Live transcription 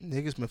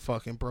Niggas been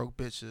fucking broke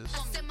bitches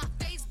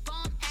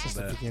since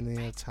the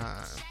beginning of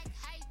time.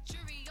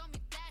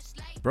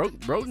 Broke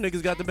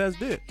niggas got the best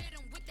dick.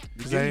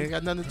 Cause they ain't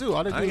got nothing to do.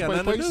 All they do I is ain't play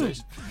got nothing to do.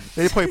 PlayStation.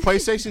 They play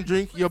PlayStation,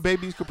 drink your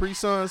baby's Capri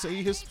Suns, and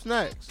eat his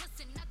snacks.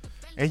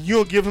 And you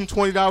don't give him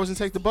 $20 and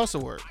take the bus to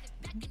work.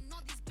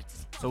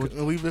 So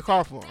And leave the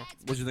car for him.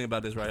 what you think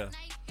about this right here?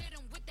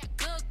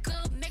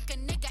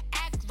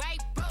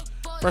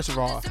 First of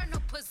all,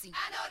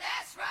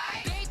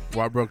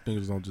 Why broke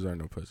niggas don't deserve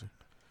no pussy?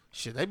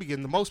 shit, they be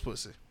getting the most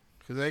pussy.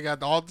 Because they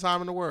got all the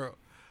time in the world.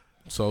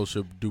 So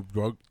do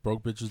broke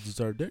bitches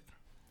deserve dick?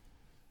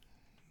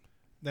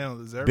 They don't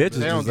deserve Bitches it.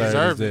 They don't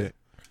deserve deserve it.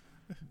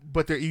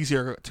 But they're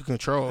easier to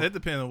control. That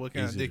depends on what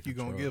kind of Easier dick to you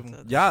gonna control. give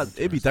them. Y'all,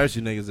 it be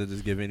thirsty niggas that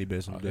just give any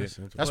bitch some dick.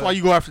 That's why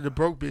you go after the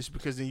broke bitch,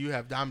 because then you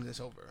have dominance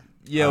over her.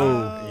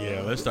 Yo,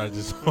 Yeah, let's start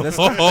this. let's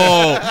All start.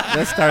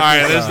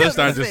 right, this let's off.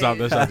 start this off.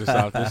 Let's start this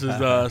off. This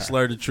is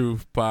Slur the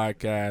Truth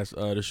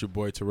podcast. This your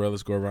boy Terrell.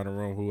 Let's go around the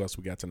room. Who else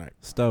we got tonight?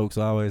 Stokes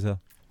always here.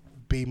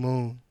 B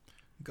Moon.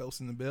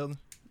 Ghost in the building.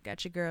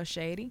 Got your girl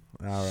Shady.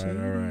 All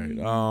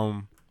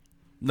right.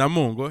 Now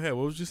Moon, go ahead.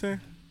 What was you saying?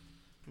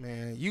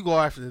 Man, you go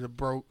after the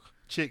broke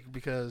chick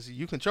because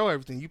you control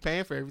everything. You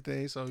paying for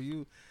everything, so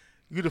you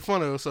the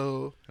funnel.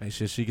 So Ain't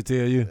shit she can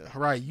tell you.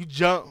 right, you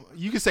jump.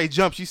 You can say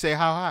jump. She say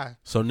how high.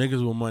 So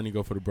niggas with money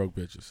go for the broke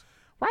bitches.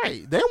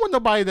 Right, they don't want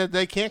nobody that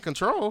they can't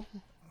control.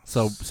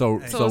 So So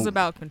it's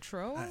about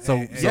control. So-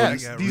 Hey, so I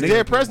Yes, got these really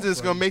dead good presidents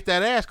one gonna for make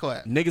that ass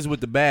clap. niggas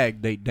with the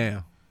bag, they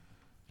down.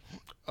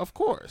 Of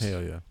course.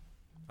 Hell yeah,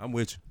 I'm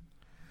with you.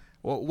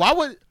 Well, why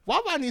would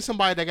I need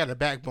somebody that got a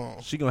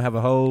backbone? She gonna have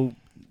a whole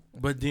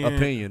But then,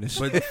 opinion. And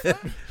shit.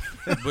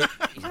 but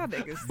Y'all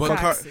niggas But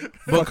toxic.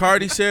 but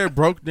Cardi said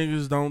broke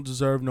niggas don't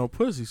deserve no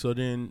pussy. So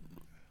then,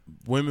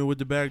 women with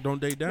the bag don't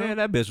date down. Man,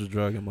 that bitch was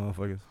drugging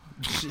motherfuckers.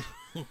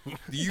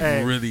 You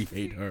Hey. really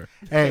hate her.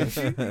 Hey,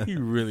 You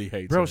really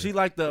hate her. Bro, she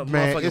like the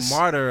Man, motherfucking it's-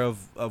 martyr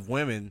of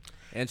women,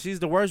 and she's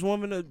the worst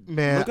woman to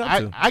man, look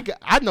up to.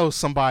 I know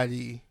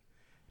somebody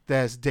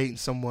that's dating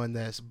someone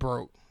that's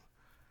broke.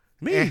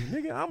 Me, eh.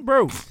 nigga, I'm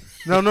broke.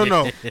 No.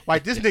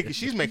 Like this nigga,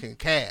 she's making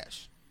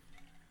cash,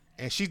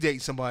 and she dating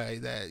somebody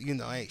that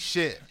ain't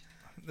shit.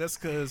 That's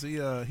because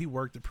he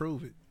worked to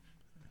prove it.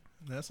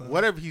 That's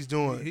Whatever he's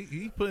doing,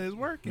 he put his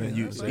work in. Man,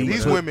 you- That's you- all.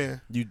 these But-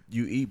 women, You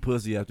eat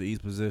pussy after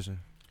each position.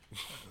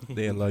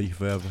 They'll love you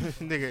forever.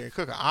 nigga,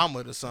 cook an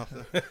omelet or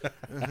something.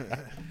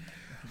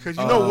 Because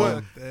you know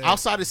what? That-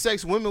 Outside of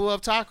sex, women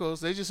love tacos.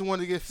 They just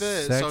want to get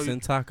fed. Sex so,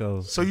 and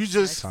tacos. so you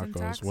just Sex and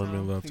tacos. tacos.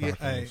 Women love Yeah. tacos.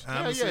 Hey,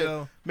 honestly, yeah.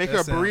 though, make that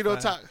her a sound burrito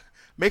fine. taco.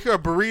 Make her a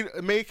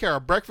burrito. Make her a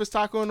breakfast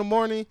taco in the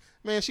morning.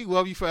 Man, she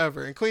love you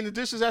forever. And clean the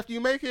dishes after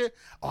you make it.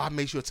 Oh, I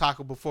made you a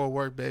taco before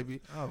work, baby.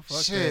 Oh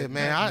fuck Shit, that.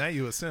 man, Now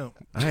you a simp.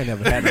 I ain't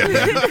never had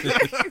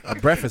that. A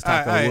breakfast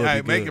taco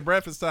would be Making good.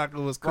 breakfast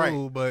taco was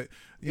cool, but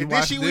you And then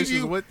wash she leave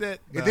dishes you- with that.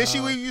 And then she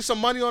Nah. leave you some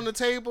money on the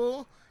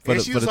table. For and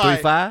the, she for was the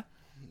like 3-5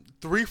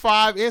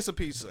 3-5 and some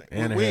pizza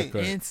And with a wings.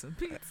 haircut. And some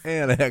pizza.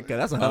 and a haircut.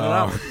 That's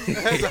 $100.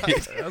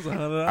 That's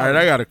 $100. All right,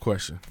 I got a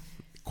question.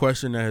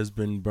 Question that has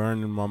been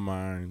burning my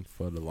mind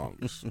for the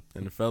longest,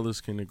 and the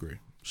fellas can agree.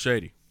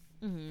 Shady,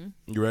 you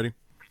ready?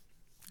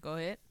 Go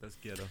ahead. Let's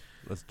get her.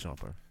 Let's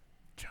jump her.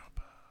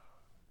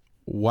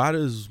 Why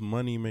does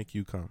money make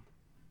you come?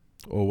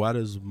 Or why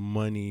does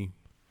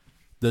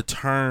the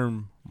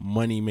term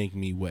money make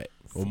me wet?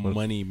 Or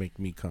money make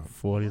me come?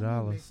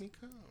 $40. Make me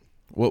come.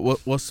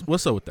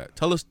 What's up with that?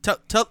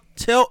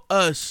 Tell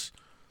us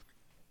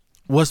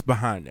what's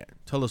behind that.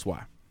 Tell us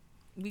why.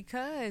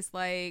 Because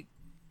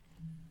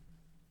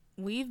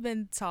we've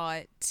been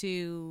taught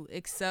to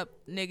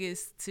accept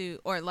niggas to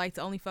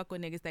only fuck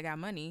with niggas that got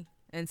money.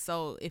 And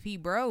so if he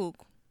broke,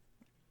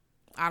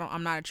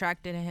 I'm not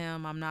attracted to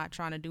him. I'm not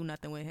trying to do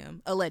nothing with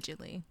him.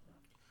 Allegedly.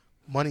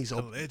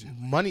 Allegedly.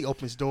 Money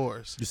opens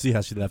doors. You see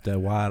how she left that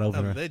wide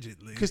open?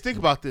 Allegedly. Because think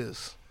about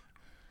this.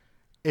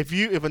 If a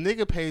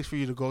nigga pays for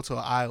you to go to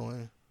an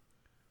island,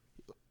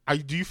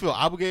 do you feel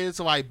obligated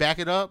to back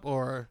it up,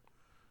 or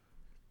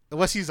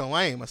unless he's a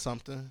lame or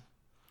something?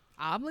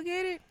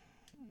 Obligated?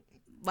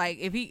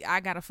 I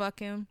gotta fuck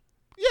him.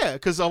 Yeah,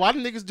 because a lot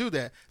of niggas do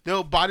that.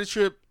 They'll buy the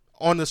trip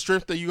on the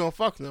strength that you gonna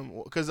fuck them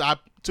because I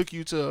took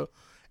you to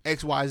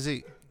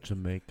XYZ.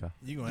 Jamaica.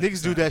 You gonna have to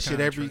Niggas do sign that a shit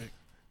every. contract.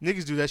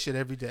 Niggas do that shit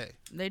every day.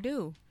 They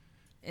do.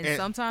 And And-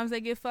 sometimes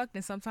they get fucked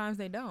and sometimes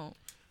they don't.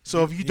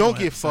 So if you You don't gonna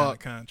get have to sign a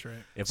fucked,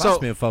 contract. If I So-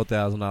 spend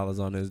 $4,000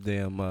 on this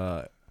damn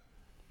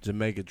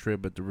Jamaica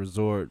trip at the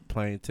resort,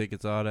 plane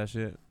tickets, all that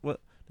shit, what?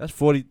 That's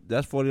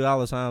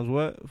 $40 times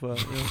what? For,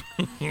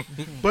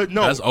 but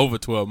no. That's over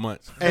 12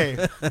 months. Hey,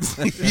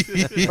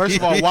 first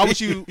of all, why would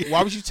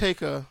you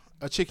take a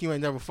chick you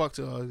ain't never fucked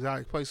to an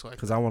exotic place like that?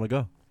 Because I want to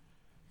go.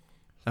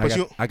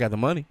 But I got the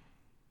money.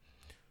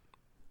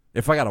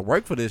 If I got to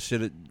work for this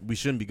shit, we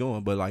shouldn't be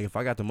going. But if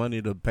I got the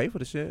money to pay for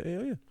the shit,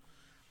 hell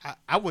yeah.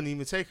 I wouldn't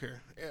even take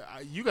her.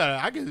 I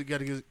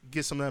gotta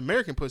get some of that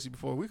American pussy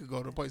before we could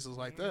go to places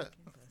like that.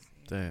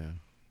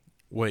 Damn.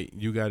 Wait,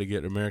 you got to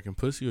get American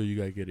pussy or you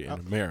got to get it in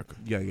America?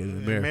 You got to get it in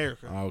In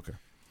America. America. Oh, okay.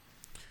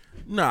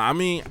 Nah, I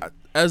mean,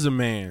 as a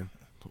man,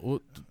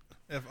 What?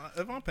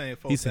 If I'm paying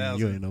He said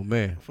you ain't $4,000 no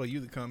man. for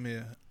you to come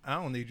here, I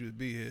don't need you to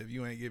be here if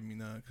you ain't giving me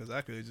none, because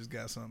I could have just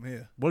got something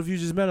here. What if you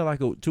just met her like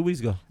 2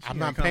 weeks ago? I'm ain't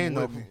not coming paying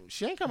no. with me.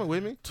 She ain't coming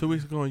with me. 2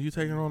 weeks ago, and you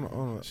taking her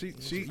on She out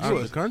of the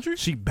was country?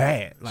 She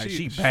bad. Like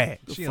she bad.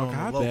 She Fuck, on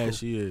how the local. bad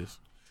she is.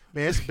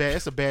 Man, it's bad.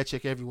 It's a bad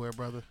chick everywhere,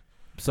 brother.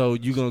 So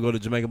you gonna go to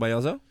Jamaica by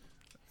yourself?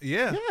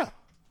 Yeah. Yeah.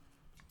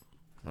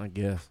 I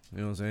guess. You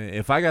know what I'm saying?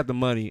 If I got the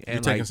money You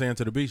and taking like, Sam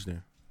to the beach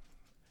then?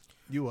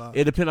 You are.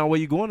 it depends on where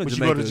you going to Would you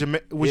Jamaica. go to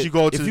Jamaica? Would you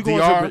go to if the you going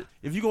DR?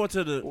 if you going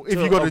to the If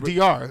you go to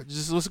DR,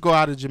 just let's go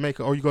out of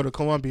Jamaica, or you go to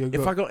Colombia.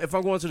 if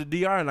I'm going to the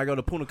DR and I go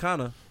to Punta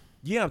Cana,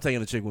 yeah, I'm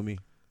taking a chick with me.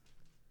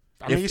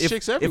 I mean, it's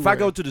chicks everywhere. If I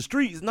go to the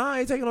streets, nah, I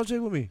ain't taking no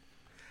chick with me.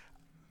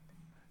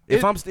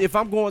 If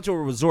I'm going to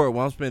a resort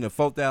where I'm spending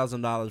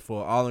 $4,000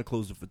 for all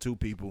inclusive for 2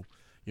 people,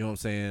 you know what I'm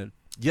saying?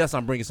 Yes,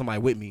 I'm bringing somebody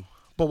with me.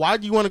 But why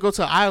do you want to go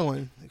to an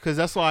island? Because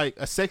that's like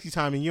a sexy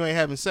time and you ain't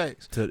having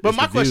sex. It's But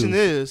my the question views.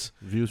 is,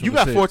 Views from you the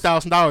got six.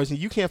 $4,000 and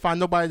you can't find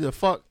nobody to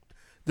fuck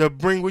to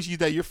bring with you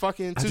that you're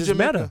fucking I to just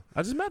Jamaica. met her.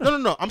 I just met her.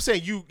 No. I'm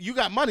saying you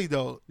got money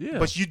though. Yeah.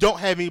 But you don't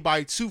have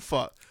anybody to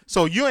fuck.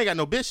 So you ain't got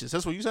no bitches.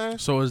 That's what you saying?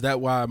 So is that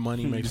why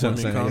money You makes know what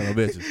I'm women saying?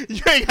 come? Ain't got no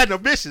bitches. You ain't got no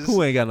bitches.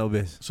 Who ain't got no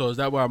bitch? So is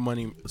that why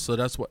money? So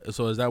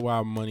is that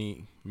why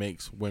money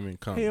makes women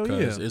come? Hell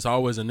Because yeah. it's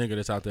always a nigga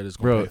that's out there that's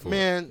gonna Bro, pay for it.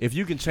 Man, If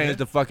you can change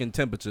the fucking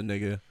temperature,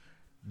 nigga,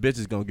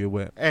 bitches gonna get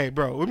wet. hey,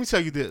 bro, let me tell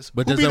you this.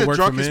 But Who does be that the work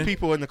for drunkest men?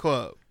 people in the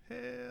club?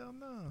 Hell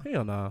no.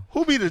 Hell no.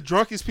 Who be the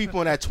drunkest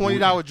people in that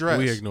 $20 dress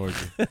We ignored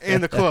you.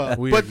 in the club?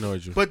 We but,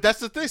 ignored you. But that's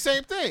the thing,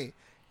 same thing.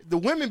 The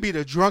women be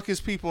the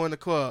drunkest people in the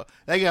club.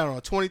 They got on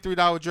a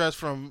 $23 dress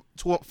from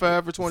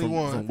Forever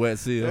 21 From Wet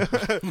Seal.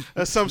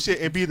 or some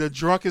shit and be the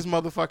drunkest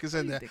motherfuckers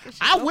in there. think it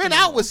should I open went no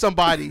out more. with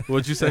somebody.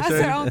 What'd you say? I said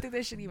I Shay? don't think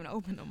they should even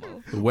open no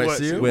more. The wet What?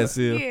 seal. Wet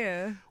Seal.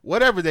 Yeah.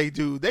 Whatever they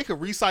do, they could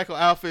recycle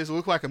outfits,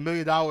 look like $1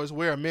 million,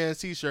 wear a man's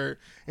t-shirt,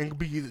 and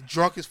be the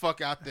drunkest fuck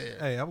out there.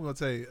 Hey, I'm gonna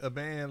tell you, a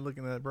man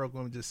looking at a broke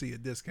woman just see a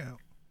discount.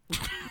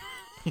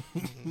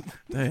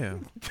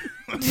 Damn.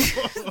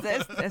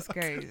 That's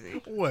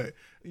crazy. What?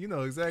 You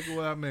know exactly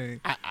what I mean.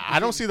 I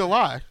don't see the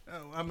lie.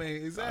 I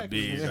mean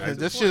exactly. Yeah,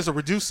 this shit is a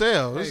reduced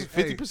sale. This is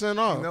 50%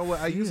 off. You know what?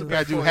 I used to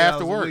Gotta make do half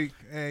the $40 work. a week,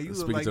 and you look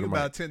Speaking like to you the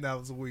about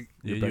 $10 a week.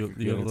 Yeah, Get you back- a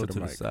get little into to the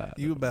the mic. side.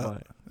 You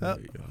about There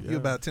you go. you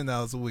about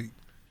 $10 a week.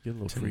 Get a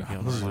little freaky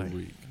on $10 the a mic.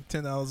 week.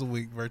 $10 a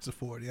week versus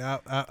 40. Man,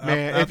 I'll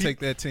if you- take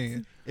that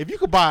 10. If you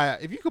could buy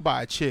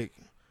a chick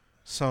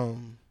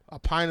a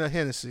pint of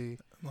Hennessy,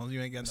 As long as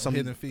you ain't got no Some-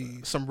 hidden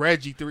fees. some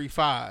Reggie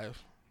 3.5,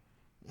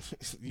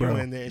 you Bro.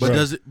 in there.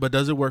 But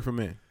does it work for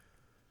men?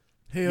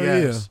 Hell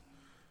Yes.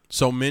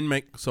 So money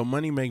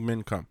make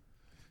men come.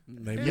 yeah.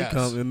 Make Yes. me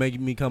come. It make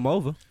me come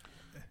over.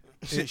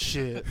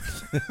 Shit.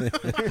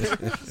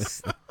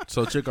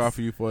 So chick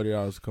offer you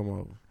 $40 to come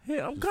over.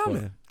 Yeah, I'm Just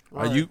coming.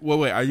 Are you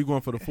wait? Are you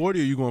going for the 40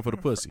 or are you going for the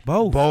pussy?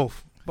 Both.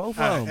 Both. Both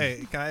All of right, them.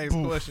 hey, can I ask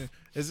a question?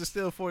 Is it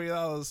still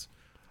 $40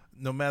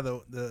 no matter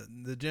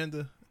the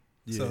gender?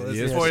 So it's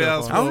yeah,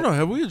 $40 so I don't know.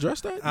 Have we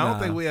addressed that? I don't Nah.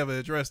 think we ever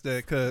addressed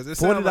that because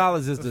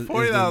 $40 is the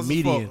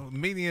median. For,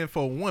 median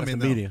for That's women.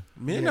 the though. median.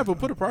 Men never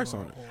put a price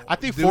on it. I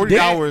think Do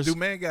 $40. Do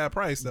man got a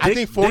price though? I think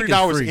Dick is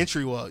 $40 free.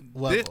 entry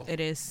level. It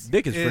is.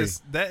 Dick is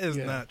free. That is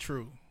Yeah. not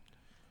true.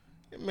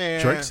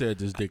 Man, Drake said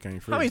this dick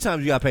ain't free. How many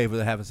times you got paid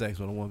for having sex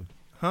with a woman?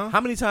 Huh?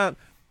 How many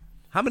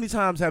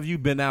times have you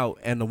been out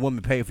and the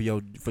woman paid for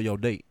your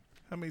date?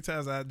 How many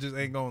times I just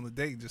ain't going on a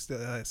date and just still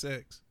had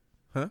sex?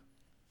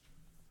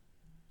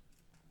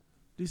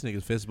 These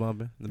niggas fist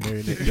bumping. The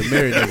married niggas. The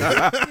married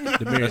niggas.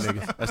 The married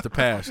niggas. That's the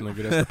past,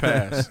 nigga.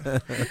 That's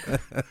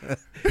the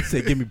past.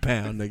 Say, give me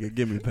pound, nigga.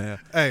 Give me pound.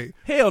 Hey,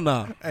 Hell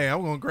no. hey,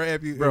 I'm gonna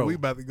grab you. Bro. And we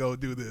about to go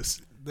do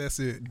this. That's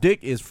it. Dick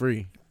is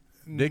free.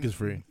 Dick is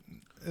free.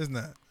 It's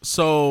not.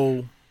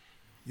 So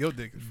Your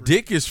dick is free.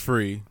 dick is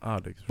free, All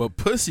dick is free. but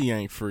pussy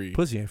ain't free.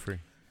 Pussy ain't free.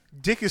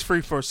 dick is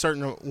free for a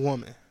certain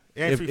woman.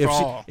 It ain't free for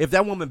all. If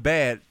that woman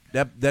bad,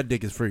 that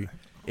dick is free.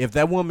 If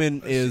that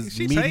woman is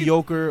She paid-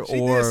 mediocre she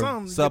or did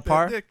something to get that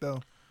subpar, dick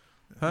though.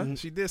 Huh?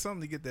 She did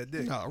something to get that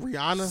dick. No,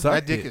 Rihanna, Suck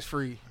that dick it. is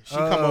free. She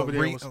come over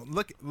there. and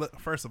was- Look.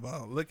 First of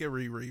all, look at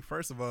Riri.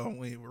 First of all,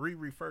 when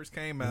Riri first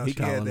came out, he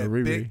she had calling her that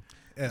Riri. big.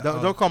 Yeah,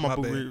 don't call my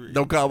boo bad. Riri.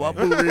 Don't call my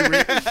boo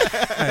Riri.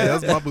 Hey, that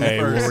was my boo Hey,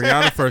 first. when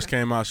Rihanna first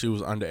came out, she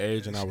was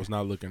underage, and I was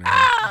not looking at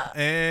her.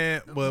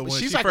 And but when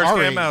She's she like first our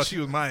came out, age. she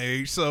was my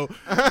age, so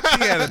she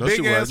had a No, she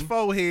big ass wasn't.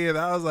 forehead.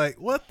 I was like,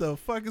 "What the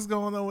fuck is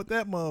going on with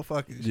that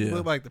motherfucker?" She Yeah.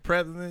 looked like the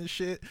president and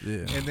shit. Yeah.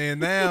 And then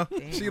now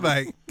she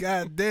like,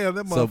 "God damn,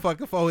 that So-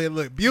 motherfucking forehead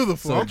look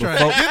beautiful." So I'm trying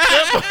to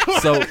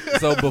before, get that.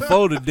 so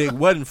before the dick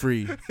wasn't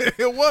free,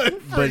 It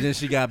wasn't free. but then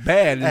she got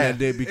bad and that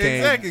dick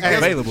became Exactly. 'cause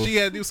available. She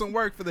had to do some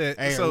work for that.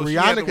 Hey, so she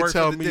had to Rihanna could work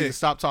tell for the me dick. to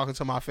stop talking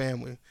to my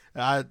family.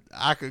 I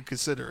could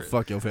consider it.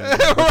 Fuck your family.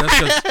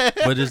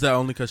 But is that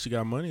only because she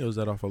got money, or is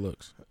that off her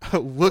looks?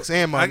 Looks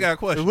and money. I got a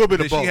question. A little bit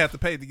Did of both. she have to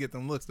pay to get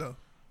them looks though?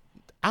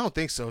 I don't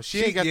think so. She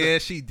ain't got yeah, the.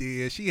 she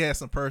did. She had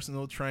some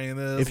personal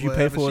trainers. If you pay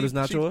whatever. for it, She- it's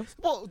not she- yours.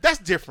 Well, that's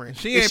different.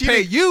 She If ain't pay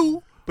didn't-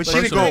 you, But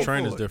she didn't Personal go.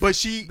 trainer's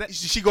different. But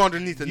she go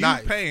underneath the You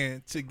knife.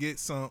 paying to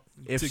get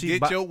If to she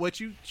get buy- your what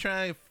you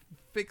try and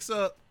fix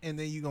up, and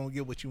then you gonna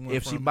get what you want.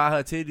 If from she buy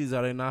her titties,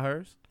 are they not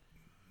hers?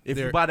 If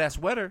you They're- buy that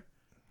sweater,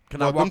 can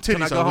Well, them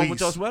Can I titties go are home with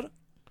your leased. sweater?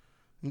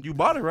 You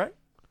bought it, right?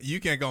 you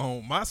can't go home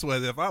with my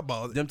sweater if I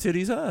bought it. Them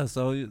titties hers,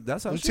 so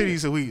that's how Them she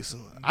is. titties are weak.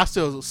 I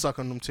still suck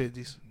on them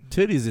titties.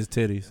 Titties is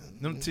titties.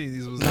 Them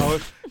titties was No,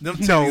 them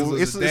titties No,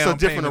 was it's a down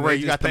different payment array.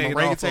 they You just got them paid off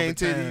orangutan over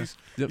time. titties.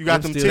 You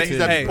got them titties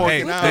that Hey, be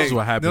poking hey, out. This is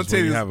what happens them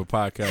when you titties- have a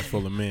podcast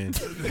full of men.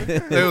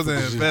 It was an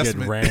Just get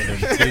investment. random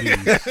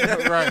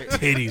titties. Right.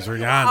 Titties, All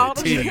Rihanna.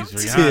 the Titties, damn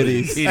Rihanna.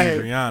 titties. Titties, Hey,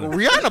 Rihanna.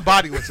 Rihanna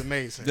body was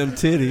amazing. Them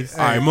titties.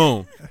 All right,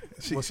 Moon.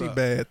 She What's she up?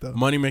 bad though.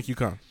 Money make you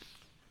come.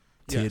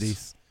 Yes.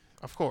 Titties.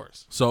 Of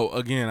course. So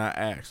again, I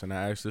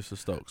asked this to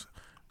Stokes.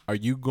 Are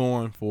you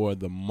going for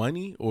the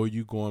money or are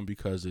you going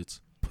because it's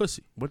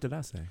pussy? What did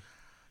I say?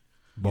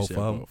 You Both said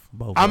of them. both.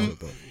 Both I'm- of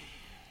them.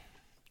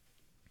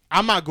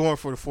 I'm not going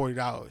for the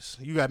 $40.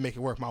 You gotta make it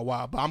worth my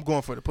while, but I'm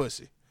going for the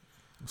pussy.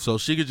 So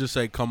she could just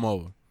say, "Come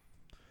over,"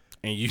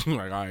 and you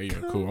like, "All right,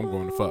 yeah, cool. I'm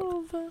going to fuck."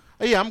 Oh,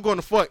 yeah, I'm going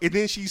to fuck. And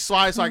then she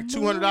slides like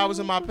 $200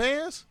 in my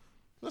pants.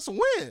 That's a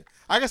win.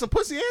 I got some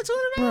pussy and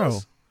 $200. Bro,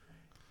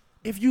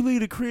 if you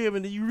leave the crib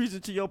and then you reach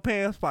into your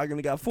pants pocket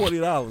and got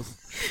 $40,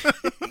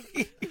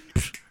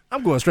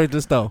 I'm going straight to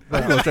the store.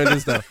 I'm going straight to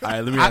the store. All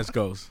right, let me ask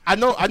Ghost. I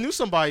knew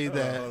somebody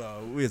that. Hold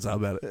on, we'll talk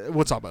about it.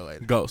 We'll talk about it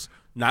later. Ghost,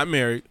 not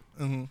married.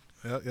 Mm-hmm.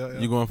 Yeah.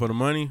 You going for the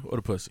money or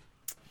the pussy?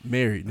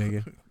 Married,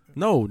 nigga.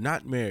 No,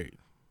 not married.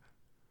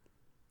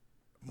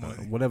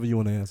 Money. Whatever you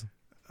want to answer.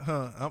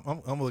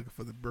 I'm looking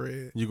for the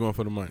bread. You going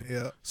for the money?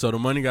 Yeah. So the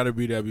money got to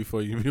be there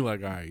before you be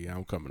like, "All right, yeah,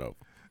 I'm coming over."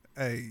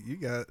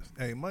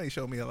 Hey, money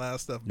showed me a lot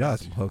of stuff. Y'all about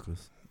some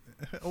hookers.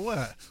 you.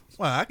 Why?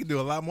 I could do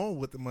a lot more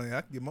with the money.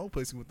 I could get more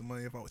pussy with the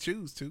money if I would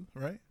choose to,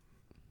 right?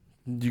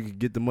 You could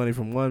get the money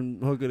from one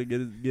hooker to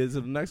get it to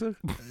the next hooker?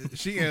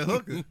 She ain't a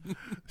hooker.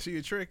 She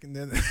a trick, and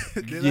then,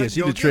 Yeah,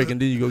 she the trick, and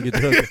then you go get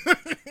the hooker.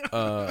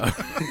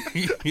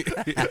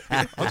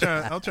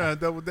 I'm trying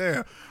to double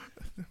down.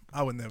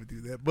 I would never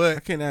do that,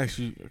 but Can I ask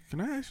you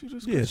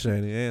this? Yeah,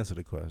 question? Shani, answer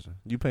the question.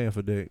 You paying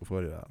for dick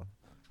 $40?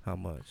 How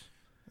much?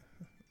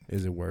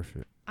 Is it worth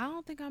it? I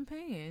don't think I'm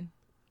paying.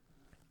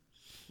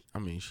 I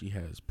mean, she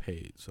has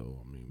paid, so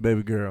I mean,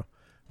 Baby girl,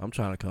 I'm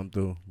trying to come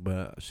through,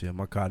 but shit,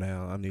 my car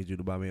down. I need you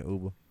to buy me an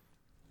Uber.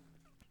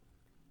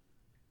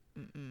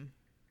 Mm-mm.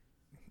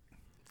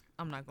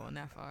 I'm not going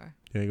that far.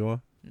 You ain't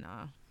going?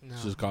 Nah. No.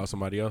 just call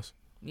somebody else.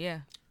 Yeah.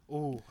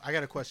 Ooh, I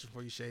got a question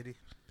for you, Shady.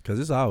 Because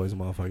it's always a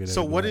motherfucker that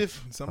So do what that.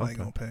 if somebody Okay.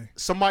 gonna pay.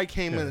 somebody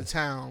came Yeah. into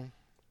town,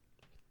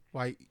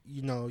 like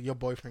your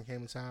boyfriend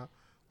came in town?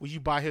 Would you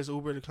buy his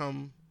Uber to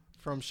come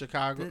from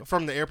Chicago,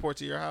 from the airport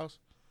to your house?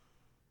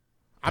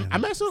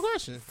 I'm asking a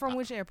question. From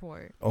which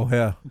airport? Oh,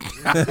 hell.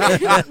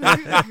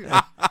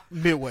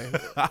 Midway.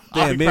 I'll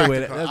Damn, be Midway.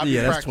 practical. I'll be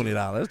Yeah, that's practical.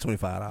 $20. That's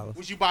 $25.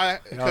 Would you buy?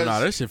 No,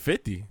 that shit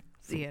 50.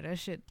 Yeah, that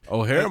shit.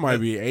 O'Hare might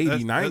be 80,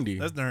 That's- 90.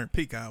 That's during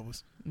peak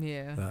hours.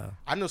 Yeah.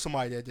 I know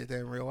somebody that did that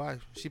in real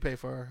life. She paid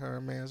for her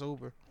man's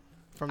Uber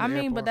from the I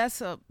mean, airport.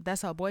 but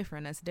that's her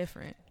boyfriend. That's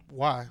different.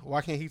 Why?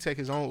 Why can't he take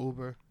his own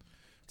Uber to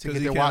Because get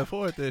he their can't wife?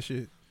 afford that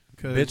shit.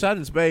 'Cause- Bitch, I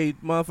done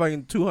paid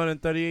motherfucking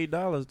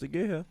 $238 to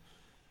get here.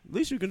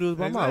 Least you can do is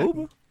buy my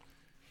Exactly. Uber.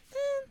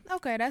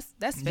 Okay,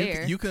 that's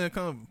fair. You couldn't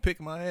come pick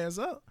my ass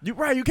up. You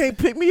right, you can't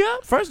pick me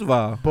up, first of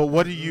all. But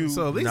what do you?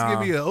 So at least Nah.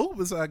 give me an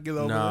Uber so I can get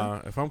over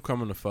Nah, if I'm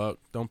coming to fuck,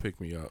 don't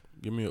pick me up.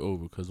 Give me an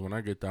Uber, because when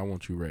I get there, I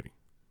want you ready.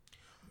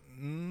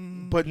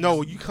 there. But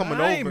no, you coming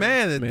I ain't over.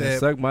 mad at Man, that.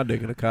 suck my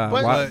dick in the car.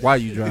 But- Why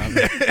you driving?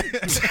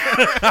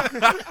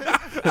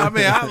 I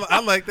mean,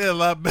 I like that a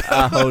lot better.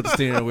 I hold the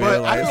steering wheel.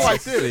 But I feel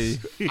like this.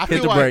 see. I Hit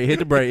feel the like brake, hit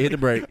the brake, hit the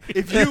brake.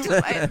 if you,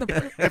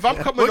 if I'm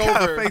coming What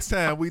kind of over,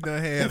 FaceTime we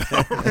done had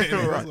already? That's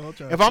what I'm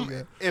trying if to I'm figure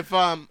out. if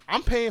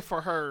I'm paying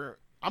for her,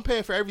 I'm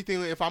paying for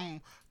everything. If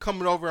I'm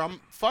coming over, I'm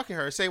fucking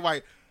her. Say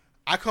like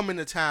I come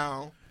into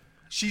town,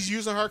 she's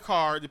using her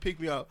car to pick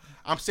me up.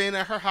 I'm staying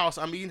at her house.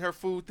 I'm eating her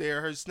food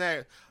there, her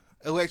snack,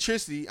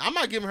 electricity. I'm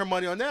not giving her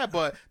money on that,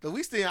 but the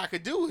least thing I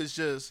could do is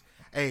just,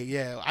 hey,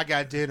 yeah, I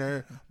got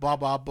dinner, blah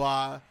blah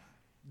blah.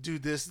 Do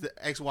this, the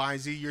X, Y,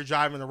 and Z. You're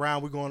driving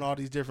around. We're going all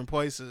these different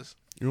places.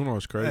 You know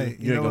what's crazy? Hey, You, you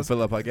ain't know gonna what's,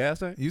 fill up her gas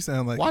tank? you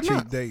sound like Why a cheap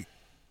not? date.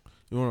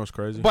 You know what's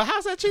crazy? But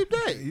how's that cheap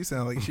date? You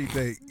sound like a cheap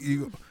date.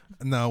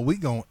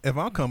 If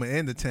I'm coming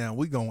into town,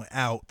 we going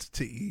out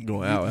to eat.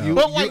 Going out, You, out.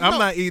 But, like, I'm no.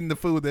 not eating the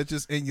food that's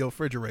just in your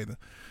refrigerator.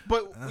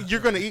 But you're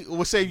gonna eat.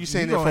 We'll say you're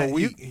staying You there for a gonna-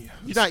 week.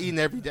 You're not eating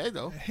every day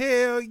though.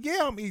 Hell yeah,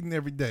 I'm eating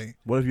every day.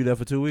 What if you there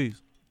for 2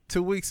 weeks?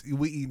 2 weeks,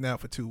 we eating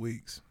out for 2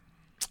 weeks.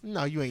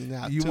 No, you ain't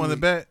out. You 2 want to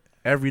weeks. bet?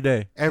 Every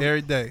day.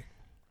 Every day.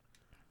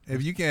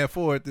 If you can't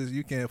afford this,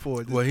 you can't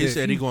afford this. Well, he dick.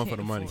 said he going for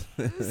the money.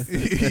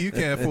 You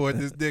can't afford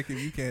this dick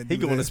if you can't. He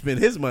do going to that. spend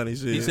his money,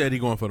 shit. He said he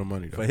going for the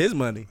money, for though. his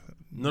money.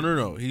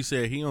 No. He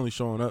said he only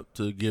showing up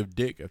to give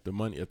dick if the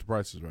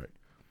price is right.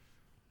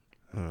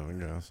 Oh,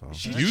 yeah, so.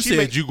 You she said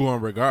make- you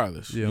going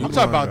regardless. Yeah, You I'm going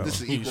talking about go.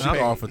 this is She equal should pay.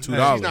 offer She's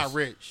 $2. not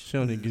rich. She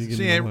don't need to give She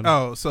me ain't. no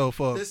money. Oh, so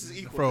for This is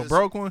equal. for a This-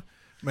 broke one,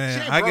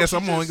 Man, ain't I broke, guess she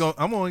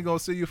I'm only gonna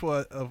see you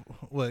for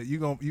what you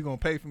gonna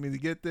pay for me to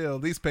get there, or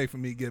at least pay for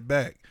me to get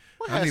back.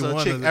 What I has need a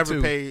one chick of the ever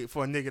two. paid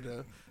for a nigga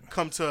to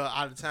come to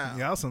out of town?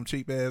 Y'all some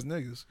cheap ass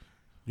niggas.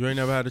 You ain't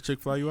never had a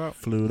chick fly you out?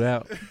 Flued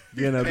out.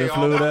 You ain't never Pay been all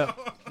flued my-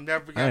 out?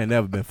 Never I got. ain't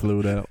never been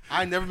flued out.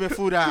 I ain't never been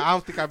flued out. I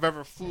don't think I've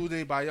ever flued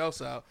anybody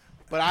else out.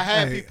 But I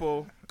had Hey.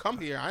 people come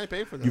here. I ain't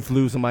paid for them. You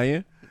flew somebody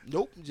in?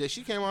 Nope. Just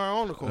she came on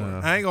her own accord.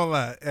 I ain't gonna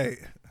lie. Hey,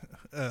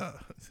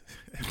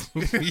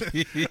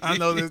 I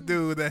know this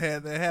dude that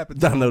had that happen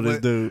to I him. know this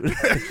but, dude.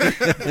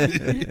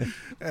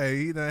 Hey,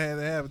 he done had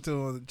that happen to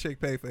him. The chick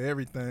paid for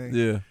everything.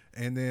 Yeah.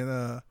 And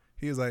then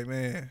he was like,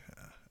 "Man,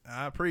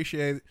 I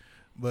appreciate it,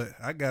 but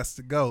I got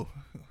to go."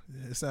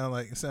 It sound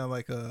like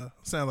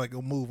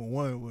a move a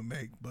woman would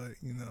make, but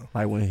you know,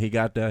 Like when he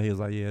got there, he was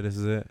like, "Yeah, this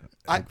is it."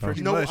 I, Okay.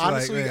 you know, much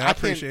honestly, like, man, I I can't.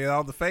 appreciate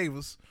all the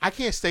favors. I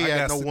can't stay I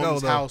at no gots to go,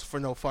 woman's though. house for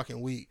no fucking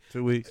week.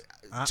 2 weeks.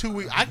 2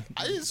 weeks.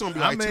 It's gonna be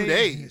I like 2 mean,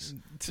 days,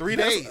 3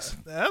 days.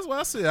 That's what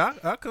I said.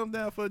 I come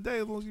down for a day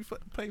as long as you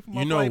pay for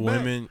my You know, flight back.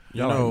 women.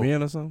 You Y'all know, like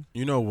men or something?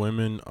 you know,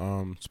 women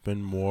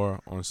spend more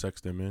on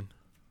sex than men.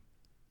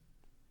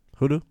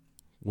 Who do?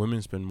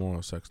 Women spend more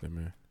on sex than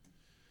men.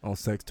 On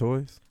sex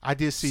toys? I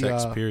did see.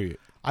 Sex, period.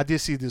 I did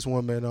see this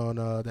woman on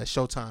that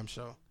Showtime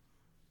show.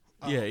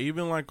 Yeah,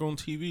 even like on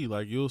TV,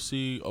 like you'll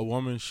see a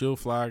woman, she'll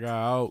fly a guy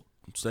out,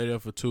 stay there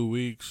for 2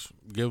 weeks,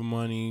 give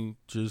money,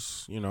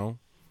 just, you know.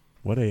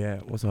 Where they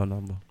at? What's her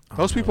number?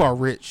 Those people are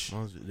rich.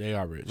 They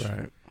are rich.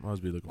 Right.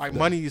 Must be looking Like for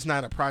money is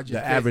not a project.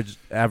 The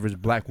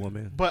average black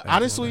woman. But That's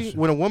honestly, what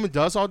when a woman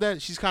does all that,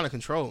 she's kind of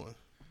controlling.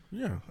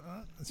 Yeah.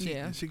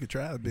 Yeah. She could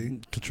try to be.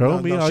 control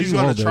No, me. no, all she's you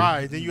gonna want, baby.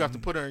 try. Then you have to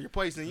put her in your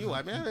place. And you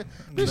like, man,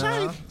 bitch,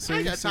 I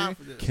ain't got time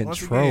for this. Once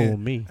Control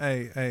again, me.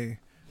 Hey,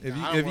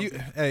 Nah, I don't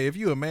if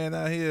you a man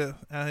out here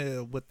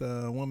with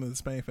a woman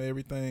that's paying for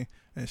everything,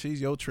 and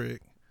she's your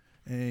trick,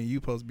 and you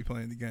supposed to be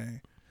playing the game,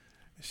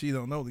 she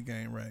don't know the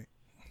game right.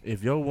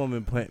 If your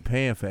woman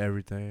paying for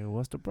everything,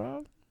 what's the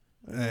problem?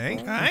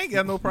 I ain't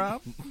got no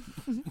problem.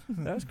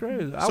 That's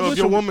crazy. I So wish if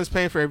your a- woman's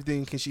paying for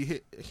everything, can she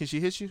hit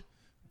you?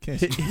 Can't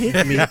hit, she?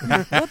 hit me.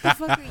 What the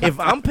fuck? If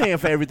I'm paying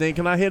for everything,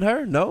 can I hit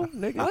her? No,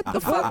 nigga. What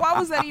the fuck? Why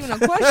was that even a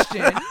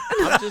question?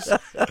 I'm just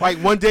like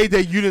one day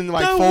that you didn't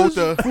like That fold was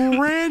the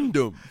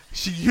random.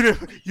 you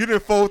didn't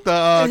fold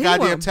the He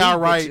goddamn want towel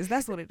big right. bitches,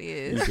 that's what it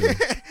is.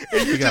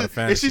 And You got a and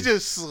fantasy. she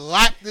just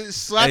slapped the Hey,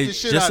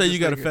 shit just out say this you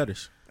got a nigga.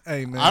 fetish.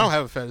 Hey man, I don't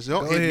have a fetish.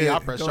 Don't Go hit me. ahead. I'll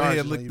press Go charges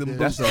ahead, on lick you, them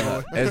bitch.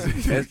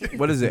 That's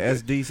what is it?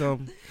 SD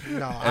something?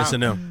 No,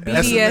 S&M.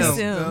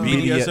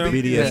 BDSM.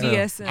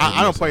 BDSM?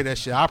 I don't play that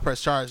shit. I press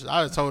charges.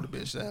 I just told the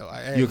bitch that.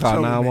 Like, hey, You call show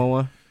me.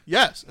 911?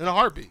 Yes, in a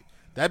heartbeat.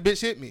 That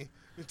bitch hit me.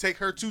 You take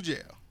her to jail.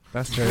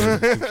 That's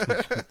crazy.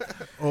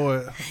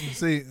 Or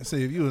see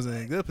if you was in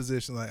a good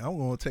position, like I'm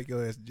gonna take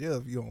your ass to jail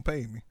if you don't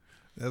pay me.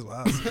 That's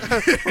what I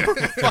say.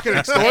 Fucking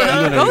extort You her.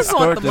 gonna Ghost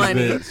want extort the this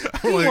money.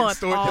 bitch. He Like, wants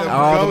extort all that the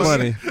All the Ghost-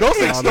 money. Ghost All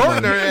the extorting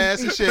money. her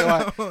ass and shit.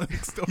 Like,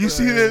 Extort you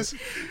see her this?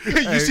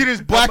 You see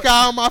this black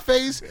eye on my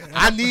face?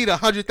 I need ass.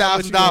 How much you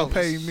gonna $100,000.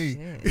 pay me?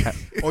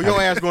 Or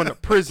your ass going to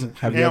prison.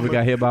 Have you And ever I'm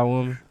got hit by a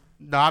woman?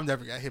 No, I've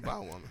never got hit by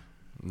a woman.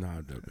 Nah,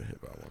 I've never been hit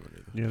by a woman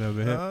either. You never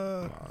been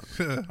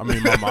hit? I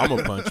mean, my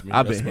mama punched me.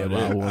 I've That's been hit about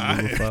by a it.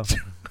 woman before.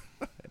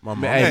 My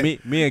mama. Man, hey,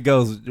 me and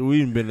Ghost, we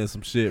done been in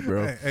some shit,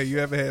 bro. Hey, you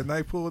ever had a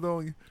knife pulled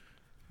on you?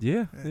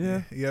 Yeah.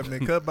 You ever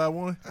been cut by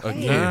one?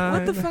 Again. Nah.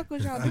 What the fuck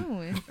was y'all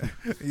doing?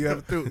 You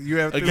ever threw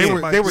Again,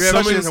 somebody, they were you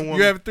ever- touching the woman.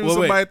 you ever threw Well,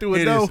 wait, somebody through a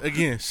it door? is,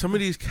 again, some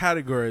of these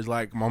categories,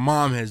 like my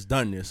mom has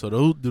done this. So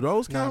do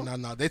those No, count?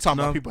 no. They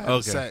talking about people having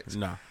Okay. sex.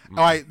 Nah.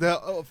 All right,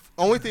 the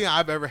only thing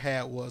I've ever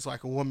had was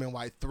like a woman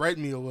like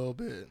threatened me a little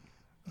bit,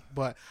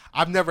 but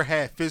I've never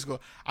had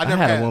physical. I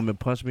never had a woman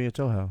punch me at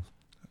your house.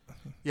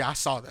 Yeah, I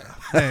saw that.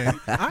 Man,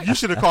 You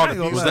should have called I the ain't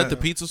gonna police. Was lie. that the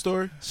pizza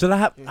story? Should I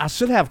have? I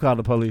should have called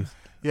the police.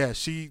 Yeah,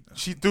 she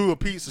threw a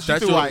pizza. She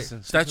Statute, threw like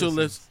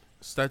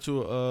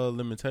statute of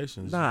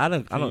limitations. Nah, I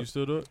don't. I Can you don't.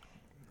 still do it?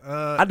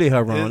 I did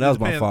her wrong. That was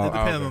my fault. It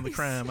depends Okay. on the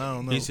crime. I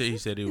don't know. He said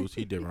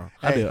he did wrong.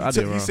 I did. I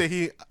did He wrong.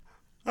 said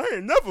I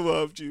ain't never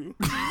loved you.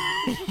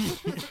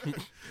 That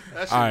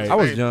shit All right. I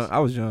was famous. young. I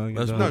was young.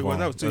 Let's and move dumb. well, on.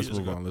 that was 2 Let's years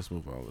move ago. on. Let's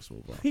move on. Let's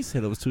move on. He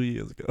said it was 2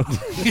 years ago.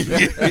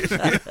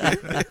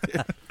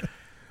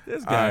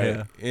 This All guy. right.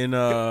 here. In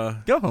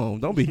Go home.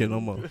 Don't be here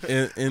no more.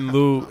 in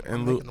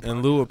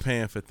lieu of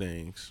paying for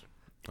things,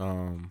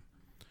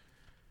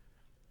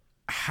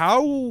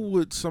 how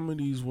would some of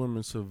these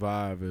women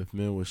survive if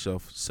men were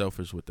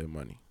selfish with their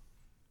money?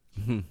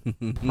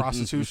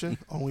 Prostitution,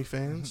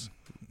 OnlyFans,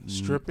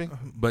 stripping.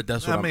 But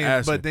that's what I mean, I'm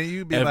asking. but then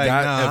you be If like,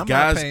 guy- nah, if I'm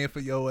guys- not paying for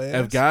your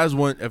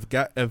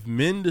ass. if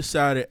men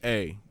decided,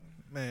 hey,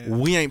 man,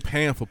 we ain't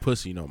paying for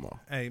pussy no more.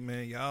 hey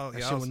man, y'all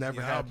That shit y'all will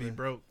never y'all happen. be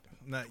broke.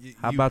 Not you.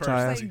 How you about y'all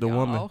personally. ask the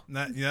woman? Y'all.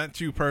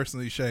 Not you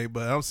personally, Shay,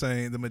 but I'm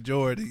saying the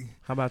majority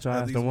How about y'all of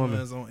ask these the woman?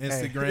 ones on Hey,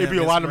 Instagram, it'd be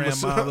a lot of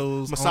Instagram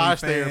models,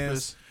 massage OnlyFans.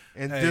 therapists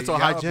and Hey, dental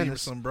y'all be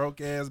hygienists. some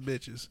broke ass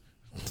bitches.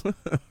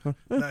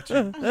 Not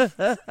you.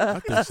 I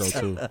think so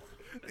too.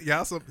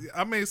 Y'all some.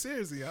 I mean,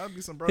 seriously, y'all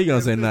be some broke. He gonna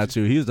ass say bitches. not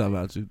you. He was talking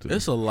about you too.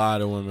 There's a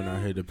lot of women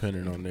out here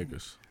depending on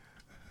niggas.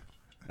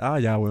 All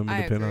y'all women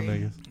I depend on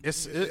agree.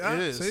 niggas. It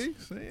is.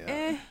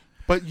 See,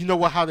 But you know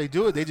what? How they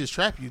do it? They just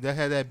trap you. They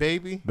had that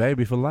baby,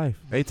 Baby for life.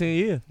 18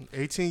 years.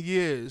 18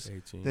 years.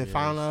 18 Then years.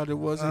 found out it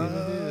wasn't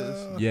even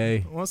his.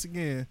 Yay. Once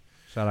again,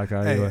 Shout out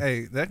Kanye.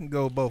 hey, that can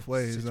go both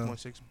ways.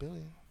 6.6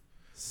 billion.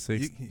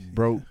 Six You-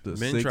 broke the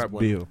Men 6 trap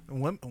bill.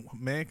 women.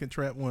 Man can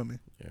trap women.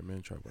 Yeah,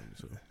 men trap women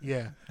too.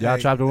 Yeah. Y'all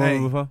Hey, trapped a woman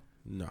hey. before?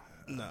 No.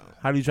 No.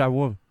 How do you trap a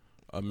woman?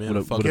 A man With a-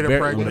 to fuck with a a bear-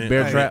 bear, with a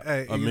bear trap?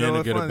 Hey, a you man know to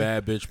what's get a funny?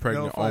 bad bitch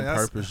pregnant funny, on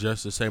that's- purpose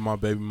just to say my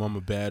baby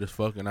mama bad as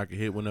fuck and I can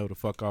hit whenever the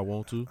fuck I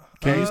want to.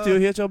 Can you still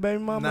hit your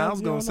baby mama? Nah, I was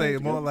You gonna don't say know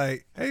it more together?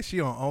 like, hey, she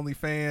on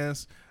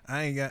OnlyFans.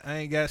 I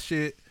ain't got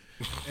shit.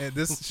 And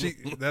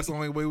that's the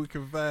only way we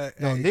can provide.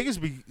 No, hey, niggas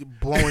be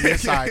blowing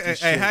inside this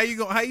hey, shit.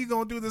 how you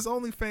gonna do this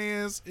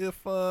OnlyFans if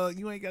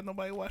you ain't got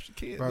nobody to watch the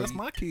kids? Bro, That's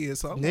my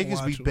kids, so I'm gonna Niggas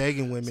watch be 'em.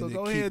 begging women So to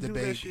go keep ahead the do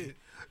baby. that shit.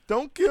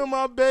 Don't kill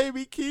my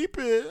baby. Keep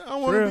it. I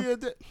want For to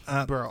be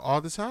a bro,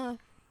 all the time.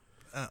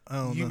 I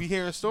don't You know. be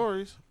hearing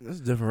stories. That's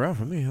a different route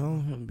for me. I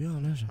don't be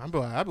on that shit. I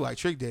be like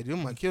Trick Daddy.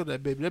 I'm like, kill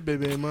that baby. That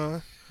baby ain't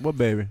mine. What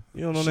baby?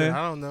 You don't know Shit, that?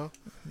 I don't know.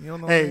 You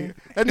don't know Hey, man?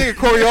 that nigga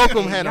Corey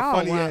Holcomb had a Y'all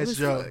funny wild ass as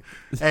joke.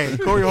 Hey,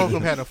 Corey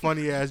Holcomb had a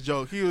funny ass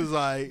joke. He was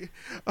like,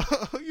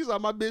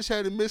 my bitch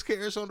had a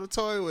miscarriage on the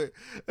toilet.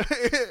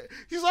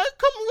 He's like,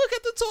 come look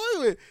at the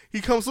toilet.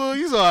 He comes through.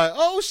 He's like,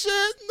 oh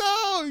shit,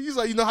 no. He's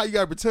like, you know how you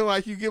gotta pretend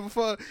like you give a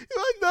fuck. He's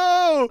like,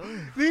 no.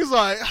 And he's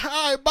like,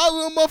 all right, bye,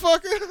 little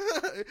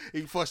motherfucker.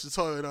 He flushed the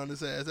toilet on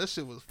his ass. That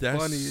shit was That's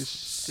funny as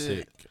shit.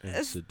 sick and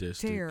That's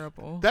sadistic.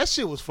 terrible. That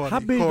shit was funny. How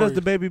big Corey. does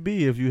the baby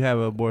be if you have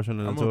an abortion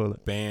in the I'm gonna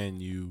toilet? ban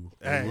you.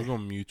 Hey. We're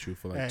gonna mute you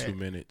for like Hey. 2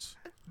 minutes.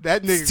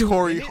 That nigga 2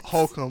 Corey minutes?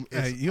 Holcomb is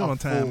Hey, you a on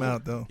fool.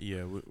 timeout though?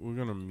 Yeah, we're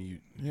gonna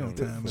mute. You on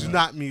for time Do out.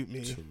 not mute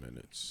me. 2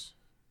 minutes.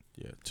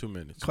 Yeah, 2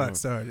 minutes. Clock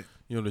started.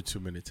 You're on a 2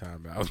 minute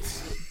timeout.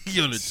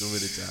 You're on a 2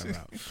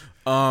 minute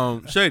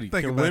timeout. Shady,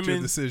 Think can about your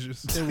women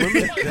decisions. can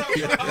women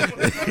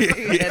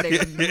Yeah, they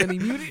really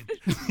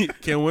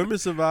muted. can women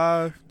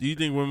survive? Do you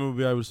think women will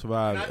be able to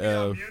survive?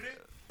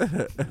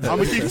 I'm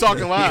gonna keep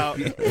talking loud.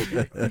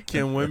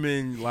 Can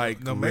women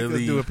like No, make us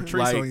really do a Patrice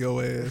like, on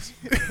your ass.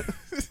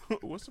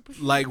 What's the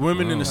like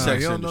women in the Oh.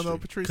 sex You don't know industry? no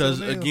Patrice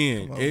Because O'Neal?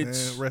 again, Come on,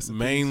 it's man. Rest in peace.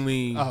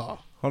 mainly Oh,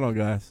 Hold on,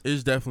 guys.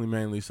 it's definitely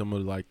mainly some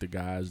of like the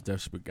guys,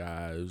 desperate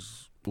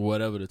guys,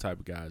 whatever the type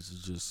of guys.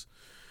 It's just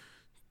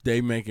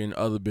they making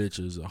other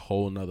bitches a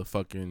whole nother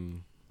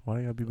fucking Why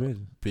you gotta be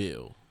busy?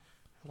 bill.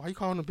 why you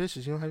calling them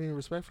bitches? You don't have any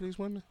respect for these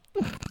women?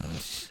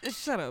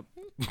 Shut up.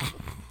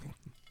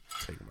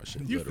 Taking my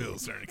shit You literal. feel a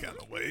certain kind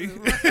of way.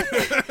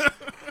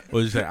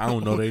 What you say? I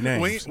don't know their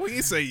names. When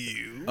you say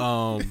you,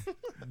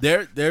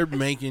 They're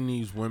making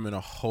these women a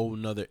whole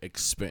nother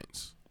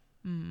expense.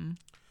 Mm.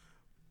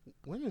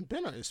 Women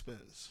been on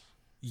expense.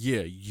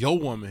 Yeah, your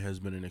woman has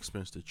been an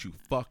expense that you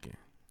fucking.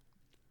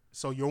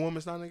 So your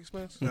woman's not an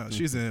expense? no,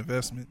 she's an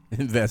investment.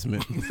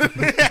 Investment.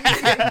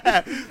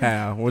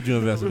 How? What'd you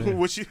invest in?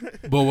 What you?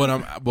 But what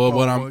I'm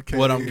okay.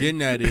 what I'm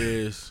getting at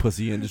is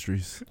Pussy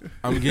Industries.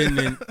 I'm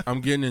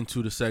getting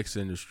into the sex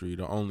industry,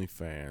 the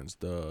OnlyFans,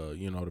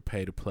 the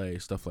pay to play,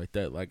 stuff like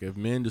that. Like if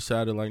men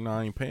decided like, nah,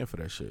 I ain't paying for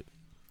that shit.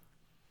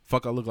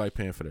 Fuck, I look like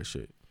paying for that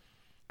shit.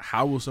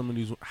 How can some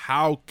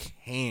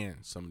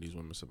of these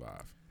women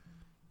survive?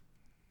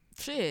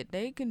 Shit,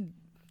 they can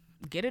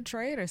get a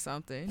trade or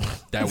something.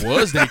 That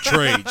was their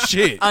trade.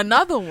 Shit.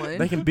 Another one.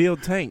 They can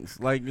build tanks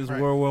like it's Right.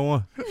 World War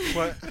One.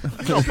 But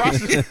you know,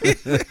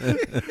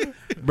 prostitution.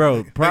 Bro,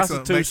 Make some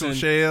prostitution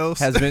shells.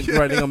 has been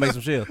right. They gonna make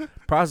some shit.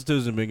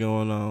 Prostitution been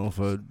going on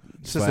for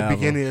Since forever. the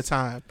beginning of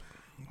time,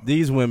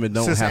 These women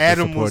don't Since have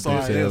Adam to support was like-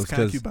 themselves There was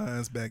because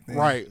concubines back then.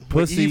 right?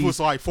 Pussy- Pussy Eve was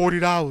like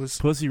 $40.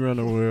 pussy run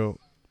the world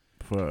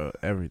for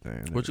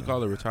everything. What you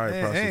call a retired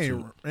It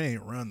prostitute?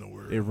 ain't run the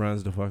world. It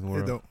runs the fucking It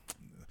world. don't.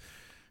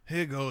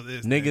 Here go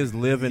this. Niggas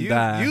nigga. live and you,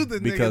 die You the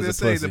because nigga that of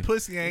say pussy. the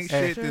pussy ain't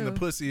Hey. shit, then the True.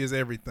 pussy is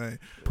everything.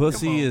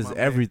 Pussy Come on, is my man.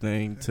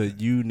 everything to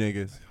you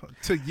niggas.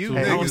 To you So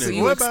Hey, niggas. so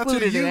you What about to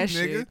excluded you, that nigga?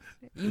 shit.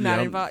 You not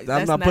Yeah, involved. I'm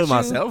That's not putting you.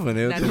 myself in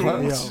it. Not The you.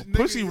 fuck? Yo, Nigga,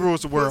 pussy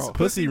rules the world.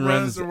 Pussy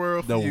runs the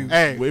world for the you.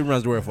 Hey. It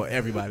runs the world for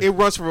everybody. It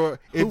runs for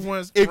Who if,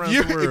 runs if the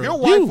your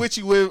world? wife You. with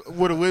you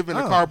would have lived in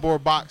a Oh.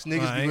 cardboard box. Niggas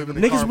Right. be living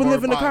in Niggas cardboard would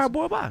live in a box.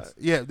 cardboard box.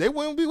 Yeah, they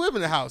wouldn't be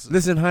living in houses.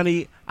 Listen,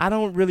 honey, I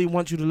don't really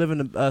want you to live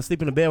in the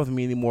sleep in the bed with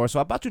me anymore. So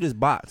I bought you this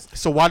box.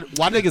 So why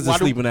Niggas why are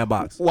sleep in that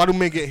box. Why do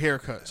men get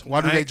haircuts?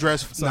 Why do I they ain't-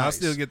 dress So nice? I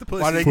still get the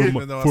pussy. Why they even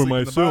get- though I sleep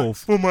in the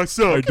box. for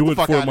myself? Get the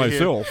fuck outta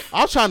here.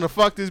 I'm trying to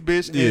fuck this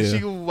bitch, and Yeah. she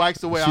likes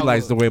the way She I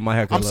likes the look. way my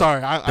haircut. I'm look.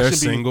 sorry, I They're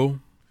should be single.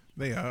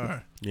 They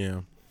are.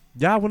 Yeah.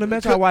 Y'all wouldn't have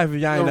met your wife if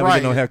y'all ain't never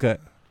Right. get no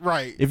haircut.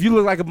 right. If you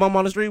look like a bum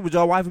on the street, would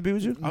your wife be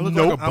with you? I look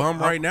Nope. like a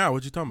bum I- right now.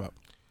 What you talking about?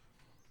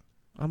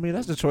 I mean,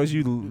 that's the choice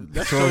you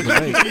chose to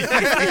make.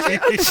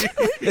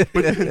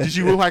 But did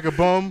you look like a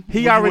bum? when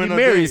He you already went on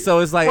married, date? so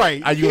it's like,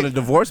 Right. are you gonna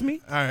divorce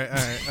me? All right.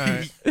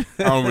 I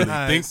don't really All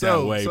right, think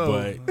that way,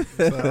 but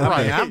so, I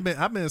Right. mean,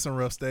 I've been in some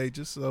rough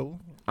stages. So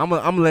I'm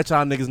gonna let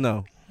y'all niggas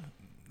know.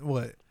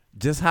 what?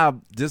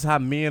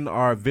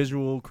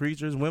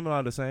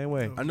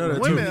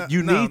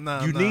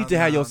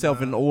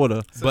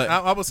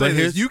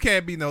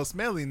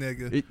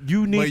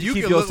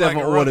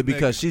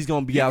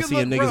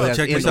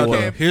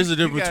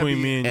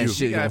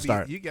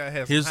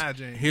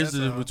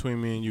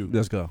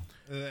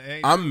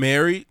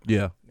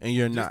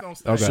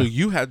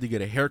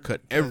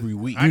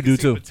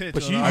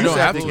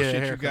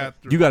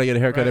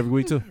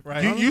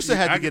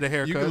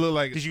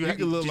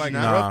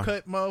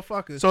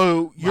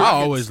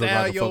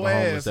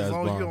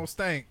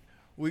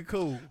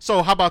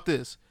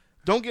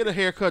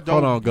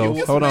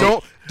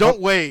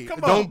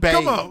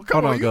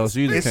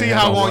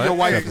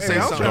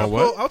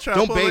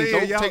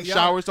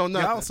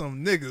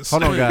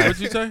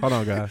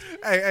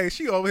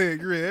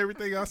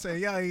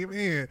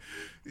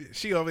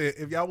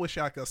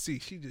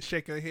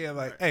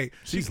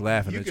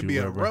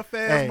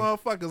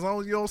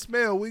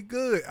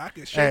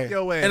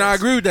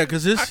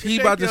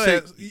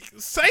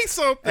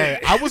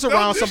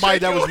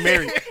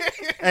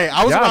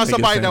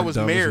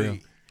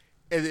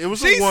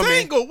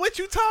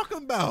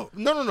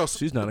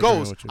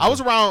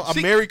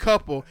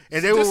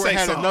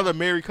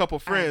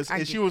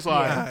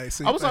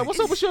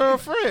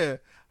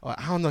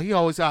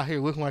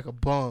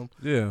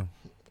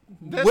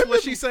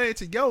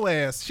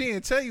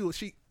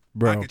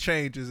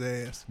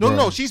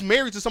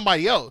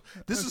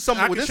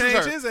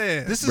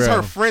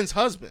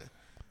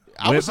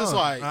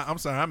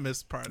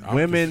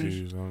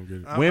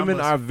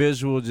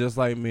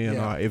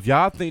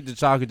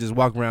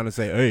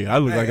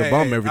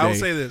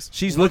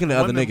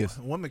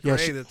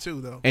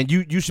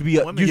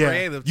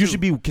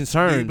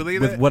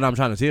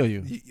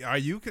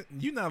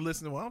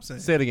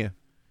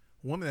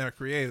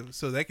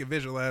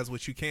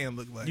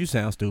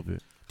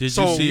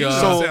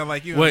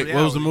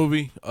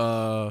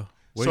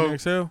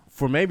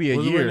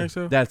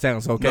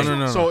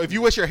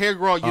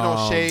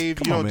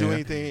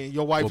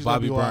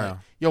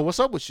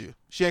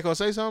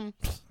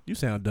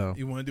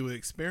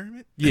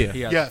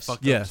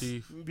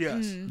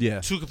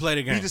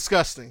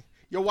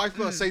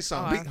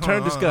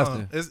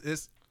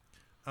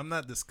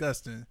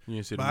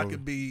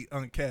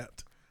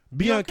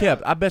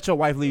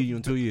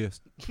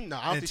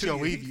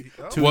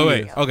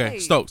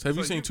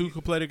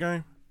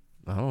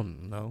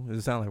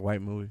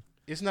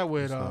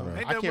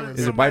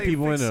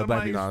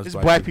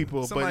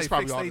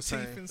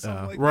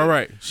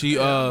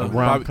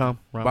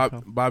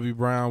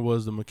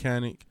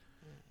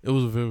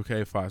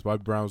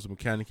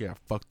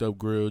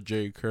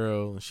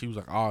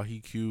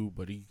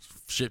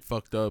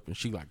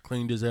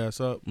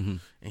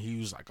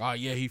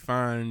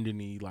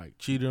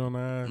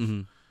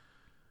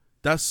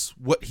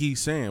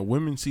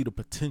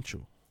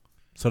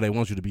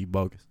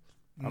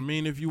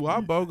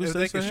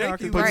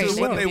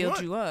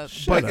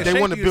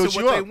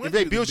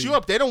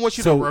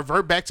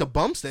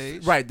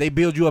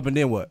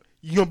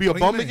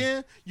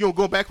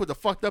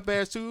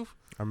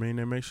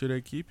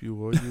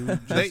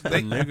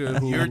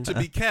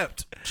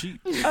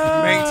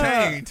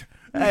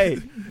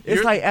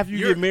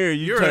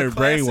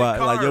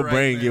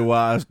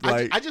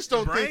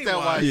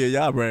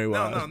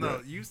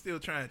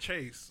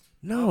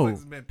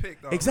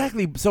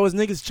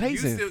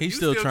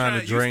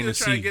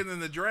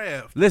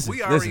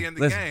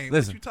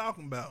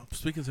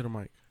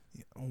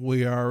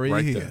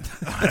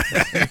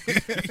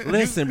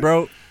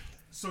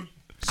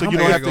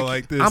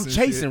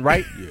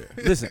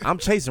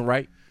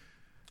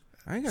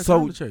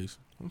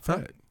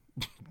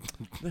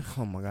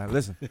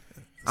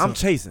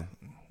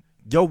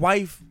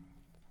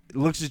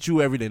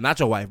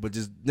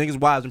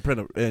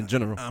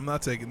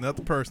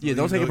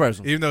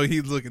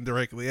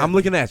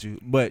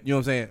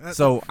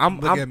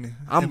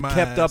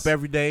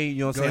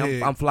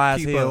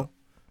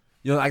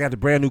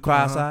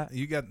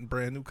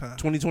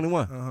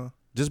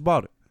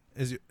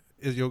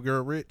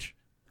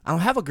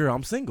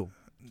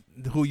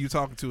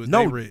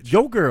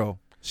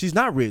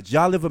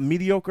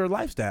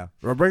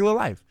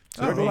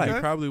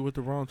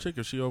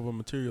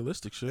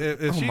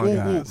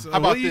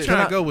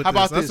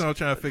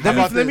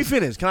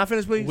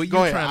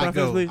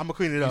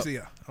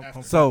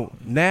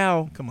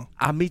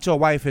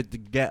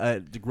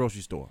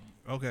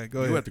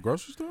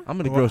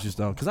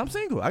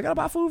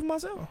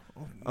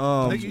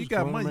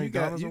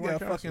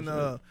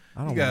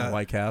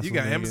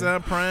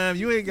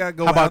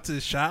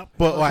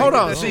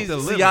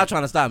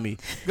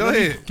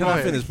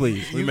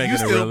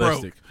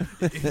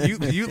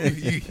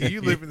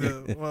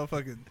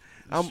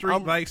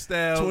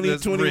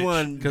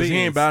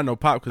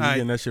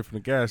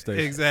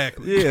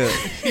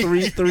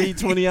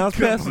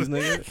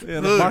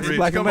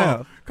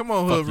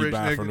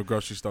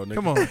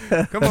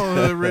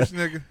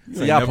 nigga.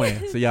 So y'all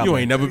playing. So y'all You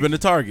playing. ain't never been to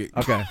Target.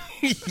 Okay.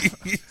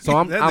 So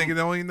I'm That nigga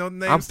don't even know the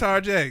name's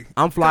Tar J.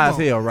 I'm fly as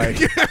Come on. hell, right?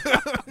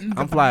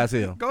 I'm fly as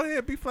hell. Go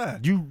ahead, be fly.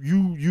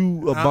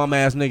 You a bum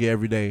ass nigga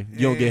every day. You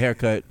don't get a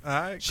haircut. All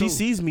right, She cool.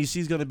 sees me,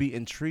 she's gonna be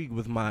intrigued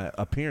with my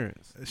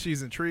appearance.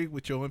 She's intrigued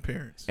with your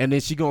appearance. And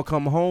then she gonna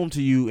come home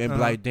to you and be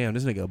Uh-huh. like, damn,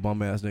 this nigga a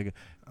bum ass nigga.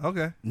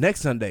 Okay.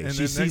 Next Sunday, And she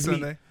then sees next me.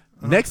 Sunday.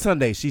 Next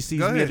Sunday, she sees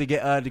Go me ahead.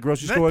 at the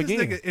grocery Let store this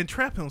again. nigga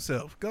entrap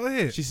himself. Go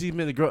ahead. She sees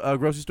me at the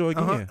grocery store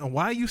again. Uh-huh. And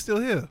why are you still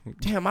here?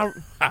 Damn,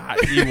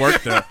 He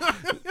worked there.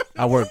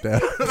 I worked there.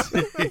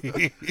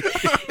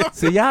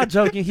 So y'all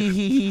joking?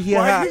 He.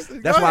 Why you-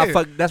 That's go why I ahead.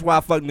 fuck. That's why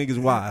I fuck niggas.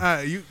 All Why?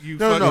 right, you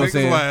No, fuck no, niggas'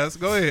 saying- wives.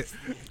 Go ahead.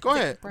 Go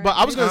ahead. Right. But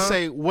I was gonna Uh-huh.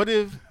 say, what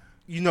if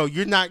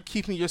you're not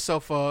keeping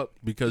yourself up?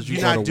 Because you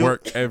You're go not to do-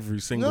 work every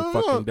single No, no,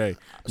 no. fucking day.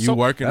 You So-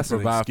 work and That's an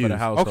provide for the excuse.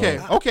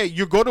 household. Okay,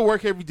 you go to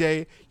work every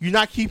day. You're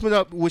not keeping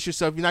up with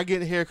yourself. You're not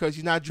getting haircuts.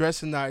 You're not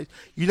dressing nice.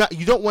 You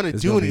don't want to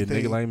It's do gonna be a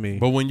anything. nigga like me.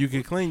 But when you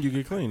get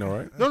clean, all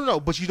right? No.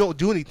 But you don't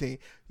do anything.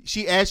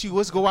 She asks you,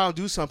 let's go out and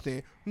do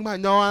something. You might,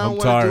 no, I don't I'm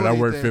want to tired. do I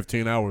anything. worked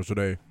 15 hours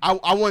today. I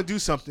want to do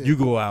something. You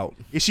go out.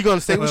 Is she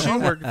gonna stay with Well, I'm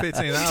you? working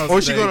 15 hours Or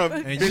she today, gonna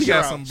and bitch you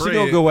got her some out. She bread.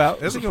 gonna go out.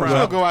 That's She a gonna She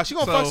problem. gonna go out. She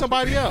gonna fuck So-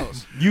 somebody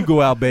else. You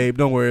go out, babe.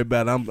 Don't worry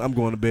about it. I'm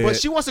going to bed. But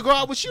she wants to go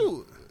out with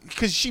you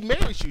because she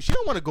marries you. She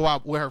don't want to go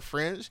out with her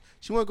friends.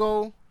 She want to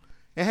go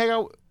and hang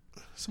out with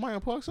somebody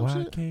and plug some Why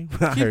shit.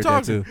 can't I Keep heard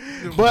talking.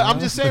 that too. But I'm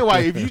just saying, why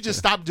if you just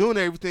stop doing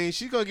everything,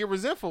 she's gonna get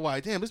resentful. Why,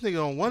 damn, this nigga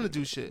don't want to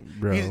do shit.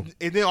 Bro. And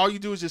then all you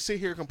do is just sit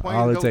here and complain.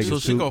 All and it don't takes do So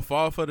is she shit. go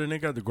fall for the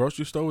nigga at the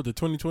grocery store with the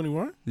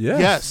 2021? Yes.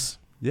 Yes,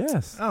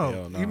 Yes. Oh,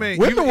 Hell no. you mean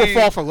women you will mean-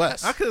 fall for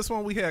less. I could have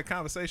sworn we had a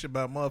conversation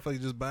about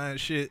motherfuckers just buying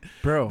shit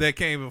Bro. that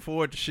can't even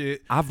afford the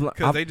shit I've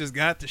because they just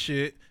got the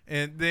shit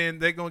and then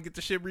they're gonna get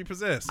the shit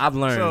repossessed.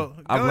 learned. So,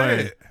 I've go learned.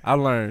 ahead. I've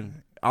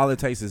learned. All it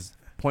takes is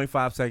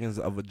 0.5 seconds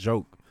of a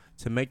joke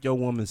to make your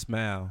woman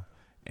smile,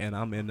 and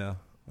I'm in there.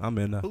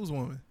 Whose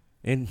woman?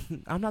 And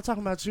I'm not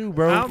talking about you,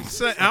 bro. I'm not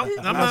talking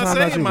about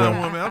saying you, my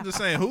bro. woman. I'm just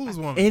saying whose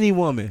woman. Any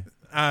woman.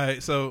 All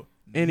right, so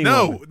Any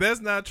no, woman.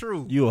 that's not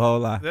true. You a whole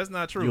lot. That's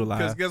not You true. a liar.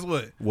 Because guess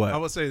what? What? I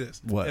would say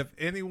this. What? If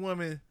any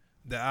woman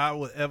that I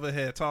would ever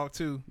had talked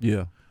to,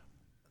 Yeah.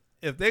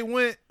 if they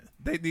went,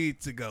 they need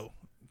to go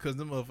because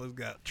them motherfuckers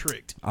got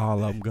tricked.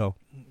 All of them go.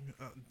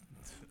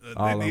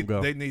 All they of 'em need,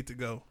 go. They need to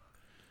go,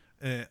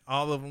 and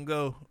all of them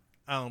go.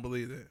 I don't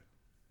believe that.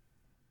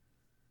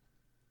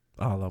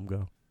 All of them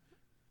go.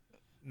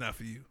 Not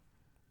for you.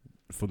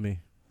 For me.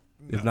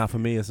 If not for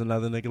me, it's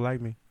another nigga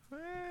like me.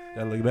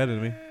 That look better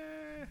than me.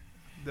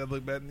 That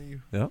look better than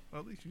you. Yeah.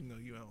 Well, at least you know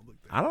you don't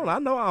look that. I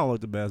know I don't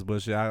look the best,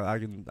 but shit,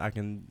 I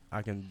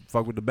can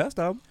fuck with the best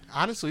of them.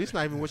 Honestly, it's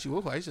not even what you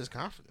look like. It's just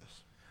confidence.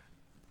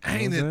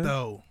 Ain't You know what it I'm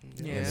though?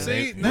 Yeah.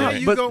 See, Yeah. now Yeah,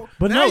 you but- go.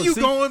 but now no, you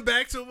see- going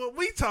back to what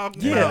we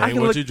talking Yeah, about. I ain't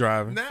can what look- you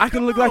driving. Now, I can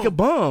come look like a on.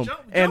 bum, Jump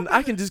and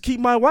I can just keep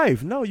my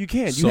wife. No, you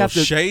can't. You So have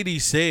to. Shady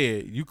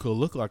said you could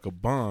look like a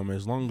bum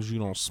as long as you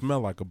don't smell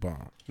like a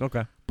bum.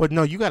 Okay. But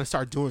no, you got to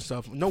start doing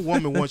stuff. No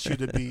woman wants you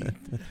to be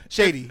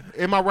shady.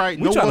 Am I right?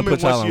 We No tryna woman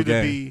put y'all wants you on to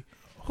game. be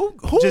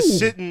Who just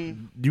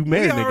sitting. You We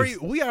married already,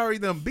 niggas. we already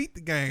done beat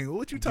the game.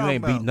 What you You talking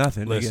ain't about? beat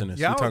nothing, nigga. Listeners.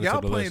 He Y'all, talking y'all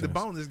to the playing the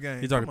listeners. bonus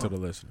game. He talking Come to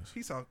on. the listeners.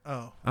 He's talking.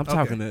 Oh, I'm okay.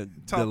 talking to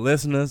Talk- the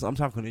listeners. I'm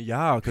talking to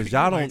y'all because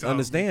y'all You don't ain't talking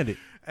understand it.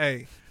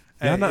 Hey,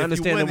 Y'all hey, not if you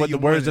understanding winning, what the you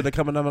words that winning. are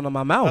coming out of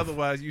my mouth.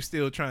 Otherwise, you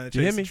still trying to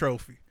You hear chase me? a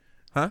trophy.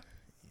 Huh?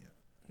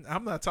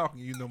 I'm not talking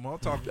to you no more. I'm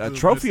talking to A the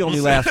trophy only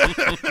listeners.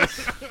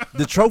 lasts.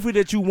 The trophy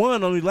that you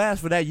won only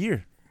lasts for that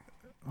year.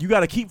 You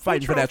got to keep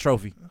fighting for that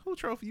trophy. Who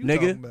trophy you Nigga.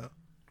 talking about?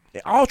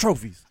 All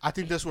trophies. I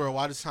think that's where a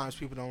lot of times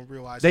people don't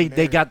realize They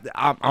they're married.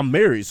 got. I'm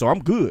married, so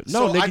I'm good.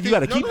 No, So I nigga, think- you got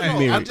to no, keep no, me no,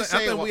 married. I'm just I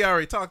saying think what- we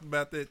already talked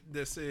about that.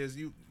 That says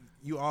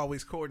you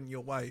always courting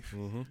your wife.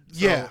 Mm-hmm. So,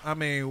 Yeah. I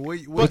mean, where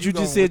But you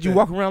going just said with you that?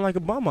 walk around like a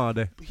bum all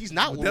day. He's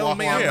not Well, tell walking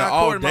me I'm around. not Yeah,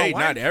 all courting my day,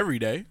 wife. not every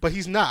day. But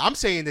he's not. I'm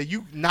saying that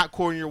you not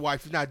courting your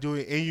wife, you're not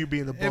doing it, and you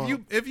being a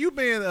bum. If you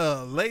being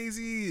a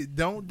lazy,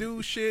 don't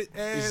do shit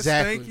ass,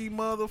 Exactly. stanky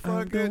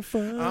motherfucker,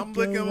 fuck I'm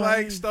your looking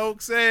like wife.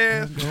 Stokes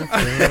ass.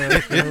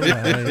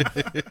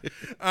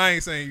 I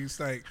ain't saying you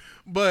stink,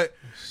 but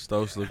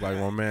Stokes look like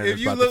one man If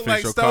that's you about look to fix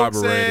like your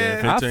Stokes carburetor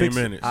in I'll 15 fix,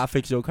 minutes. I'll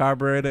fix your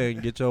carburetor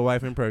and get your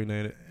wife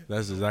impregnated.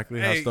 That's exactly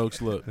how Hey,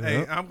 Stokes look.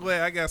 hey, I'm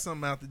glad I got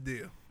something out the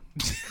deal.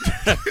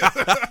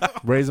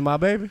 Raising my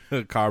baby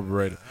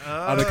Carburetor.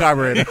 on the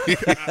carburetor.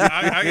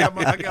 I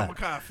got my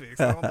car fixed.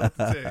 I don't know what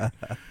to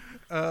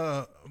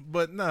tell you.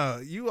 But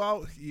no, you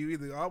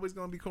either always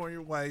gonna be courting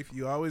your wife,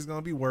 you always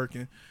gonna be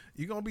working,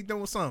 you gonna be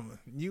doing something.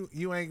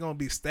 You ain't gonna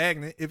be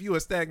stagnant. If you a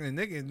stagnant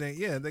nigga, then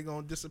yeah, they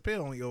gonna disappear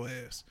on your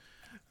ass.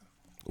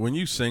 When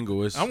you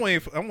single, it's I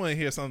want to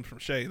hear something from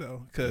Shay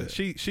though, cause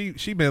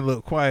she been a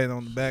little quiet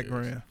on the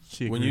background.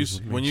 She when you agrees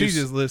with me. when you She's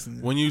just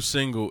listening. when you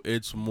single,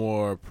 it's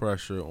more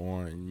pressure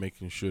on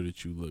making sure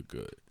that you look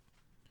good.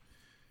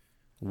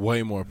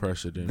 Way more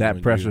pressure than that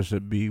when pressure you-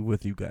 should be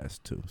with you guys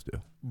too.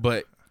 Still,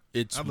 but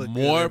it's I look good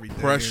more every day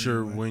pressure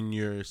anyway. when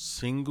you're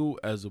single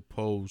as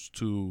opposed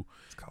to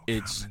called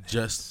it's confidence.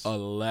 just a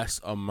less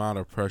amount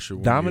of pressure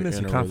when Dominance you're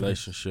in and a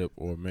confidence. relationship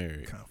or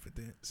married.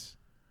 confidence.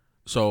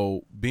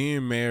 So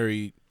being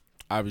married,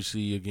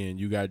 obviously, again,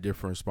 you got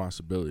different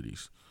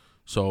responsibilities.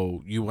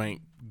 So you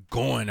ain't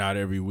going out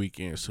every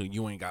weekend, so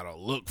you ain't gotta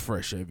look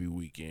fresh every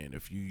weekend.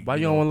 If you Why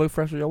you don't want to look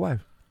fresh with your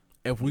wife?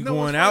 if we You know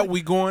going what's out, funny?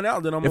 we going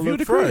out. Then I'm If gonna you look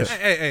the crib. fresh.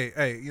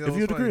 Hey, you know If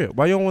you at what's the funny? crib,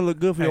 why you don't want to look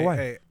good for your wife?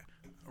 Hey,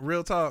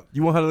 real talk.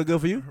 You want her to look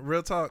good for you?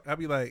 Real talk. I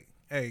be like,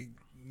 hey,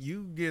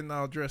 you getting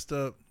all dressed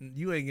up.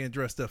 You ain't getting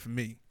dressed up for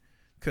me.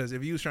 Because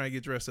if you was trying to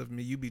get dressed up for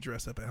me, you be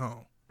dressed up at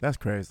home. That's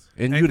crazy.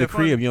 And Ain't you the that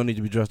funny? crib, you don't need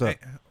to be dressed up. Hey,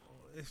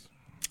 it's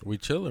We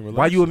chilling.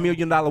 Why you a $1 relax.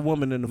 million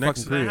woman in the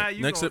Next- fucking not how crib?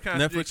 you Next gonna up,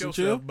 contradict Netflix and yourself,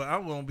 chill? but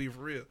I'm gonna be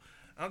for real.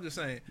 I'm just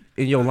saying.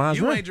 In your You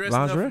lingerie? ain't dressing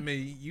up Lingerie? for me.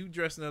 You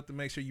dressing up to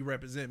make sure you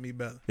represent me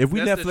better. If we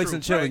That's the Netflix truth,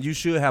 and chilling, right? you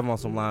should have on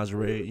some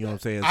lingerie. You know what I'm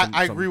saying?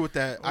 I Some- agree with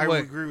that. I Wait.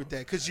 agree with that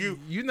because you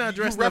not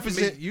dressing up for me.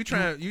 represent- You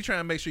trying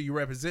to make sure you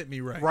represent me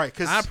right. Right,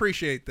 'cause- I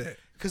appreciate that.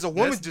 because a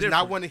woman That's does not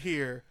different. want to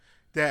hear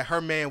that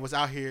her man was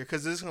out here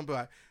because it's gonna be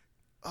like,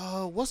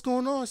 what's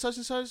going on? Such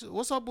and such.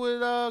 What's up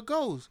with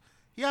Goes?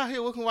 He out here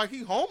looking like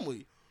he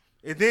homely,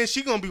 and then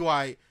she gonna be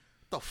like,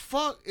 the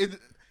fuck.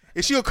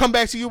 And she'll come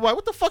back to you like,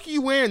 what the fuck are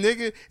you wearing,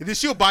 nigga? And then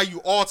she'll buy you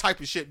all type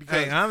of shit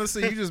because Hey,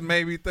 honestly, you just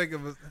made me think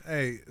of.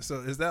 Hey, so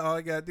is that all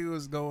I gotta do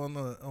is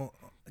go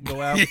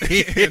go out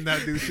and not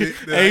do shit?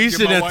 That I Hey, you get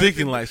sitting my there wife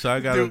thinking to like, so I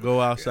gotta do- go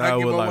I outside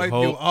get with my like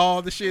wife do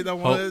all the shit I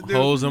want to do.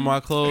 holes in my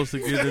clothes to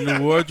get the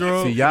new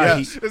wardrobe. See, y'all,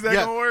 Yes. Is that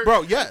Yeah, gonna work,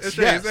 bro? Yes, Is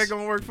yes. that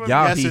gonna work for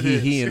y'all Yes, it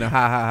is. he and the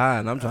high,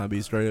 and I'm trying to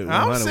be straight. me?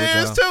 I'm 100 with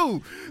serious y'all.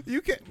 too.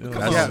 You can't. Come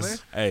That's, on, Yes. man.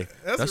 Hey,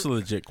 That's that's a- a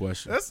legit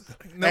question. That's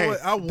no. Hey,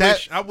 What,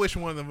 that- I wish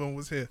one of them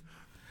was here.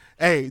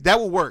 Hey, that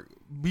will work.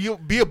 Be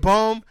a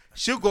bum.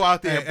 She'll go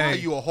out there and Hey, buy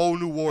hey. you a whole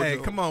new wardrobe.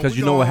 Hey, come on. Because we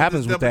you know go what on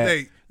happens this with double that.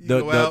 date. You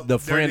go out, The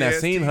friend that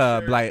dirty-ass seen her,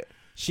 t-shirt, like,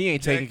 she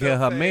ain't taking jacked care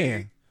of up her fade.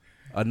 man.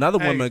 Another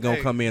Hey, woman gonna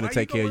hey, come in why and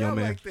take you care of go your out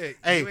man. like that?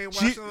 Hey, you ain't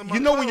washing my you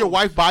know when your clothes.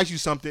 wife buys you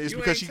something, it's You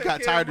because ain't she take got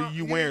care tired my- of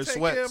you ain't wearing take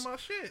care of sweats. my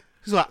shit.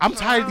 She's like, I'm So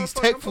tired of how these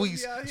the fuck tech I'm supposed to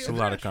fleas. be out here It's a lot of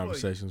dressed for you?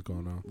 conversations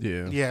going on.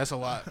 Yeah. Yeah, that's a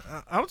lot.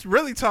 I'm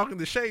really talking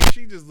to Shay.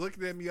 She just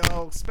looking at me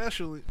all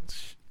special.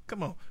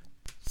 Come on,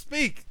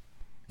 speak.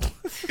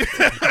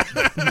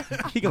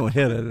 He gonna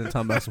hit her and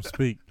talking about some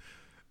speak.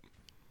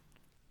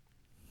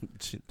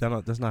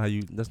 That's not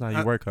how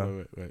you work, huh?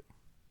 Wait.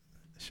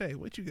 Shay,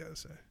 what you gotta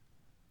say?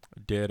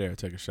 Dead air,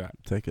 take a shot.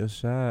 Take a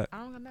shot. I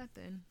don't got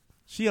nothing.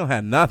 She don't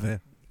have nothing.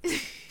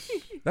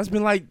 That's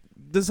been like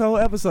this whole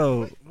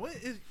episode. What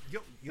is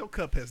your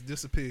cup has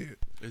disappeared?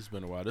 It's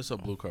been a while. This is a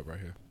blue cup right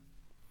here.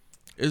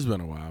 It's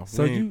been a while.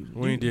 So we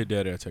you ain't did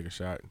dead air, take a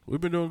shot.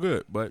 We've been doing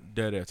good, but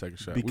dead air, take a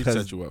shot. We Because-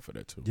 set you up for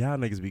that too. Y'all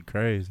niggas be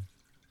crazy.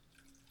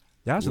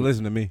 Y'all should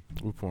listen to me.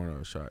 We're pouring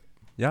out a shot.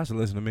 Y'all should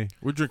listen to me.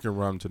 We're drinking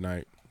rum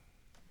tonight.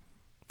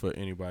 For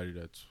anybody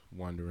that's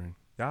wondering,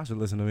 Y'all should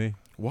listen to me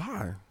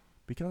why?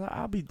 because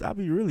I'll be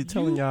really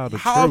telling y'all the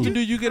How often truth.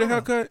 do you get a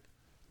haircut?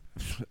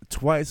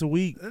 Twice a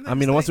week. And I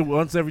mean, that's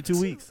once every 2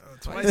 weeks.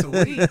 Twice a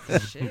week.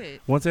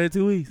 Shit. Once every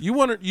 2 weeks. You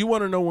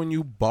wanna know when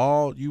you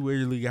bald, you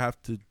really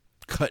have to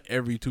cut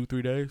every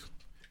 2-3 days?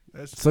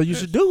 So you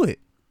should do it.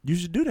 You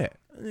should do that.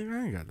 I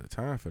ain't got the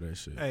time for that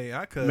shit. Hey,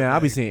 I cut. Man,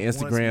 I'll be like seeing once,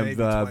 Instagram maybe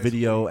twice a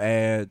video week.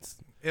 ads.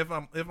 If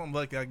I'm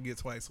lucky, I can get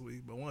twice a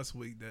week, but once a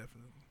week definitely.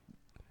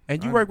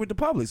 And you I- work with the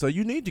public, so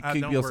you need to I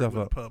keep don't yourself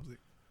work up. with the public.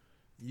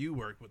 You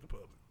work with the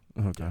public.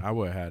 Okay. I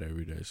wear a hat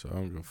every day, so I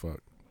don't give a fuck.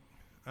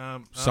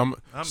 I'm-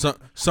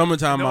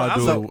 Summertime no, I'll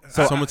do it.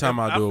 so- Summertime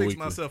I'll do it fix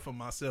weekly. myself for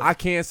myself. I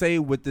can't say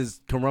with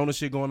this corona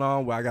shit going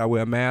on where I gotta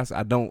wear a mask,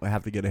 I don't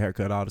have to get a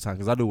haircut all the time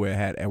because I do wear a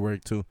hat at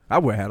work too. I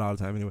wear a hat all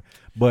the time anyway.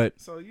 But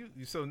so you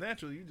so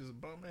naturally you just a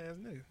bum ass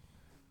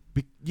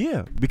nigga.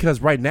 yeah,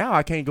 because right now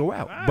I can't go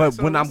out. Alright, but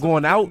so when I'm what's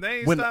going out, they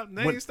ain't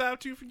when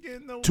stopped you from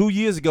getting no 2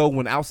 years ago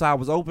when outside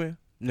was open,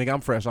 nigga,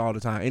 I'm fresh all the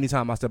time.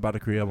 Anytime I step out the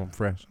crib, I'm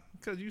fresh.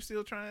 because you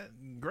still trying to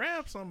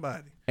grab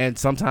somebody. And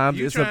sometimes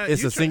You it's try- a you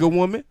try- single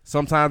woman.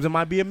 Sometimes it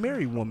might be a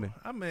married woman.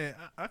 I mean,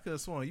 I could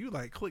have sworn you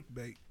like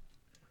clickbait.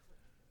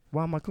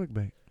 Why am I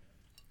clickbait?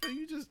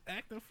 You just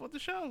acting for the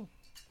show.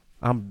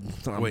 I'm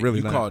Wait, really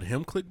you not. called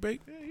him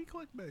clickbait? Yeah, he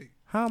clickbait.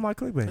 How am I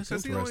clickbait? That's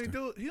Because he only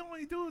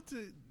interesting. do it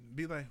to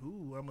be like,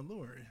 ooh, I'm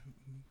alluring.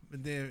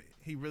 But then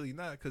he really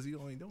not because he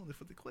only doing it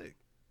for the click.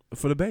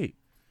 For the bait.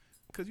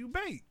 Because you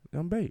bait.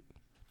 I'm bait.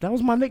 That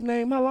was my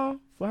nickname. How long?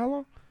 For how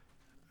long?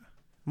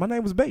 My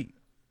name was Bait.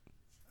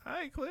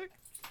 I ain't click.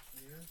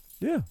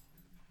 Yeah.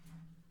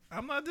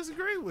 I'm not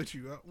disagreeing with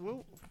you.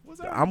 What's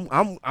that?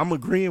 I'm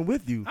agreeing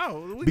with you.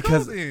 Oh, we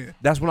Because cool then.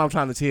 that's what I'm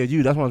trying to tell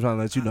you. That's what I'm trying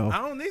to let you know. I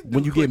don't need to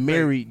When do you get clickbait.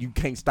 married, you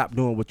can't stop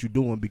doing what you're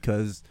doing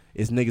because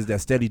it's niggas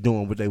that steady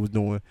doing what they was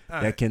doing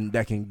All that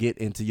can get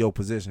into your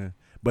position,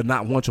 but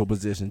not want your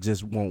position,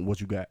 just want what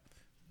you got.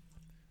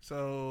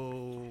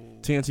 So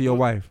Tend to your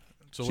wife.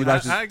 So She what-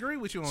 likes I agree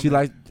with you on She that.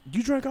 like,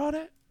 you drank all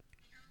that?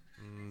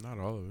 not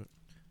all of it.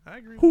 I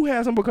agree. Who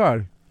has some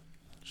Bacardi?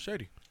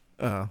 Shady.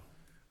 Uh,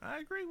 I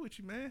agree with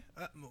you, man.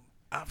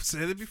 I've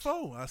said it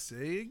before. I say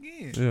it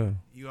again. yeah.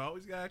 You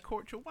always gotta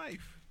court your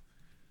wife.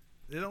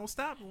 It don't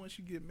stop once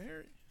you get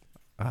married.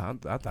 I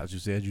thought you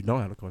said you don't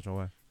have to coach your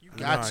wife.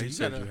 Got Nah, to. he You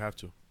said gotta- you have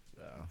to.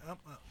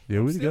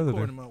 Yeah, we still together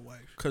courting then. my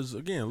wife. Cause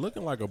again,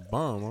 looking like a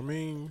bum. I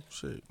mean,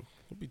 shit,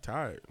 you'll be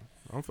tired.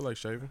 I don't feel like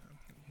shaving.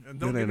 Don't It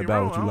get ain't me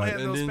about wrong. what I you don't like. have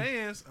And those then-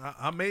 fans.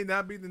 I may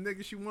not be the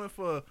nigga she went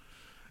for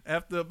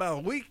after about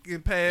a week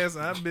and passed.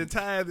 I've been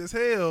tired as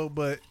hell,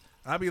 but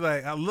I be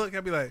like, I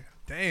be like,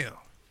 damn.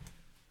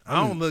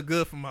 I don't look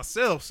good for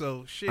myself,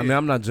 so shit. I mean,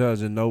 I'm not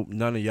judging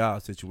none of y'all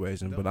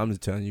situation, but I'm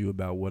just telling you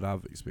about what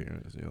I've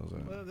experienced. You know what I'm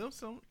saying? well, them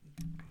some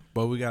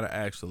But we gotta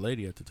ask the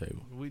lady at the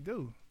table. we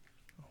do.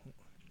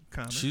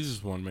 Comments. She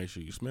just want to make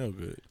sure you smell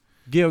good.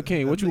 Gail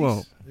King, what At you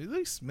least- want? At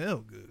least smell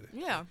good.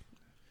 Yeah.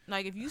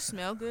 Like if you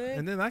smell good,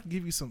 And then I can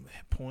give you some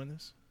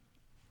pointers,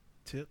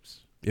 tips.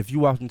 If you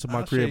walked into my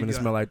I'll crib shave and it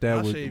your- smell like that,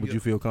 I'll would shave you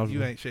your- feel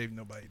comfortable? You ain't shaving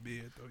nobody's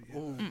beard though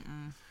yet.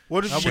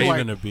 What if I you Shaving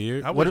like, a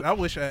beard.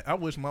 I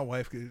wish my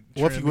wife could.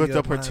 what if trim you me whipped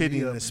up her line titty me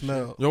and up it shit.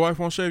 smelled? Your wife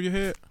won't shave your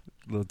head?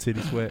 Little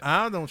titty sweat.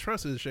 I don't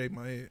trust her to shave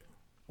my head.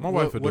 My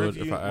wife would do it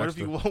you, if I what asked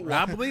if you her.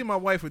 I believe my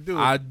wife would do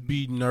it. I'd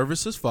be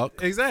nervous as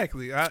fuck.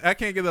 Exactly. I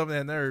can't get over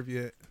that nerve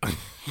yet.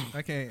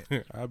 I can't.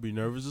 I'd be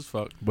nervous as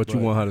fuck. But you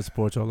want her to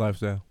support your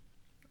lifestyle.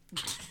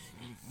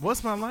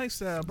 What's my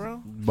lifestyle,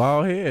 bro?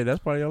 Bald head, that's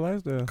part of your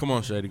lifestyle. Come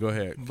on, Shady. Go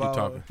ahead. Keep Bald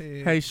talking.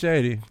 head. Hey,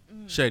 Shady,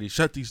 Shady,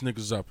 shut these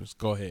niggas up.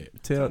 Go ahead.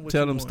 tell what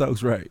tell you them want.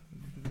 Stokes right.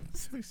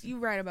 you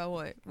right about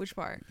what? Which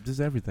part? Just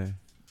everything.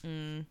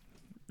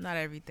 Not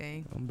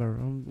everything.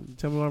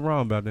 Tell me what I'm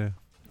wrong about that.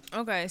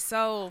 Okay,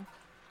 so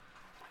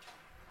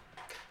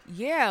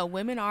yeah,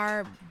 women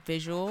are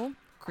visual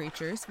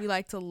creatures. We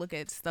like to look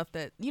at stuff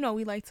that, we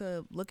like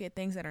to look at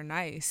things that are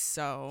nice.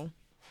 So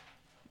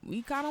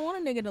we kind of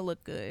want a nigga to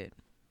look good.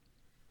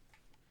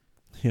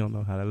 He don't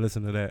know how to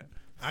listen to that.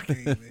 I can't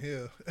even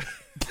hear.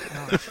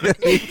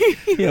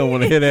 He don't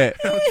want to hear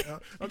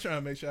that. I'm trying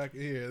to make sure I can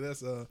hear.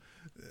 That's Go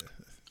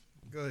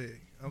ahead.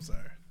 I'm sorry.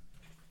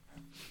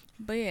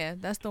 But yeah,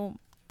 that's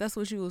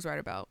what you was right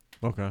about.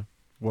 Okay.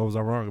 What was I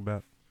wrong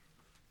about?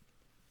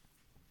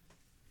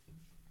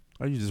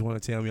 Or you just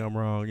want to tell me I'm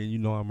wrong and you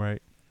know I'm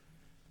right?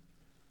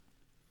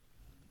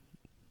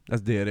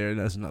 That's dead air.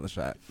 That's another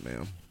shot,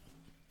 ma'am.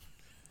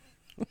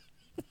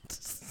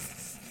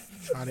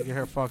 Trying to get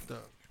her fucked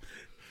up.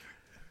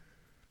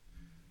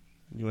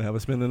 You want to have a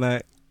spend the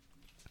night?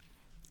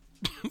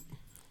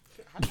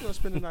 How you gonna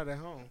spend the night at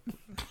home?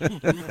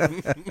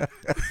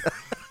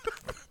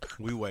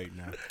 We wait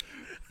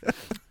now.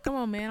 Come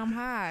on, man, I'm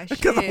high.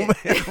 Come on,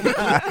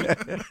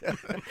 Shit.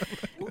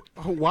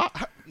 Why?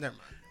 Never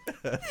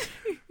mind.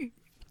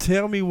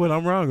 Tell me what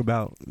I'm wrong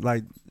about.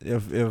 Like,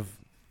 if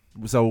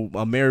so,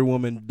 a married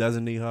woman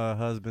doesn't need her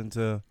husband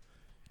to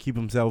keep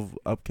himself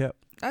upkept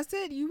I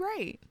said you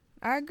right.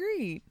 I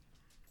agreed.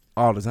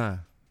 all the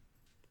time.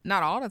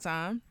 Not all the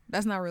time.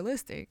 That's not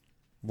realistic.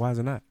 Why is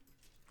it not?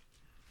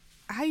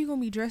 How you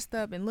gonna be dressed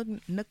up and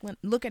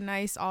looking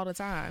nice all the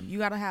time? You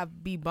gotta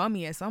be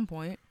bummy at some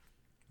point.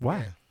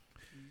 Why?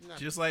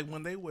 Just like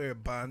when they wear a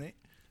bonnet.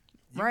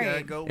 You Right.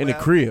 gotta go In the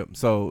out. crib.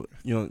 So,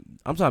 I'm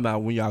talking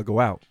about when y'all go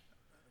out.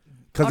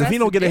 Because Oh, if he that's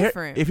don't get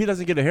different. if he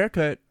doesn't get a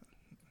haircut,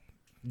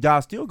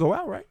 y'all still go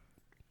out, right?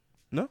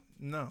 No,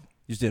 No.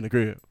 you stay in the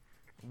crib.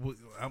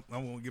 I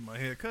won't get my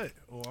hair cut.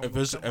 Or I'm If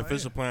gonna it's cut my if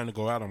it's a hair. plan to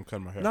go out, I'm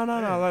cutting my hair. No.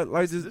 Yeah.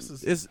 Like This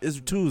this. is- It's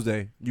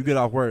Tuesday. You get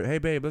off work. Hey,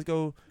 babe, let's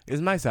go.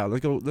 It's nice out.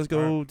 Let's go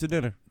All to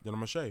dinner. Then I'm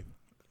gonna shave.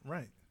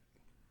 Right.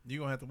 You're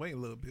going to have to wait a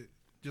little bit.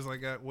 Just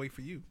like I wait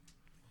for you.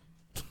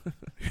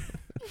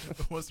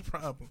 What's the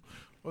problem?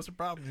 What's the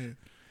problem here?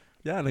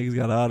 Y'all niggas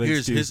got all the Here's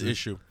excuses. his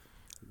issue.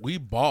 We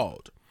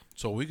bald,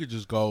 so we could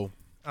just go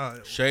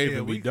shave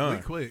and we be done.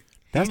 We quick.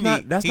 That's He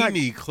not. need- That's he not.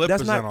 need clippers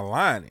that's not- and a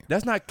lining.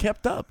 That's not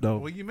kept up though.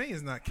 What you mean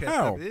it's not kept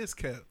How? up? It is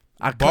kept.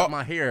 I cut Bald-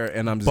 my hair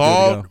and I'm just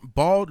good to go.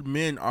 Bald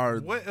men are.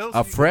 What else?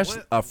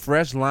 A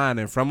fresh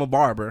lining from a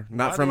barber,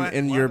 not Why from do I-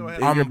 in why your do I-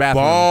 in I'm your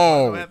bathroom.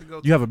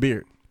 bald. You have a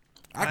beard.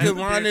 I I can have a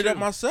line beard it up too.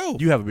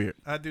 myself. You have a beard.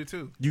 I do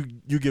too. You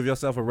give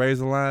yourself a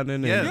razor lining.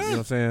 And, Yes. You know what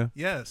I'm saying?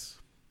 Yes.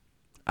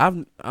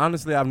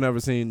 I've never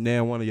seen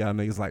nan one of y'all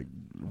niggas like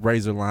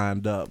razor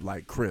lined up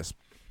like crisp.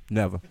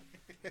 Never.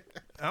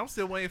 I'm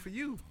still waiting for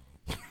you.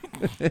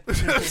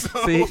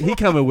 See, he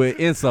coming with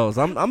insults.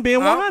 I'm being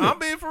 100. I'm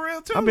being for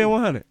real too. I'm being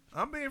 100.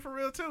 I'm being for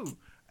real too.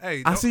 Hey,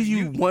 I don't- see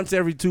you once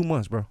every 2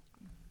 months, bro.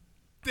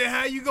 Then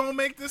how you gonna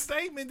make the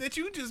statement that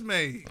you just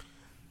made?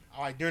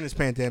 All right, during this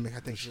pandemic, I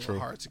think it's a true. little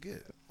hard to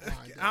get.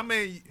 I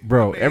mean,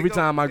 Bro, I mean, every it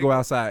time I go it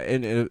outside,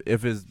 and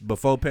if it's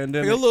before He a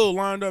pandemic, little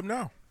lined up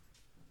now.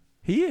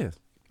 he is.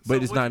 But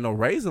So it's what- not no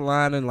razor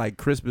lining like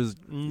crisp as,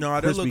 No,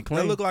 they crispy look. They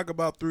clean. look like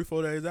about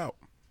 3-4 days out.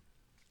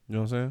 you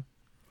know what I'm saying?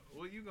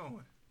 Where you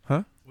going?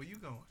 Huh? Where you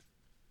going?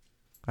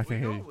 I can't Where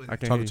you hear going you. with I it?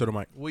 can't Talking hear to you. the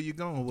mic. Where you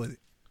going with it?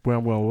 Where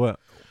I'm going what?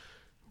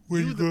 Where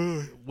you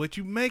going? What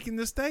you making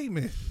the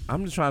statement?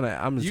 I'm just trying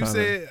to. You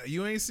said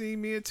you ain't seen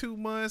me in 2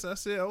 months. I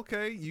said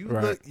okay.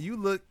 Right. You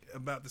look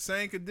about the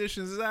same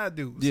conditions as I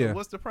do. Yeah. So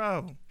what's the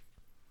problem?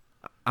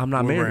 I'm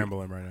not We're married.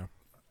 rambling right now.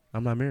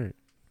 I'm not married.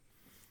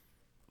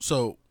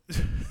 So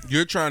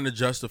you're trying to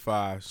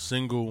justify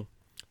single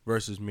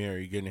versus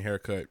married getting a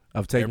haircut.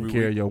 Of taking Every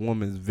care of week. your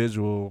woman's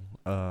visual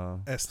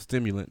As-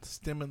 stimulants.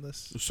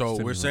 Stimulus. So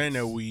we're saying that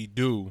Stimulants. we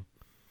do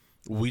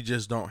We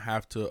just don't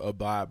have to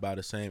abide by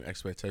the same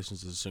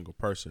expectations as a single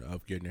person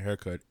of getting a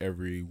haircut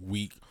every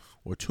week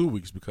or 2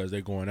 weeks because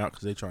they're going out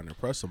because they're trying to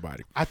impress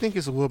somebody. I think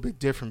it's a little bit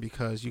different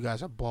because you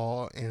guys are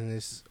bald and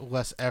it's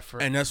less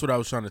effort. And that's what I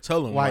was trying to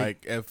tell them. Like-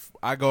 Like, if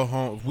I go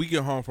home, if we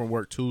get home from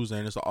work Tuesday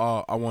and it's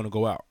all I want to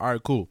go out. All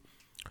right, cool.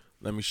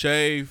 Let me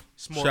shave,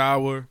 more-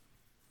 shower,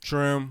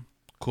 trim.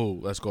 Cool,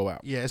 let's go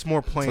out. Yeah, it's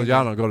more plain. So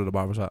y'all don't go to the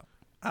barbershop.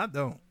 I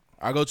don't.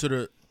 I go to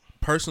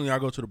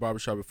the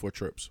barbershop before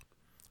trips.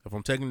 If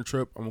I'm taking a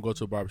trip, I'm going to go to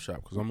the barbershop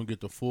because I'm going to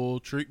get the full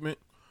treatment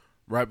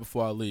right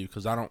before I leave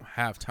because I don't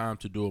have time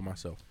to do it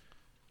myself.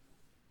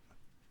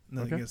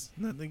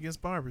 Nothing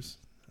against barbers.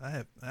 I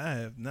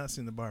have not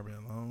seen the barber in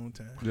a long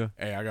time. Yeah.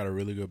 Hey, I got a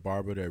really good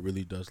barber that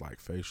really does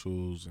like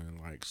facials and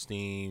like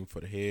steam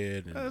for the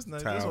head and That's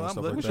nice. towel That's what and I'm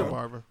stuff looking like Who's that. your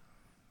barber?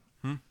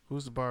 Hmm?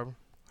 Who's the barber?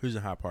 Who's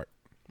in High Park?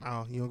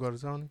 Oh, you don't go to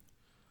Tony?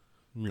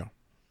 No.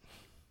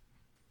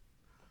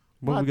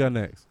 What we got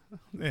next?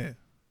 Yeah.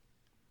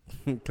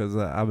 Because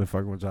I've been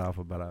fucking with y'all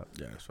for about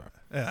Yeah, that's fine.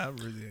 Yeah, I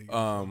really ain't.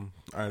 All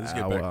right, let's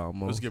get hour back.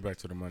 almost. Let's get back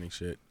to the money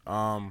shit.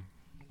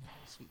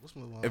 Let's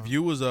move on. If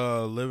you was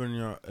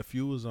if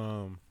you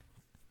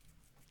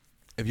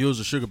was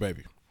a sugar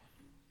baby,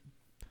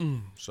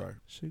 sorry,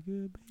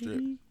 Sugar Shit.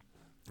 baby.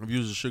 if you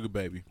was a sugar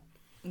baby,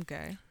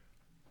 Okay.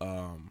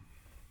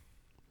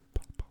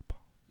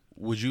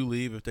 would you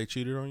leave if they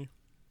cheated on you?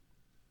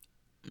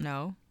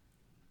 No.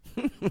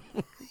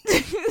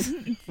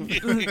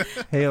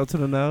 Hell to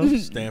the no.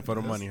 Stand for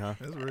the money, huh?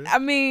 That's real. I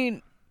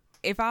mean,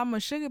 if I'm a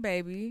sugar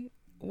baby,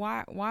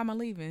 why am I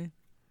leaving?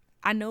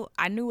 I knew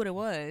what it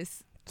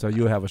was. So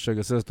you'll have a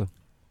sugar sister.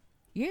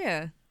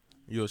 Yeah.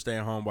 You a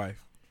stay-at-home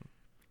wife.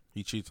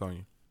 He cheats on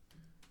you.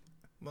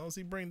 As long as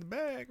he bring the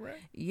bag, right?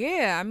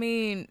 Yeah. I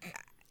mean,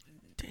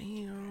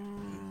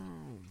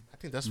 Damn. I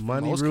think that's for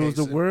Money most rules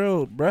the cases.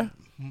 world, bruh.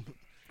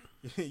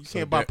 You So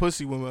can't buy that-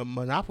 pussy with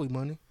Monopoly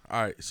money.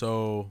 All right,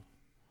 so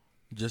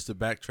just to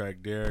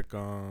backtrack, Derek.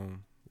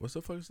 What's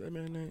the fuck is that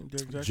man's name?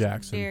 Derek Jackson.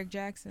 Jackson. Derek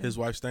Jackson. His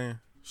wife staying.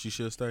 She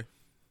should stay.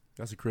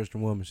 That's a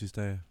Christian woman. She's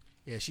staying.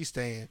 Yeah, she's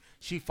staying.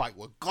 She fight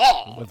with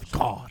God. With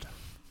God.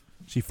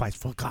 She fights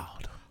for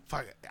God.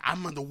 Fight.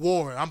 I'm in the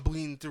war. I'm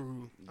bleeding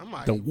through. I'm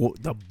like,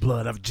 The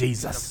blood of the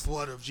Jesus.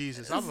 blood of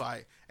Jesus. I'm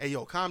like, hey,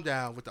 yo, calm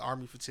down with the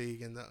army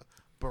fatigue and the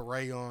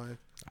beret on.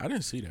 I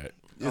didn't see that.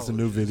 It's a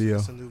new video.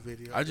 It's a new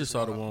video. I just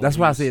saw the one. That's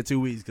where why I he was- said 2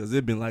 weeks, because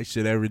it's been like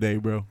shit every day,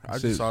 bro. I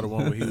Shit. just saw the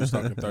one where he was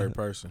talking third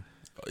person.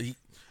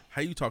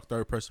 How you talk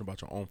third person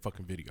about your own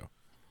fucking video?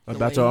 The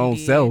About way your he own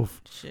did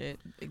self. Shit.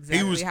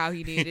 Exactly was- how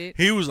he did it.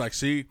 He was like,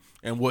 see,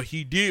 and what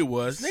he did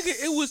was,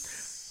 nigga, it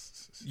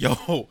was,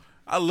 yo,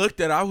 I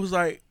looked at it, I was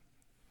like,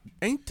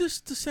 ain't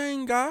this the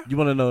same guy? You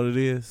want to know what it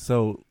is?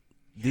 So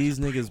these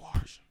niggas,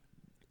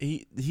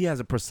 he has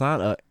a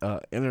persona,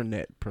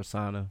 internet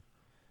persona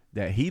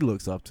that he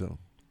looks up to.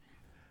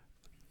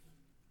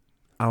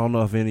 I don't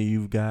know if any of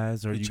you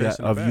guys or He you got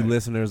chasing the of you bag.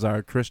 listeners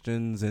are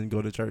Christians and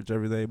go to church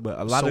every day, but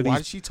a lot So of why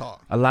these did she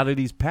talk? a lot of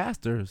these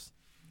pastors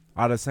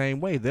are the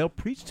same way. They'll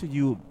preach to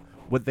you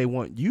what they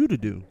want you to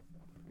do,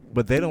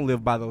 but they don't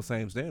live by those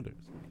same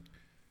standards.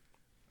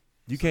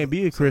 You can't be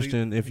a so he-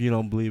 Christian if you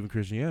don't believe in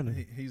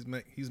Christianity.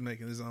 He's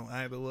making his own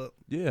idol up.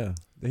 Yeah,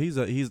 he's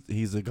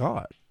a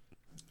god,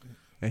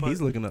 and But-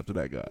 he's looking up to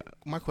that God.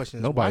 My question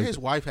is, Nobody- why his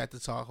wife had to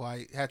talk?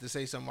 Like, had to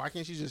say something? Why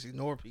can't she just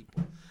ignore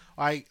people?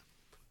 Like,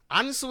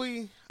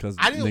 honestly, Because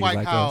I didn't like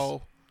us.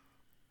 how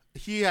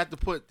he had to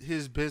put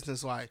his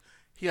business, like,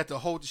 he had to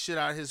hold the shit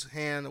out of his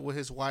hand with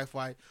his wife.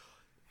 Like,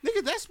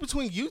 nigga, that's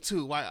between you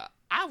two. Like,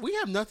 we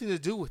have nothing to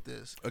do with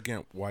this.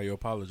 Again, why you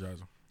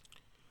apologizing?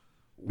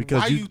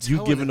 because Why you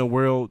telling giving it? the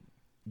world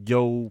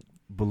your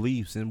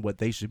beliefs and what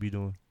they should be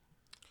doing,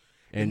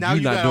 and now you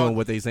you not got doing all-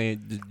 what they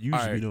saying you should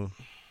Alright. be doing.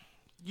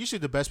 Usually,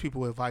 the best people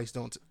with advice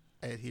don't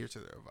adhere to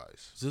their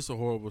advice. Is this a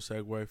horrible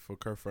segue for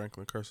Kurt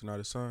Franklin cursing out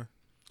his son?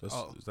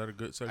 Oh. Is that a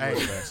good segue Hey, or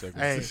a bad segue?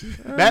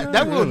 Hey,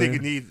 that little really.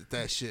 nigga needed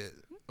that shit.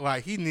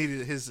 Like, he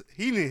needed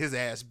his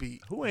ass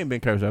beat. Who ain't been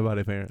cursed out by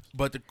their parents?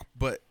 But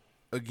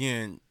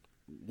again,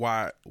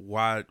 why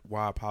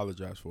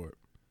apologize for it?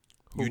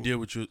 You did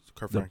what you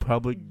Kurt The Franklin.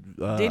 public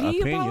Did he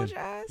opinion.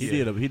 apologize? He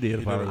Yeah. did. He did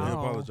apologize. He Oh.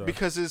 apologized.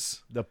 Because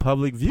it's The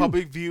public view.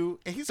 public view,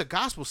 and he's a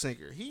gospel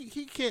singer. He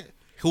can't.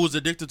 Who was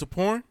addicted to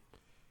porn?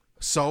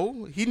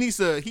 So he needs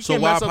to. He So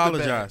can't why mess up the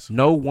bag apologize?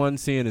 No one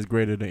sin is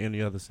greater than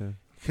any other sin.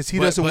 because he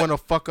But- doesn't but- want to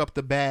fuck up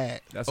the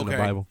bag. That's in the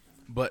Okay. Bible.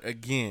 But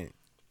again,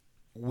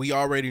 we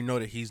already know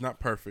that he's not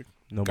perfect.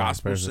 Nobody's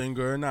Gospel perfect.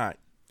 singer or not,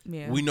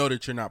 Yeah. we know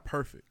that you're not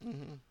perfect.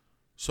 Mm-hmm.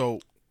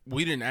 So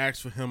we didn't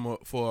ask for him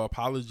for an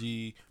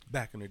apology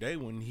back in the day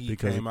when he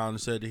Because- came out and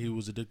said that he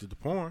was addicted to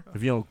porn.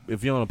 If you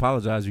don't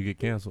apologize, you get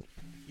canceled.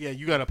 Yeah,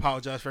 you gotta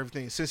apologize for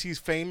everything. Since he's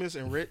famous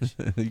and rich,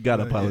 You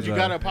gotta Yeah, apologize. you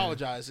gotta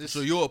apologize. It's,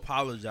 So you're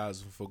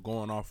apologizing for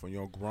going off on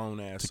your grown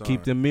ass to son.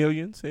 keep them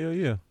millions. Hell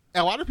yeah,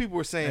 a lot of people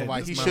were saying Hey,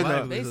 like this he my shouldn't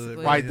have. livelihood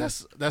Basically. Right, here.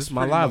 that's that's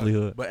my pretty much-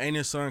 livelihood. But ain't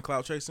his son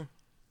clout chasing?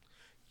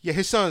 Yeah,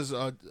 his son's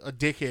a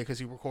dickhead because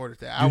he recorded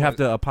that. You have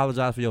to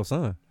apologize for your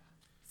son.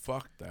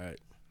 Fuck that.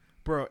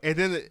 bro. And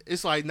then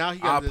it's like now he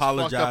I got this fucked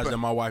apologize up. that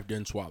my wife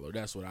didn't swallow.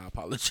 That's what I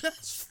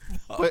apologize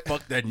for. But-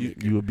 Fuck that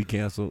nigga. You would be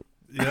canceled.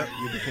 Yep.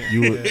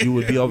 You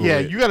would be over Yeah,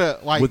 with. you gotta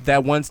like With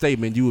that one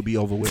statement, you would be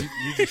over with.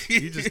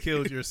 You just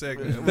killed your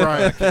segment.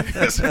 right.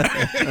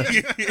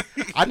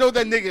 I know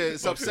that nigga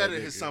is upset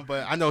at his son,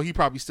 but I know he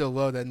probably still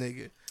love that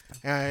nigga.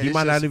 And He it's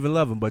might not just- even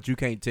love him, but you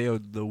can't tell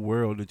the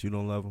world that you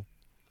don't love him.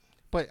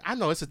 But I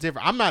know it's a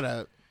different. I'm not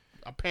a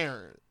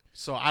parent,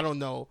 so I don't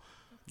know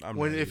I'm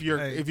when not if either. your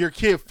if your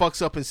kid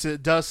fucks up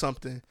and does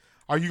something,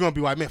 are you gonna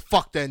be like, man,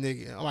 fuck that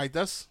nigga? I'm like,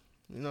 that's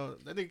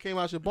that nigga came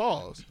out your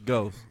balls.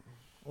 Ghost,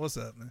 What's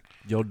up, man?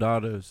 your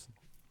daughters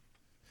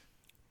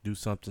do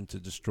something to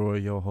destroy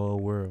your whole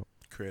world.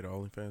 Create an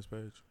OnlyFans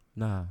page.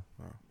 Nah.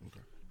 Oh, okay.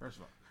 First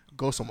of all,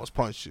 Ghost almost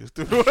punched you.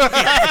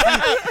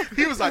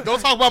 He was like, don't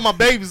talk about my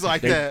babies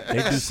like that.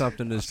 They do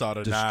something to saw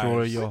the destroy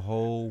knives. your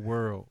whole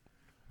world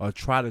or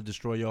try to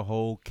destroy your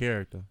whole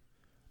character.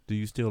 Do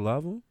you still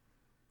love them?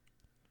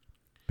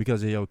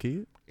 Because of your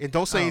kid? And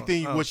don't say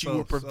anything which you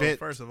would prevent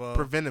first of all,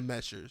 preventive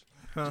measures.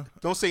 huh?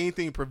 Don't say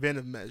anything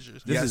preventive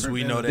measures. This Yes, is-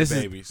 we know that This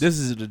babies.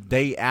 is the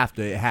day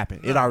after it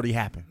happened. It No. already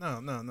happened.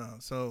 No.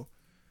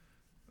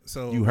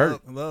 So You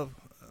hurt. Love.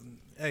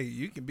 Hey,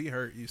 you can be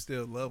hurt. You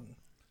still love them.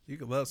 You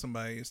can love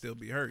somebody and still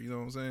be hurt. You know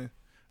what I'm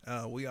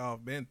saying? We all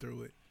been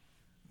through it,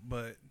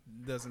 but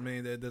doesn't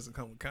mean that it doesn't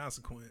come with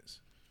consequence.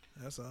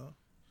 That's all.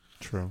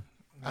 True.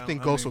 I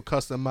think Ghost will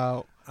cuss them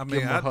out. I give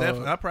mean, him a I hug.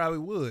 definitely, I probably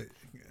would.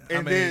 I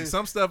And mean, then-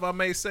 some stuff I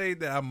may say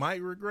that I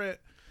might regret.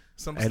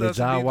 Some Hey, stuff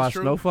did y'all watch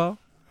Snowfall?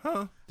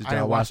 Huh? Did I y'all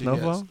didn't watch watch it yet.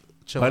 Snowfall?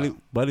 Chill Buddy, out.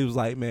 Buddy was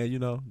like, man,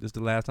 this is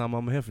the last time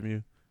I'm going to hear from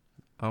you.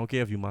 I don't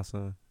care if you my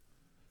son.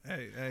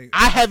 Hey,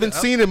 I haven't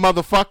seen it,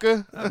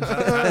 motherfucker.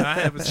 I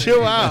haven't seen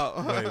Chill it.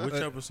 out, Wait, which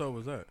episode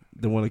was that?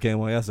 The one that came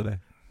on yesterday.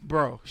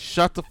 bro.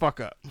 Shut the fuck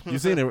up. You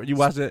seen it? You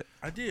watched it?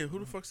 I did. Who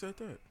the fuck said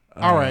that?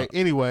 All right.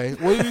 Anyway,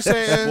 what were you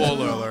saying?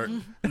 Spoiler alert.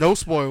 No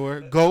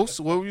spoiler. Ghost.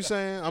 What were you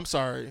saying? I'm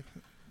sorry.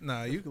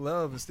 Nah, you can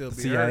love and still be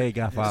CIA hurt.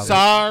 got followed.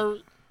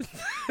 Sorry.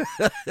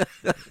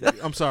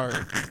 I'm sorry.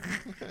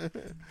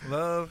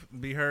 Love,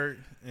 be hurt,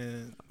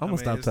 and I'm going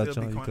to stop it still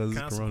touching be on you because it's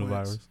consequence.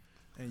 coronavirus.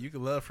 And you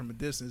can love from a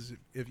distance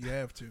if you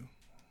have to.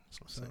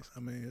 So I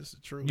mean, it's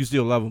the truth. You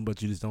still love him,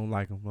 but you just don't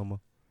like him no more.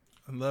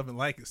 And love and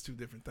like is two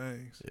different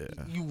things. Yeah.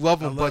 You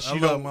love I, him, lo- but I you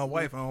love don't. my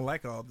wife. I don't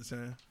like her all the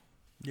time.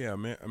 Yeah,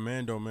 a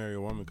man don't marry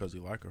a woman because he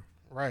like her.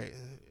 Right.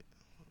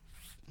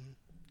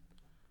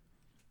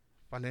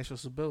 Financial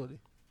stability.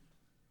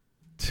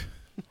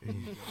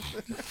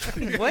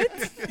 What?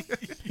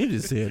 He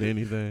just said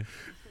anything.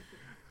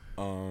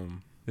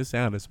 Um, It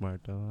sounded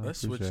smart, though. I let's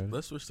switch. appreciate it.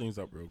 Let's switch things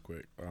up real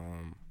quick.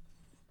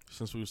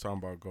 Since we was talking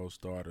about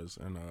ghost daughters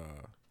and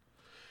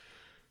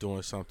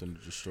doing something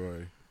to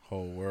destroy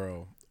whole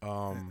world.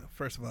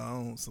 First of all, I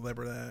don't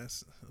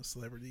celebritize a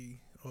celebrity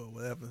or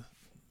whatever.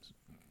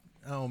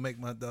 I don't make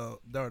my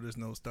daughters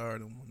no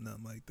stardom,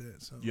 nothing like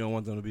that. So You don't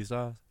want them to be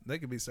stars? they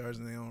could be stars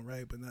in their own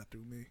right, but not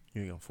through me.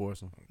 You ain't going to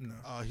force them. No.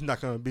 He's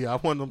not gonna be. I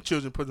want them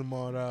children put them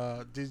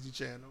on Disney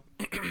Channel.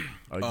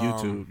 Or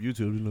YouTube. YouTube,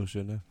 you know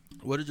shit now.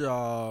 What did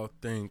y'all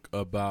think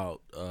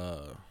about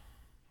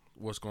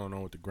what's going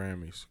on with the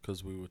Grammys?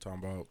 Because we were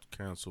talking about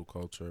cancel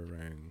culture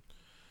and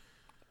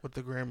What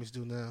the Grammys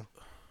do now?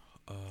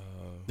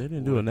 They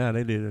didn't do it now.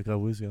 They did it a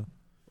couple weeks ago.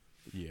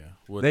 Yeah,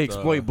 with, They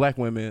exploit black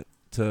women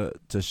to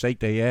shake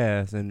their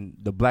ass, and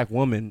the black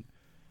woman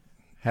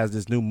has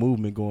this new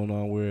movement going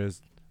on where it's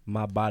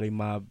my body,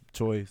 my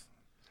choice.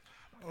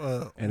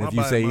 And My if you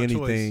body, say my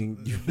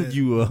anything, choice.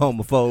 you a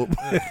homophobe.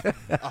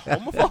 A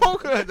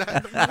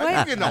homophobe?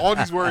 I'm getting all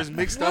these words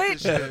mixed up and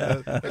shit.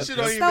 That shit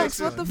don't even make Stokes,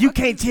 what sense. the You fuck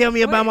can't is- tell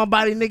me about what?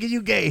 my body, nigga.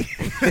 You gay.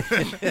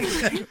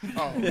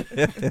 Oh.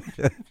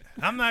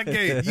 I'm not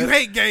gay. You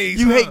hate gays.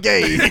 You huh? hate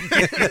gays.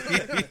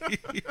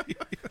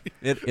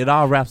 It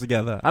all wraps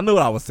together. I knew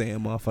what I was saying,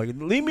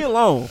 motherfucker. Leave me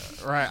alone.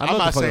 Right. I know I'm what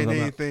not the fuck saying I'm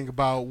about. anything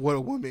about what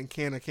a woman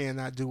can or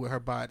cannot do with her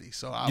body.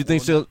 So I You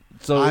think will she'll? not-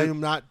 I So am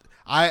not.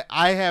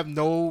 I have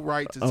no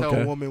right to tell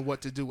Okay. a woman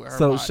what to do with her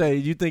so body. Shay,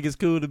 you think it's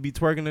cool to be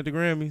twerking at the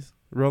Grammys,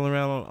 rolling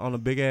around on a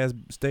big ass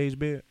stage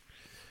bed?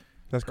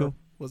 That's cool.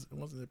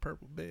 Wasn't it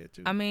purple bed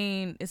too? I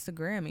mean, it's the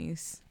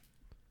Grammys.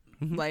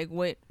 Mhm. Like,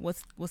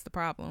 what's the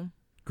problem?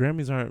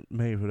 Grammys aren't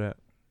made for that.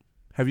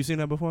 Have you seen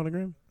that before on the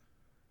Grammy?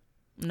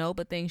 No,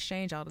 but things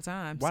change all the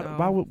time. Why?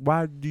 so.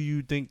 Why do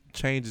you think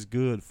change is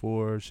good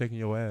for shaking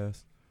your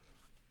ass?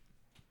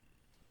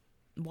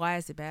 Why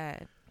is it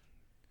bad?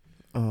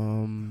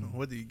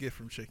 What do you get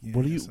from shaking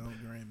What your do ass you- on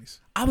Grammys?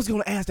 I was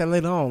gonna ask that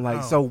later on. Like,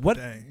 Oh, so what?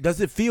 dang. Does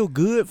it feel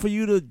good for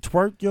you to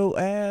twerk your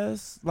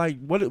ass? Like,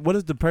 what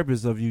is the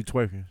purpose of you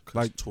twerking?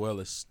 like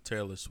Like,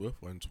 Taylor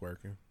Swift wasn't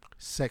twerking.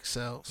 Sex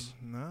sells.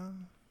 Nah,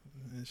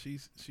 and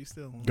she's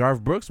still.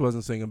 Garth Brooks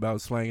wasn't singing about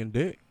slanging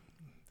dick.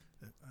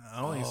 I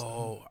only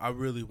Oh, I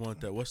really want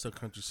that. What's the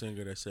country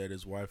singer that said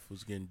his wife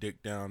was getting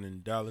dick down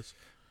in Dallas?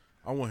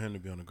 I want him to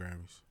be on the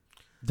Grammys.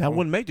 That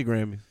wouldn't make the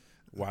Grammys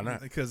Why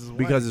not? because it's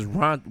because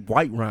white. it's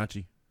white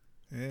raunchy.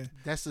 Yeah,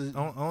 That's the.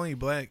 only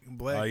black.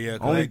 Oh yeah,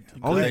 Only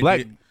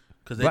black.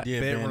 because they black did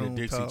ban the bedroom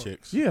Dixie talk.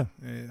 Chicks. Yeah,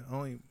 Yeah,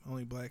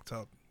 only black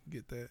talk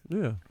get that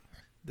Yeah.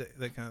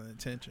 that kind of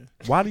attention.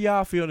 Why do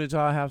y'all feel that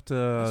y'all have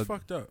to It's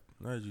fucked up.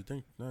 Now that you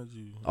think,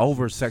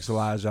 over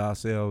sexualize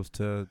yourselves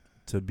to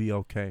be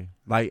okay?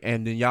 Like,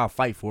 and then y'all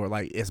fight for it.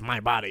 Like, it's my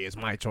body, it's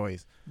my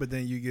choice. But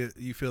then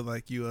you feel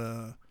like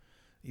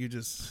you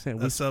just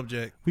Man, a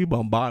subject. We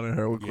bombarding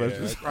her with Yeah.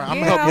 questions. All right, I'm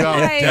Yeah, gonna help you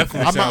out. okay. definitely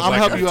I'm sounds gonna like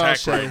help an you out, attack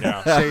Shay. right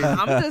now.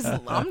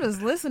 Shay. I'm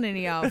just listening to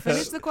y'all.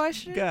 Finish the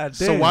question. God damn.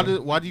 So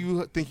why do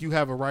you think you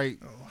have a right?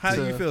 How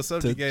do you to- feel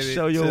subjugated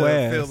show your to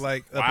ass. feel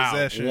like a Wow,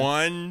 possession?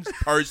 one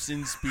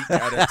person speak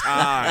at a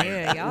time.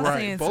 Yeah, y'all Right.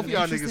 saying Both some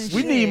y'all interesting niggas-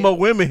 we shit. need more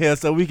women here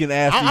so we can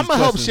ask I'm these gonna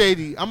help questions.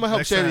 Shady. I'm gonna help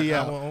Next Shady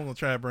time, out. I'm gonna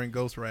try to bring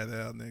Ghost Rider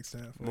out next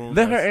time. Moon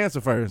Let got her answer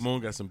first. Moon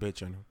got some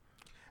bitch in him.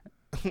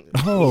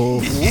 Oh,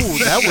 Ooh,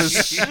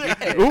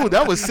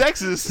 that was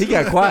sexist. he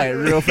got quiet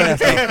real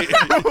fast.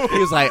 though. He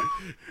was like,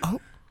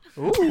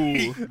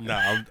 Ooh,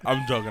 Nah,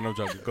 I'm joking. I'm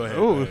joking. Go ahead.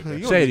 ooh, Go ahead.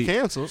 you Shady. gonna get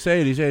canceled.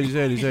 Shady.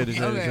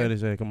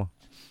 Okay. Come on.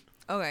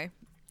 Okay.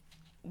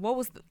 What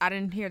was I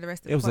didn't hear the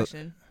rest of It the was a-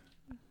 question.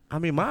 I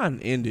mean, mine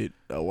ended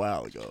a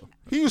while ago.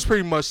 He was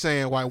pretty much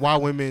saying why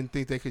women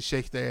think they could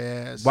shake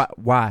their ass.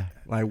 Why?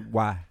 Like,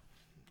 why?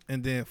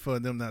 And then for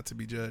them not to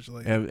be judged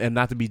like And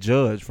not to be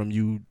judged from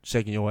you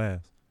shaking your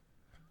ass.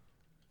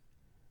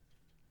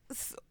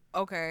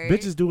 Okay.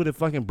 Bitches do it at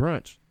fucking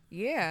brunch.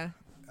 Yeah.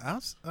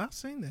 I've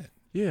seen that.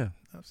 Yeah.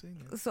 I've seen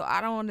that. So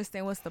I don't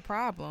understand what's the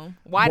problem.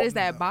 Why does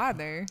that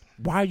bother?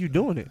 Why are you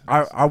doing it?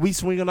 Are we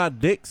swinging our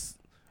dicks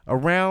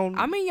around?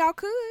 I mean, y'all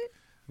could.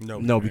 No,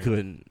 no, we man.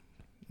 couldn't.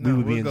 No,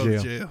 would be we'll in go to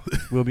jail.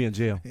 We'll be in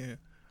jail. Yeah.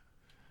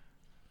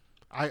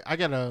 I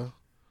gotta.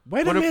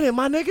 Wait What a if- minute,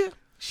 my nigga.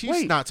 She's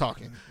Wait. not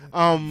talking.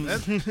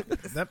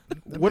 That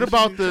What means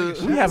about you the-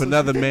 take We have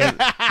another man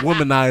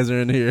womanizer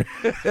in here.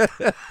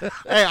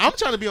 Hey, I'm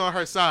trying to be on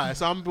her side,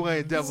 so I'm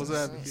playing devil's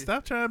advocate.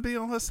 Stop trying to be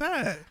on her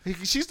side.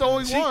 She's the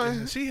only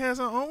one. She has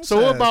her own. So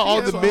what side. about She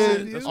all has the her own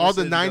men, views. all the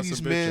Said you got '90s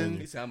some bitch in men? you.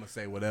 He said, I'm gonna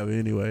say whatever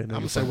anyway. I'm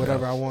gonna say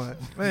whatever I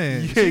want.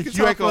 Man, You she ain't- can you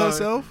talk ain't for gonna-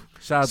 herself.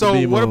 Shout out So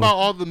to what D-Mo. about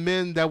all the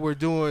men that were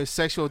doing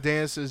sexual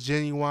dances,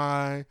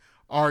 Genuine,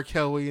 R.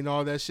 Kelly, and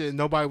all that shit?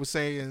 Nobody was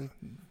saying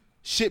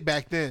shit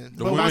back then.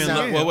 The But women,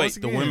 now- again, well, once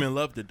wait. The again. women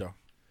loved it though.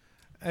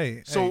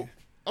 Hey, So hey,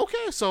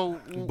 okay, so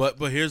But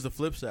here's the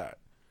flip side.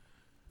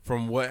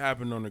 From what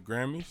happened on the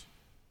Grammys,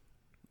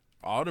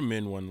 all the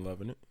men wasn't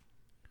loving it.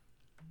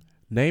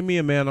 Name me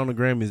a man on the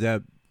Grammys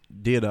that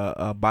did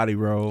a body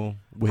roll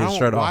with I his don't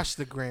shirt off. watch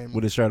the Grammy.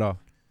 With his shirt off.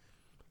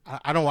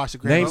 I don't watch the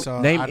Grammy. Name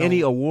so name I don't-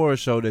 any award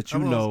show that you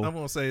I'm know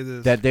gonna say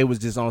this. that they was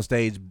just on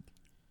stage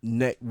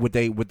with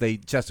they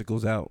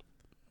chesticles out.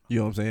 You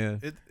know what I'm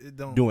saying? it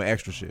don't Doing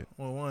extra shit.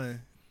 Well,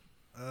 one.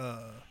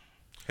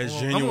 Has I'm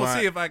Genuine? gonna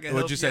see if I can What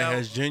help you you say? out,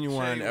 Has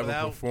Genuine Shay, ever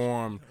without-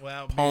 performed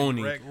without being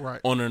Pony direct.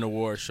 Right. on an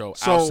award show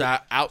So-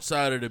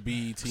 outside of the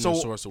BET So- and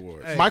Source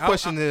Awards? Hey, My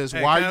question is,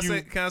 hey, why can I you-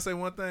 say, can I say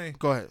one thing?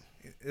 Go ahead.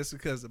 It's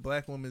because the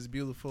black woman is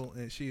beautiful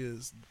and she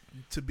is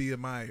to be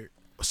admired.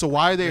 So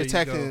why are they There you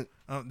attacking?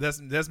 go.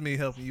 That's me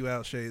helping you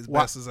out, Shay, as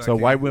Why- best as I So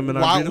can. white women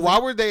are Why, beautiful. why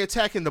were they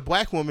attacking the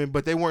black woman,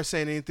 but they weren't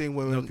saying anything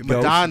when No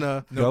comparison.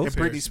 Madonna No and Britney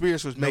comparison.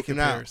 Spears was No making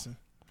out? comparison.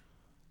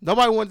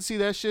 Nobody wanted to see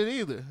that shit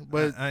either.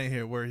 But I ain't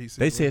hear where he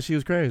said. They said she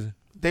was crazy.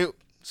 they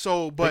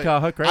so They but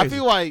call her crazy. I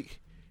feel like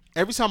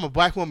every time a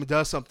black woman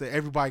does something,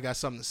 everybody got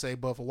something to say.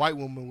 But if a white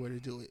woman were to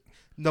do it,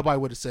 nobody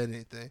would have said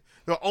anything.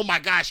 They're like, oh my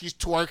gosh, she's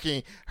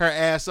twerking her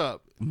ass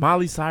up.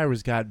 Miley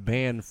Cyrus got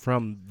banned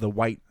from the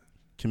white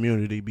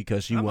community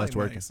because she I was like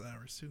Miley twerking.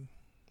 Cyrus too.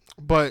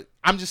 But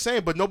I'm just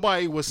saying. But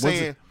nobody was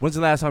saying. When's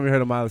the last time you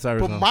heard of Miley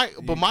Cyrus? But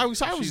song? Miley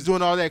Cyrus was she's-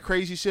 doing all that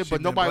crazy shit, she's but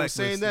been nobody was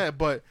saying blacklisted. that.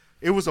 But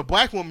it was a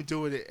black woman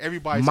doing it.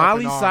 Everybody's Miley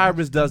up in arms.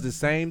 Cyrus does the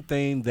same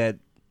thing that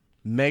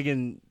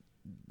Megan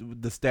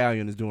the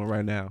Stallion is doing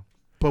right now.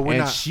 But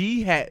we're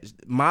And not.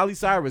 Miley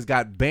Cyrus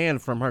got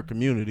banned from her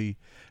community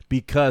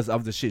because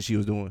of the shit she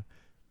was doing.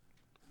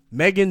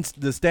 Megan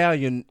the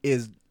Stallion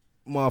is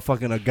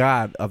motherfucking a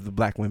god of the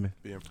black women,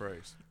 Being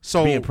praised.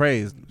 So being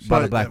praised by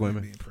the but- black Definitely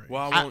women. being praised.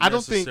 Well, I won't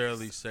don't think-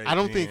 necessarily say. I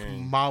don't think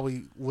being-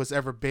 Molly was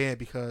ever banned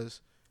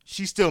because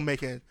she's still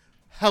making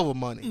hella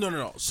money.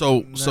 No. So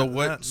Not-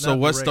 what? not- so not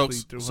what directly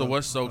Stokes? through So her- what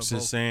her Stokes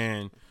vocal. is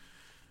saying?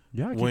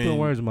 Y'all keep When- putting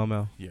words in my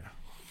mouth. Yeah,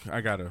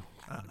 I gotta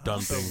dumb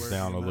I'm so things worried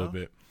down a now. little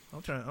bit.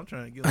 I'm trying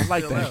to get. I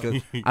like chill that out.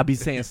 because I be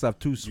saying stuff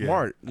too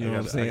smart. Yeah, you know I what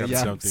I'm gotta- saying? I gotta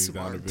Yeah, dumb things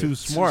down a bit. too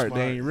smart. smart.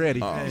 They ain't ready.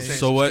 Hey. saying So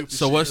some what? stupid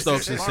So what shit.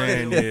 Stokes is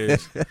saying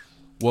is,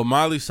 what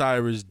Miley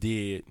Cyrus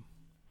did,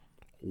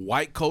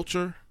 white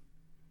culture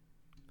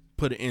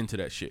put an end to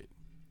that shit.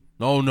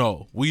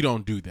 No, we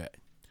don't do that.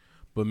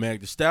 But Meg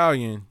Thee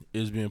Stallion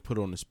is being put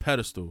on this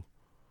pedestal,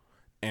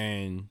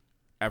 and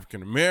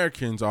African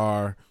Americans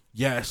are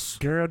yes.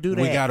 Girl, do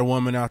that. We got a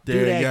woman out Do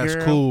there. that, Yes,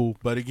 girl. cool.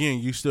 But again,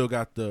 you still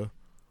got the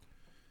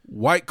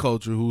white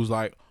culture who's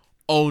like,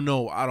 oh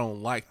no, I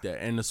don't like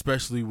that. And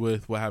especially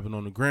with what happened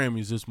on the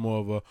Grammys, it's more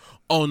of a,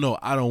 oh no,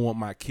 I don't want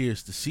my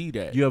kids to see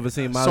that. You ever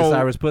seen Miley So-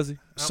 Cyrus pussy?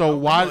 So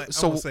I'm why? gonna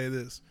So say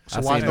this. so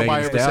I why seen nobody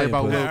Megan ever say Stallion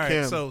about put it. Lil All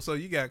Kim? right, so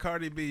you got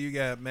Cardi B, you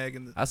got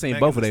Megan. I seen Megan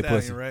both of Thee they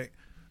Stallion, pussy. right?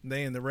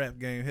 they in the rap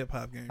game, hip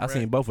hop game. I right?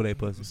 seen both of their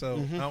pussies. So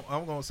Mm-hmm.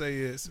 I'm gonna say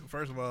is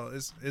first of all,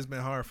 it's been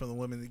hard for the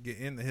women to get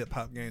in the hip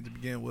hop game to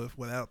begin with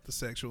without the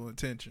sexual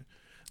intention.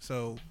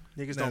 So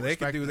Niggas now don't they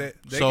can respect do them. that.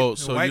 They So can,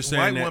 so white, you're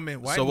saying white that?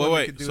 women, white so women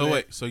wait, can do so that.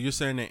 wait. So you're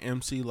saying that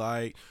MC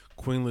Light,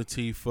 Queen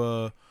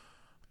Latifah,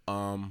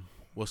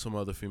 what's some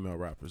other female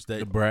rappers? They,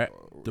 The Brat.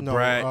 the No,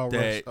 Brat Ras-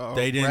 that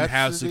they didn't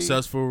have Rhapsody,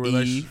 successful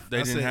relations. Eve. They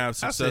I didn't said- have I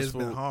said it's successful.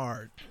 been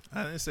hard.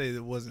 I didn't say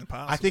it wasn't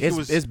possible. I think it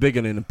was. It's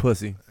bigger than the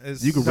pussy.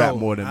 It's- You can rap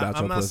more than about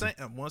I'm your not pussy.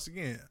 saying once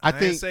again. I I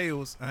think- ain't say it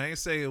was. I ain't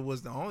say it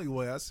was the only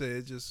way. I said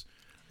it just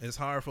it's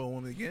hard for a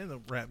woman to get in the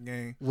rap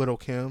game. Little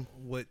Kim.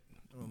 What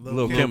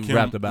Lil Kim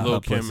rapped about Lil her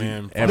Kim pussy.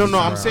 and- every No,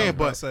 I'm time. saying, I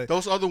but say,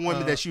 those other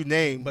women that you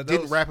named but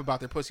didn't those- rap about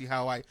their pussy.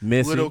 How like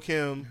Missy. Little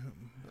Kim.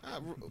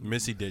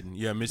 Missy didn't.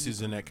 Yeah,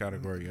 Missy's in that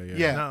category. Yeah,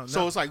 Yeah. No,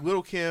 So no. it's like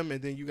Little Kim,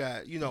 and then you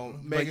got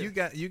But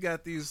Megan. you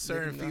got these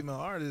certain Megan- female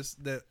artists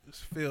that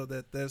feel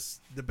that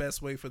that's the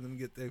best way for them to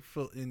get their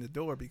foot in the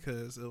door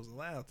because it was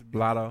allowed to be.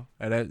 Lotto.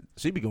 And that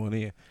she be going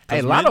in. 'Cause Hey,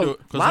 men Lotto. do-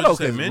 'cause Lotto you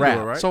said can men do rap.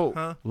 it, right? So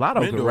Huh? Lotto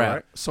Men can do it, rap.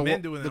 right? so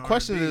Men do it in the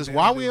question R&B, is, men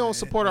why do we it don't in,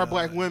 support our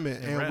black women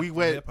in and rap we and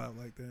went. hip-hop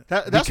like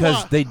that. That's Because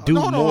why, they do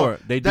no, no, more.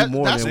 They do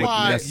more That's than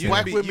why necessary.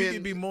 black you women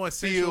can be more feel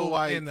sensual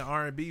like in the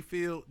R&B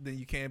field than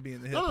you can be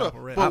in the hip no, hop no,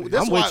 or rap. but I'm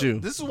that's why, with you.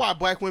 This is why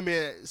black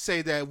women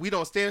say that we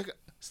don't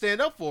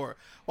stand up for it.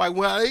 Like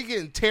when they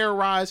getting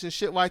terrorized and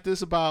shit like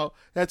this about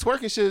that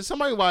twerking shit,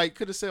 somebody like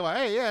could have said like,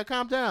 "Hey, yeah,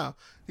 calm down.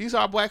 These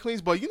are black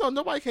queens," but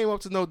nobody came up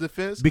to no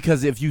defense.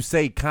 Because if you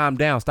say calm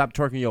down, stop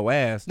twerking your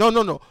ass. No,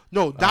 not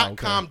okay.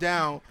 calm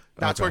down,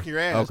 not Okay. twerking your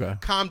ass. Okay.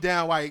 Calm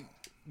down, like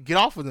get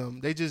off of them.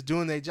 They just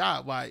doing their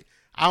job. Like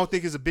I don't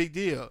think it's a big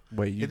deal.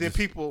 Wait, you and then just-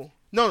 people.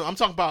 No, I'm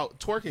talking about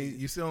twerking.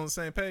 You still on the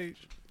same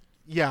page?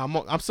 Yeah,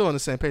 I'm still on the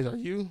same page. Are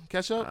you?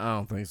 Catch up? I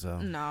don't think so.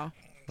 No.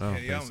 I don't Yeah,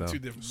 y'all think on so. two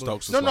different Stokes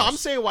books. is No, I'm lost.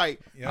 saying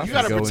like Yeah, you I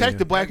got to go protect in.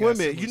 the black I got women.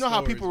 similar You know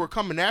how stories. people were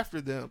coming after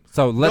them.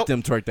 So let Nope.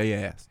 them twerk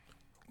their ass.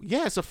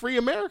 Yeah, it's a free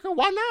America.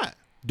 Why not?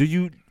 Do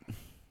you?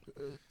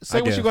 Say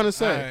I what guess. you're gonna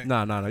say.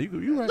 Alright. No.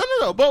 You right.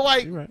 No. But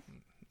like, You right.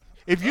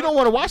 if you don't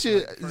want to watch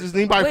it, is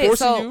anybody Wait,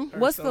 forcing so you?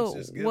 what's Some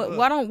just give what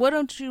up. what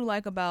don't you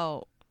like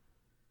about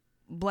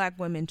black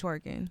women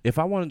twerking? If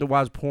I wanted to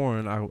watch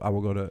porn, I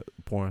would go to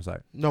porn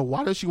site. No,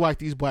 why don't you like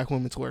these black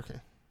women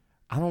twerking?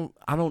 I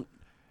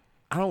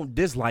don't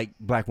dislike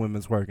black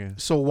women twerking.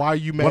 So why are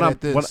you mad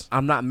at this?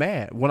 I'm not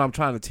mad. What I'm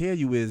trying to tell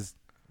you is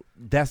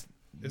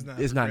it's not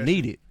progression.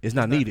 needed. It's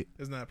not needed.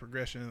 It's not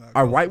progression. in our Are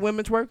culture. white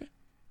women twerking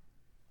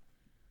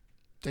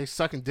They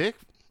sucking dick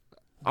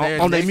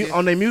on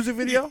their music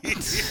video?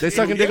 They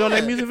sucking dick on their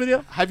Yeah. music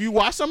video? Have you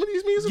watched some of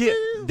these music Yeah,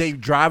 videos? they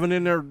driving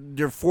in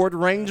their Ford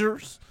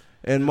Rangers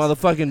and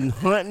motherfucking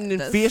hunting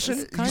and That's-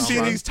 fishing. that's You seen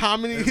Tommy. these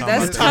Tommy?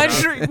 That's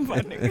That's country, my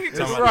nigga.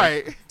 That's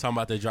right. Talking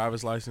about their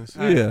driver's license.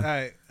 All right, Yeah. all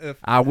right, if-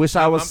 I wish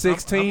I was I'm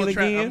 16 gonna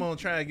try, again. I'm gonna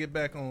try to get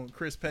back on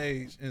Chris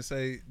Page and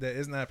say that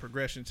it's not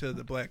progression to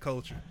the black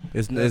culture.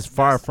 It's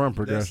far from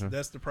progression.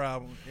 That's the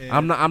problem. And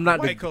I'm not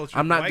white de- culture.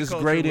 I'm not white culture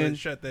disgrading- would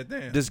shut that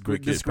down. This We get back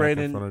in front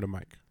disgrading of the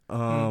mic.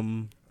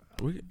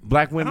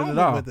 black I women don't at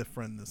know all. what the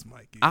front of this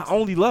mic is. I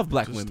only love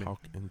black Just women,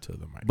 talk into the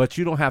mic. but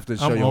you don't have to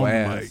show I'm your on the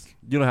ass. mic.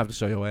 You don't have to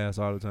show your ass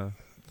all the time.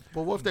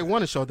 But what if they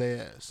want to show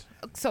their ass?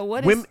 So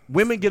what is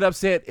Women get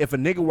upset if a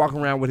nigga walking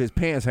around with his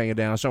pants hanging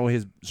down, showing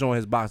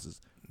his boxes.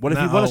 What if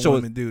Not he want all to show?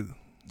 women do.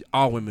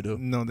 All women do.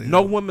 No, they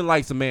No don't. woman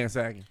likes a man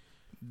sagging.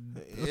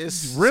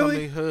 It's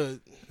Really? something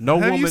hood. No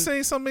Have woman. you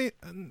seen something?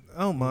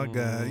 Oh my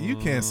God, you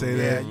can't say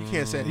Yeah, that. you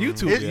can't say that. You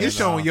too. It- You're it's-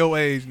 showing your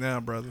age now,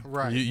 brother.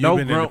 Right. You've No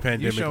been in grown- the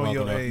pandemic showing long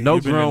your enough. age. no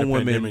You've been in grown the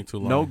woman. pandemic too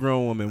long. No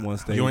grown woman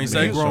wants to. You ain't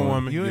say You grown showing-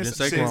 woman. you You ain't didn't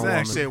say say grown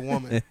exactly.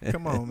 woman. Said woman.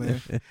 Come on,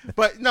 man.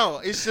 But no,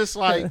 it's just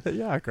like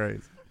Y'all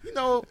crazy.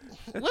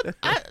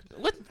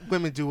 what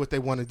women do what they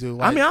want to do.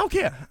 I Like, mean, I don't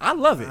care. I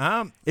love it.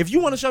 I'm. If you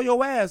want to show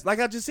your ass, like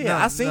I just said, No,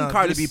 I seen no,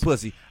 Cardi B just-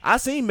 pussy. I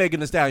seen Megan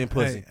Thee Stallion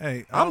pussy.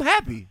 Hey, I'm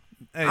happy.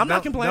 Hey, I'm not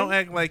don't- complaining. Don't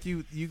act like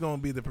you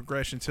gonna be the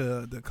progression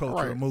to the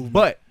cultural Right. movement.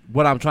 But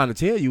what I'm trying to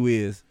tell you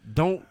is,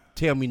 don't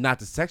tell me not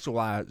to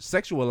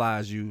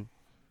sexualize you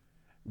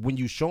when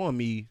you showing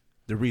me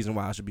the reason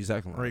why I should be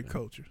sexualized. rape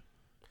culture.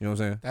 You know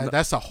what I'm saying?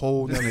 that's a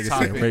whole nother Nigga said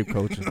topic. rape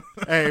culture.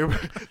 Hey,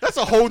 that's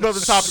a whole nother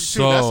topic too.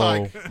 So That's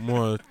like,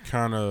 more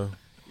kind of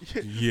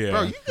yeah.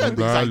 bro, you got these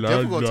like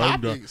difficult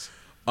topics.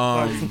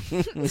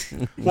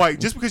 Like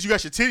just because you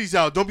got your titties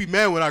out, don't be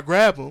mad when I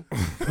grab them.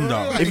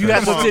 No. If you got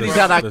Come some on, titties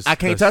bro. out, I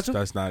can't touch them.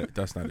 That's not it.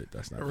 That's not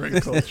it.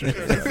 Rape culture.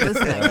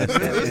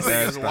 This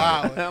is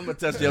wild, I'm gonna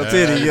touch your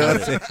titty. You know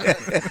what I'm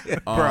saying?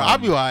 bro. I'll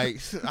be like,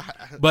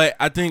 But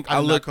I think I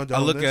I do not look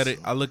condone at this. it.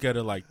 I look at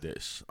it like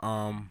this.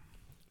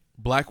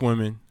 Black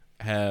women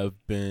have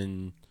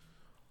been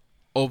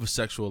over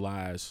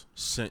sexualized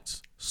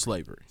since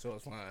slavery. So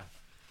it's fine.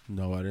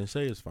 No, I didn't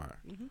say it's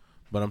fine.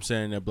 But I'm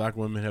saying that black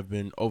women have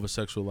been over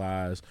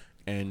sexualized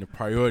and the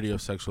priority of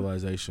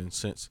sexualization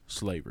since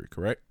slavery,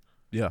 correct?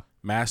 Yeah,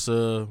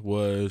 Massa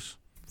was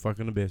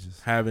fucking the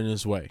bitches. having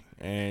his way.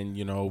 And,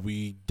 you know,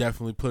 we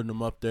definitely putting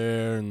them up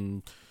there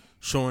and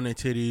showing their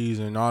titties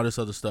and all this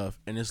other stuff.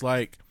 And it's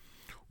like,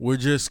 we're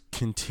just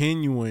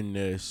continuing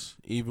this,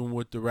 even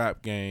with the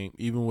rap game,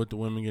 even with the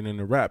women getting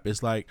into rap.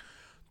 It's like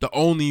the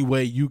only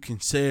way you can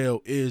sell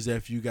is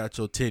if you got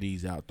your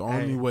titties out. The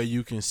only way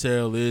you can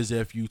sell is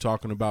if you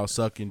talking about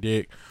sucking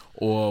dick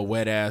or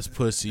wet ass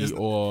pussy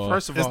or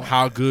first of all,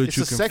 how good it's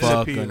you a can sex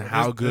fuck appeal. and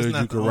how It's good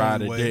not you the can ride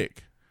only a way.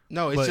 dick.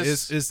 No, it's But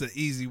just it's the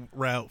easy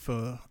route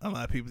for a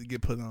lot of people to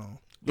get put on.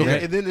 yeah,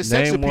 Okay. and then the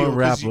sex Name appeal. one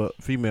 'Cause rapper,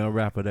 female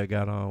rapper that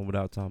got on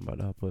without talking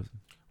about her pussy.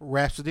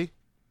 Rhapsody,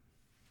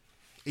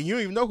 and you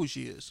don't even know who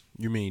she is.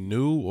 You mean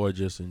new or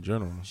just in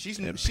general? She's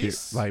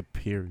Like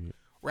period.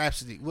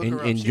 Rhapsody. Look In, her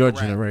up. in She your can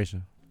rap.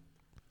 generation,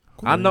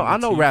 I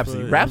know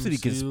Rhapsody. Rhapsody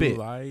can spit.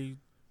 Like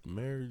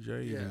Mary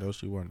J, Yeah. even though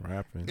she wasn't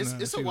rapping. It's Nah,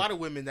 a she- lot of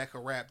women that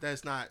can rap.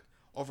 That's not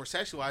over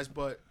sexualized,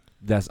 but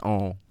That's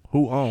on.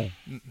 Who on?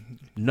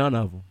 None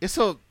of them. it's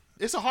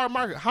a hard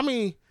market. How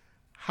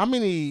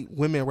many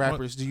women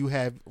rappers do you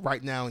have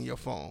right now in your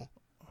phone?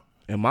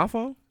 In my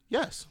phone.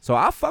 Yes. So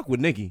I fuck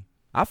with Nicki.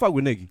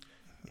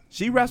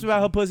 She raps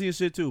about her pussy and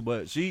shit too,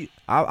 but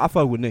I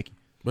fuck with Nicki.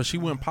 But she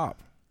went pop.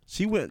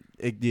 She went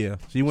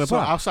So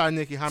pop. outside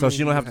Nicki, how So many she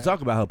do don't you have to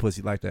talk about her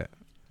pussy like that.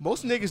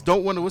 Most niggas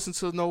don't want to listen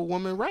to no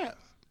woman rap.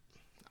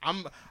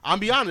 I'm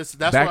be honest.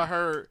 That's Back- what I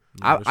heard.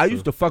 I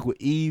used to fuck with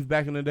Eve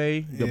back in the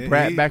day, the Yeah,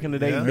 Brat Eve, back in the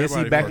day, yeah. Missy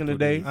Everybody back fucked in the with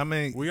day. Eve. I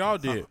mean, We all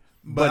did.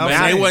 but I'm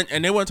And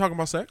saying- they weren't talking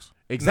about sex.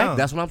 Exactly. No.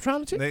 That's what I'm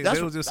trying to tell. They That's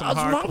was just some what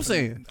hard. I'm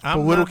saying. I'm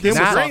But Little not Kim was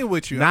disagreeing talk-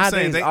 with you. I'm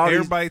saying nowadays, all these-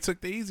 everybody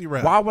took the easy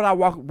route.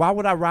 Why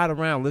would I ride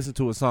around listen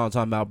to a song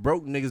talking about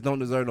broke niggas don't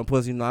deserve no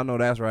pussy? No, I know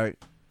that's right.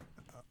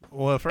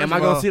 Well, first Am of I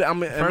gonna all, see that?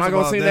 Am first I of gonna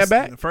all, sing that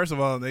that's- back? First of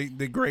all, they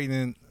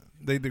degrading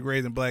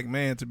black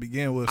man to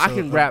begin with. I so,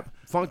 can rap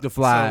Funk the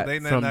Fly so they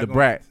not from gonna- the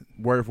Brat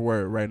word for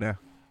word right now.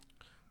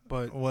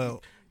 But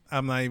Well,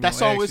 I'm not even. that gonna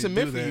song actually isn't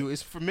meant do for that. you.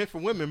 It's meant for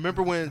women.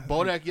 Remember when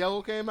Bodak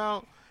Yellow came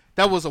out?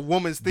 That was a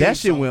woman's theme That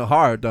shit song. went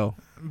hard though.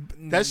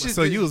 That shit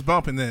So did- you was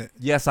bumping that,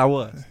 Yes, I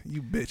was.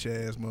 you bitch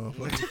ass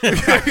motherfucker.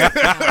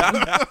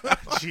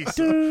 Jeez.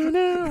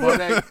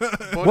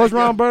 Bodak What's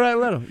wrong, Yellow-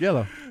 bro? That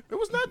yellow. There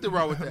was nothing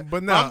wrong with that.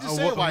 But no, I'm just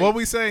saying, like, what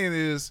we saying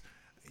is,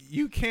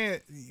 you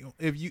can't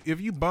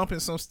if you bumping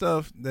some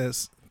stuff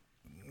that's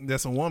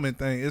a woman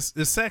thing. It's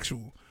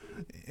sexual,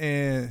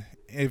 and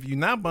if you're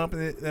not bumping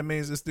it, that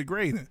means it's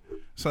degrading.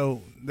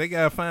 So they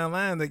got a fine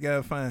line. They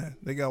got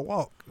to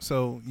walk.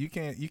 So you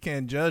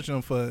can't judge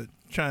them for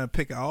trying to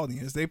pick an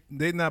audience.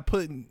 They not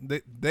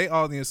putting their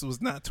audience was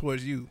not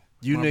towards you.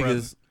 You my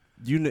niggas,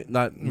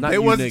 not they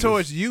you wasn't niggas.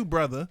 towards you,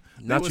 brother.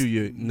 Not they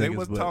you was, niggas, They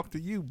was but talk to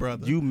you,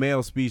 brother. You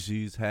male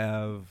species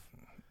have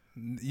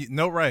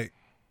no right.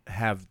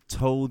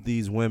 told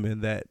these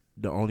women that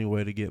the only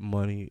way to get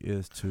money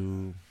is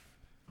to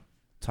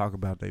talk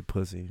about their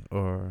pussy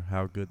or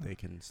how good they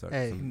can suck.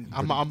 Hey, some-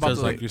 I'm about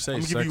Just to like you say, I'm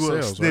gonna sex give you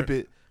a sells,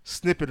 right?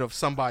 snippet of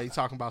somebody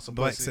talking about some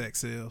Black pussy. sex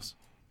sales.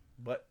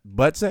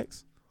 butt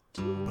sex.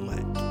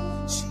 Black.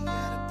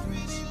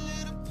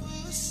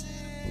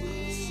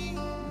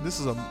 This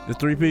is a The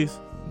 3-piece.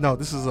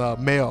 this is a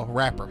male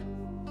rapper.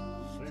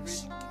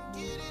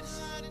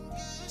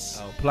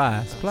 Oh,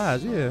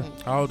 plies, yeah.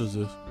 How old is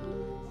this?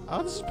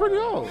 Oh, this is pretty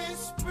old.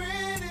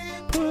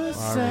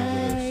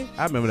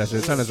 I remember that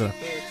shit. Turn that shit.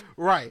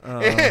 Right.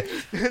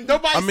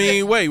 Nobody. I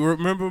mean, wait.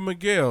 Remember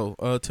Miguel?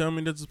 Tell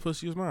me that this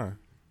pussy is mine.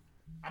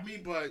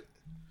 but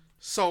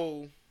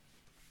so.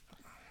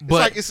 But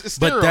like it's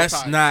but that's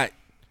stereotyped. not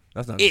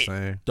That's not it the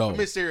same. though. I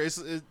mean, serious.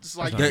 It's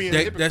like That's you being a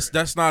hypocrite.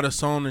 That's not a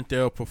song that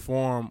they'll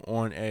perform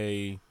on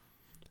a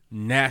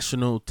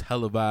national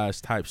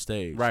televised type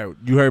stage. Right.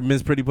 You heard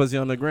Miss Pretty Pussy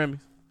on the Grammys?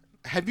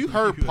 Have you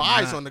heard You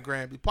Plies not. on the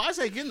Grammy? Plies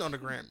ain't getting on the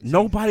Grammy.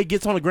 Nobody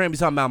gets on the Grammys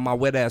talking about my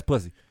wet ass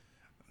pussy.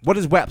 What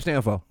does WAP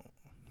stand for?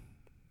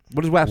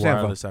 What does WAP stand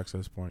for? Wireless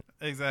access point.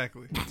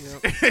 Exactly.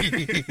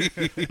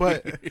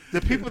 But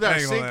the people that I are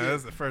ain't gonna lie, singing,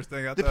 that's the first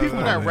thing I the thought people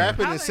about. that man.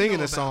 rapping How and they singing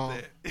know the about song,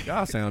 that?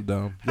 Y'all sound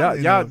dumb. How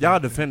they know Y'all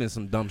about defending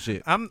some dumb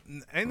shit.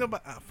 Ain't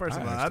nobody. First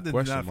of all, asked I the did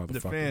question, not motherfucker.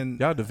 defend.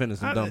 Y'all defending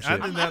some dumb I shit.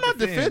 did I'm not not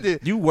defend.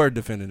 defending. You were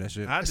defending that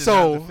shit. I did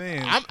So not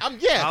defend. I'm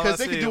yeah, All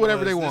because I they can said do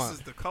whatever they was, want. This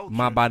is the culture.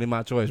 My body,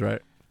 my choice,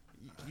 right?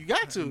 You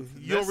got to. You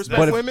That's- don't respect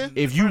But women.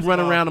 if you First of run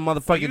all, around the when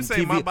you motherfucking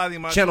say my TV body,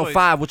 my channel choice,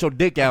 5 with your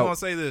dick I'm out, gonna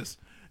say this.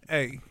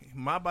 Hey,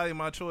 my body,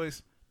 my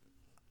choice.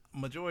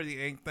 Majority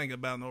ain't thinking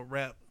about no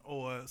rap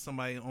or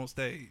somebody on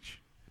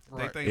stage. They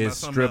Right. thinking about it's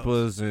something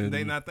strippers else. and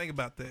They not thinking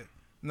about that.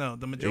 No,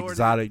 the majority.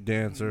 exotic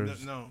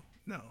dancers. No.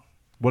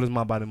 What is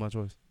my body, my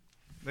choice?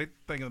 They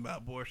thinking about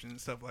abortion and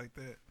stuff like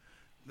that.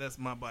 That's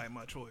my body,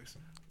 my choice.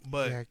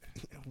 But Yeah,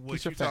 what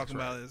get your you facts talking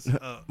right. about is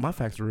My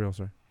facts are real,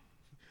 sir.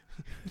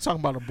 I'm talking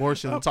about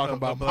abortion. I'm talking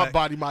about my black-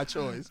 body, my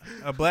choice.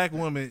 a black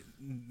woman.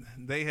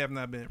 They have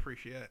not been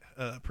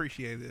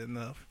appreciated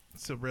enough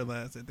to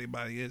realize that their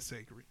body is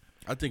sacred.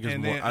 I think it's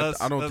And more. then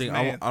I don't us think.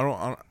 man. I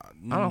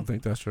I don't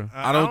think that's true.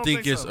 I don't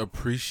think it's so.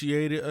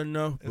 appreciated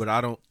enough. But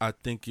I don't. I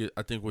think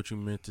what you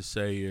meant to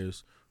say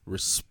is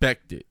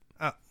respected.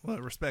 Well,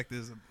 respect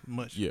is a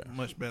much Yeah.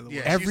 much better.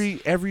 Yeah.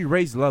 word. Every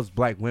race loves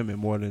black women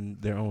more than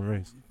their own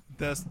race.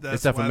 That's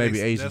Except for why maybe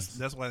they, Asians.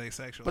 That's why they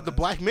sexualize. But the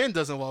black men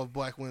doesn't love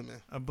black women.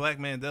 a black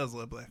man does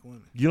love black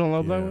women. You don't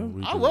love black Yeah, women?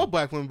 we I do. love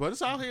black women, but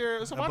it's out here.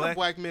 It's a A lot of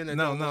black men that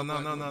no, don't no, love no,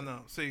 black no, no, women.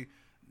 no. See,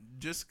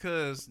 just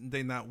because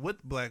they not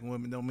with black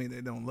women don't mean they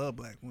don't love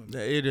black women.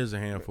 It is a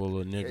handful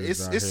of niggas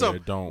It's out it's here some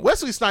that don't.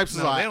 Wesley Snipes is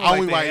No, like they don't I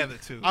only like like the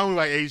attitude. I only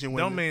like Asian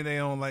women. Don't mean they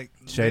don't like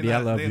Shady, they're I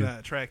not- love they're you. not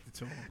attracted to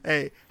them.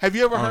 Hey, have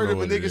you ever I don't heard know of a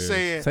what it nigga is.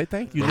 saying? Say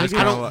thank you, I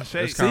nigga. don't-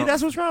 Shade. See,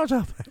 that's what's wrong with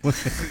y'all. You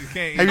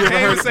can't, Have you ever can't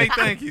heard even of- say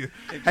thank you.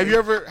 Have you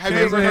ever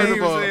heard of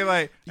say a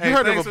like, you hey, heard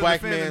of thanks a for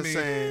black defending man me.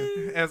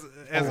 saying as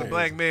Oh. a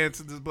black man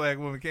to this black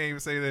woman can't even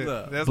say that.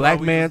 Look, That's black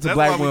why we man just- to that's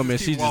black why we woman,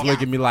 keep she just walking.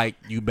 look at me like,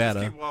 you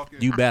better. keep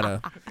walking. You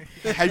better.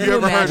 have you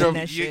ever heard imagine of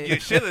that shit? You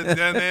should have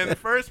done that in the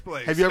first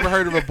place. have you ever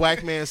heard of a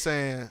black man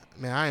saying,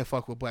 "Man, I ain't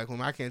fuck with black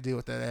women. I can't deal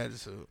with that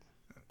attitude."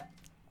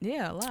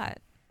 Yeah, a lot.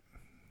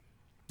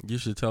 You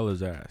should tell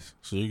his ass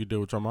so you can deal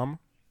with your mama.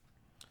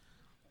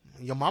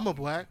 Your mama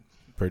black.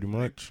 Pretty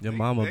much. Your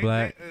mama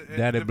black,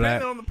 daddy depending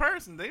black. on the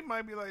person, they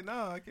might be like,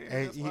 "No, I can't."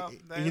 And That's you, why-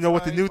 that's you know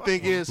what why the I new ain't thing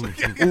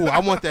fucking is? Ooh, I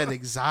want that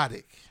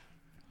exotic.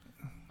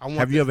 I want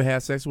Have you ever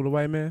had sex with a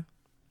white man?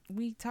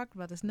 We talked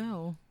about this.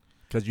 No,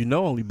 Because you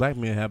know only black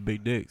men have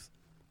big dicks.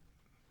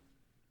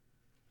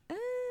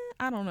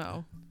 I don't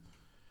know.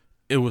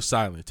 It was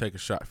silent. Take a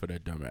shot for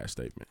that dumbass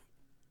statement.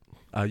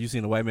 You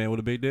seen a white man with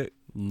a big dick?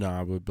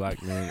 Nah, but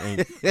black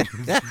men ain't.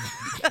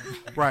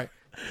 right.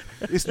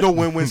 It's no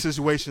win-win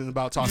situation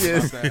about talking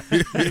about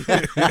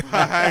that.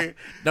 Alright.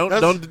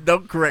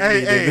 Don't correct Hey,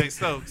 me. hey. nigga. Hey,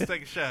 Stokes,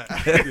 take a shot.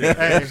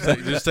 Hey,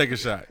 Just take a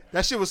shot.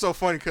 that shit was so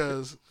funny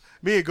because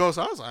me and Ghost,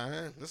 I was like,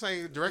 "Man, this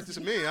ain't directed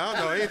to me. I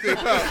don't know anything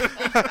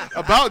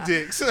about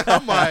dicks."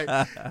 I'm like,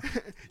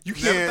 you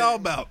Never can't. thought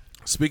about.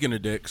 Speaking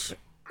of dicks,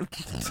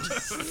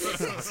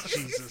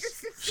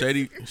 Jesus.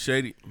 Shady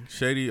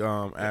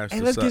asked. Hey,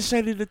 the let's si- get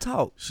Shady to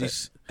talk.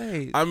 She's.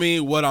 Hey, I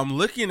mean, what I'm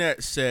looking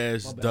at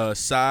says the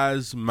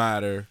size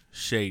matter.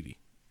 Shady.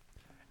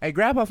 hey,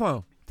 grab her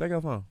phone. Take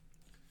her phone.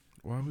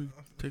 Why are we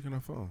taking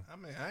our phone? I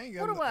mean, I ain't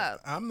got.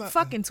 What? I'm not.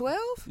 Fucking 12?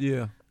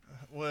 Yeah.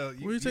 Well,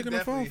 What are you taking the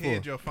phone definitely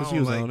hid for? your 'Cause phone she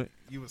was like on it.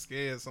 you was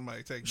scared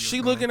somebody take your She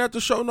phone. looking at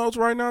the show notes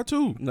right now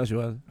too. No, she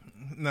wasn't.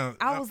 No,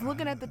 I was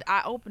looking at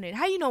I opened it.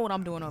 How you know what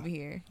I'm doing over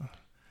here?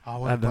 I I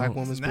want a black don't.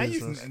 woman's Now you,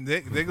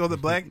 business. they go the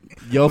black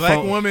Your black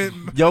phone.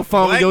 woman. Your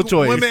phone, Black your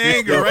choice. women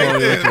anger Your right phone, your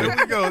there. choice. There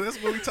we go. That's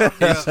what we talking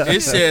about.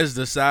 It says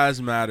the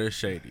size matter.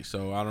 Shady.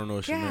 So I don't know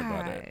what she meant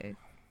by that. God.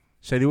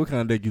 Shady, what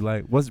kind of dick you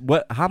like?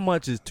 What? How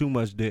much is too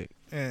much dick?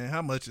 And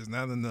how much is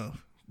not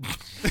enough?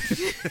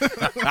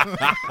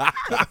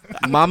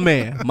 My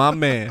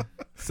man.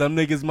 Some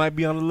niggas might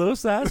be on the little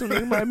side. Some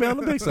niggas might be on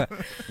the big side.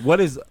 What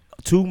is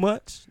too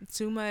much?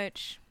 Too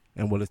much.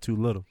 And what is too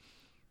little?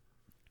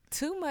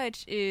 Too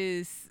much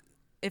is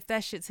if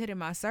that shit's hitting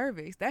my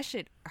cervix. That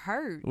shit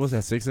hurts. What's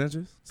that? 6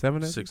 inches?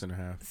 7 inches?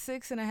 6.5.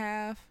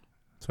 6.5.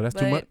 So that's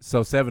too But- much.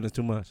 So 7 is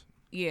too much.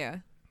 Yeah.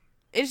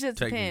 It just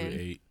Technically depends.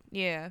 8.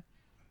 Yeah.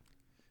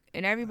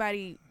 And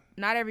everybody,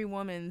 not every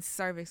woman's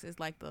cervix is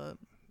like the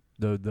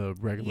The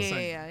regular.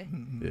 yeah.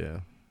 Yeah.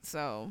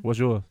 So What's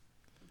yours?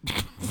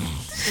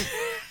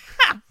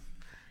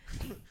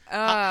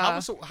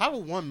 How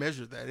would one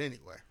measure that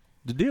anyway?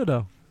 The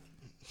dildo.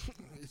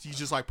 You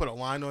just like put a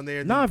line on there.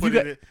 And Nah, then if you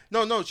put it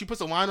got- in. No, she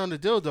puts a line on the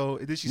dildo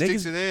and then she Niggas-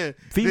 sticks it in.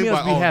 Females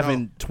like, be oh, no.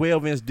 having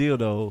 12-inch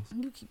dildos.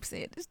 you keep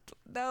saying this.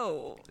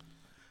 No.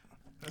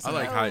 I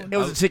like how. It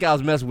was a chick I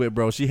was messing with,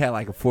 bro. She had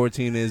like a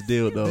 14-inch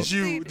dildo.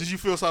 Did you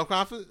feel self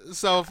confident?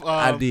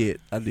 I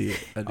did.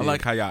 I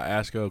like how y'all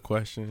ask her a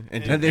question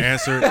and And just then-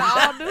 answer. Y'all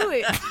all do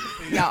it.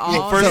 Y'all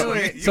all first- do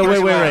it. So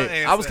First wait.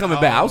 of all, I was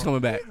coming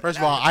back. First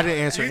of all, I didn't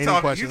answer any You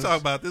questions. talk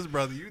about this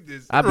brother. You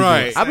just I be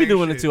Right.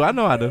 doing it shit. too. I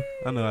know I do.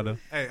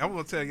 Hey, I'm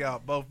gonna tell y'all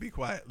both be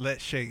quiet. Let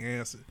Shay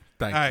answer.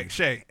 Thank All you. right,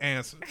 Shay,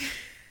 answer.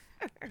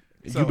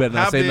 You better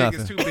how not say big nothing.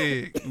 is too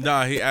big?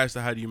 Nah, he asked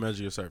her, how do you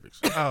measure your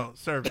cervix? Oh,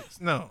 cervix.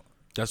 No.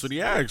 That's what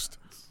he asked.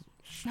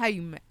 How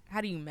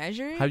do you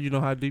measure it? How you know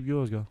how deep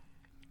yours go?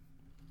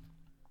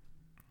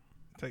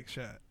 Take a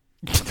shot.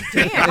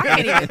 Damn, I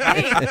can't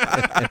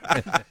even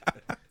think.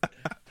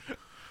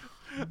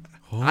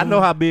 I know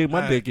how big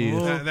my All dick right.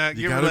 is. Now, You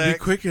get gotta relaxed.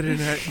 be quicker than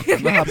that.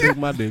 I know how big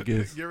my dick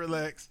is. Get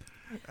relaxed.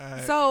 All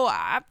right. So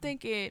I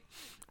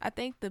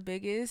think the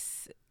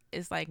biggest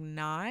is like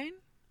 9.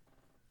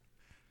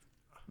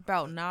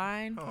 About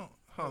 9. Hold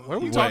on. What are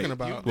we Wait, talking you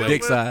about? dealt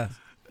Dick with- size.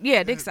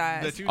 Yeah, dick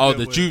size. Oh, dealt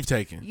that with. you've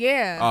taken.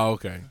 Yeah. Oh,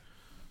 okay.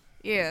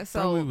 Yeah.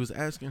 So we So was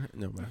asking.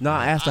 No, man. No,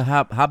 I asked her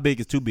how big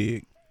is too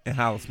big and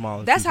how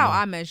small is that's too how small.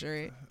 I measure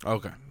it.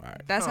 Okay. All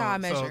right. That's how I So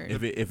measure it.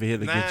 If it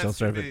hit against your Nine's too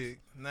cervix. big.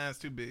 Nine's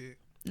too big.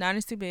 9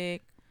 is too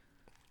big.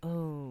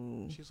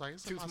 Oh. She's like,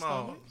 it's Too in my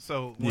small. stomach.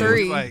 So Yeah. when it's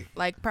 3. like,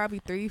 Like probably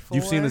 3, 4.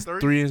 You've seen a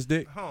 3-inch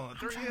dick? hold on,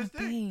 3 trying inch to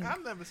dick. think.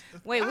 I've never.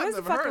 Wait, I've where's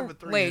the never heard fucking? of a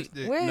 3 Wait, inch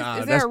dick. where is Nah,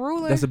 there that's a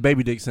ruler? That's a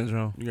baby dick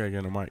syndrome. You gotta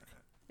get a mic.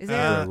 Is Is there?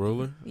 there Uh, a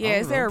ruler? Yeah,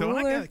 is there a Do I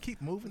ruler? gotta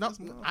keep moving No, this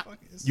motherfucker?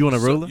 It's- You want a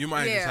ruler? You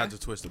might just Yeah. have to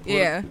twist it. Pull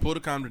Yeah. Pull the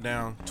condom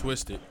down,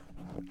 twist it.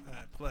 All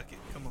right, pluck it.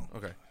 Come on.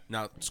 Okay.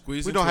 Now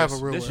squeeze. We and don't have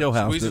twist. a ruler. This your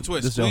house. Squeeze and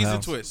twist. This your Squeeze and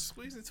house. twist.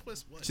 Squeeze and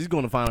twist. What? She's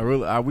going to find a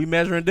ruler. Are we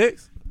measuring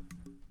dicks?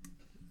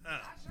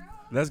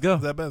 Let's go.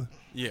 Is that better?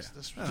 Yeah.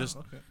 That's- Oh, Just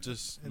okay.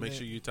 just And make then-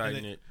 sure you and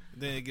tighten then- it.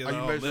 Then it get Are you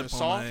all measuring lip on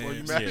soft my or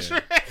you ass.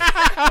 measuring?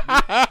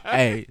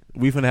 Hey,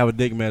 we finna have a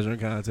dick measuring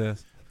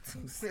contest.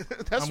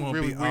 That's I'm gonna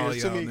really beat all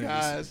weird. So y'all many niggas.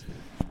 guys.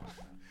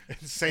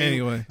 Same,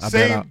 Anyway. I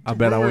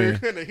bet I win.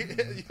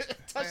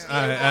 All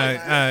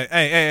right.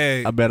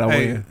 Hey. I bet I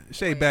hey, win.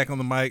 Shay back on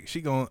the mic.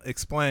 She gonna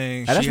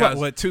explain And that's what-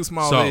 what too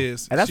small So-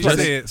 is. and that's She what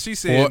said. She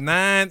said For-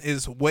 9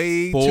 is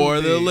way For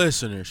too the big.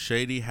 listener,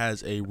 Shady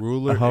has a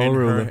ruler A whole in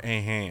ruler. her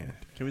hand.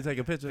 Can we take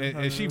a picture?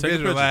 And she Take a picture.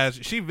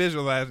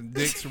 visualized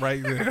dicks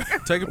right there.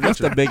 Take a What's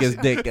picture. the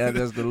biggest dick? That's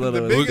the The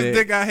littlest biggest dick.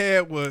 dick I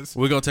had was.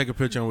 We're gonna take a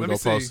picture and we're Let me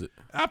gonna post see. it.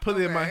 I put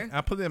it in my. Okay.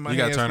 I put it in my. You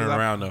gotta hands turn it 'cause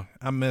around though.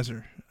 I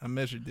measure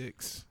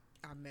dicks.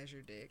 I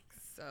measure dicks.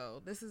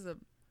 So this is a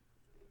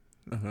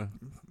Uh-huh.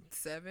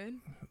 7.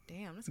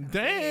 Damn, that's kinda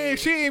Dang, big.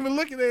 she ain't even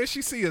looking at it.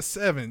 She see a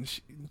 7.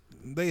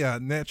 They are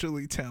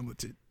naturally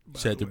talented. by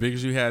Said the way.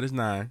 biggest you had is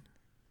 9.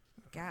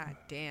 God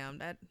damn,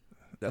 that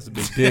That's a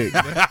big dick.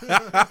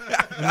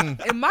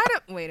 it might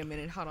have. Wait a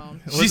minute, hold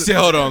on. She said,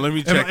 "Hold on, let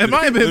me check. It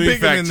might have been let me bigger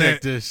fact than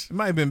check that. this. It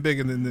might have been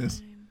bigger than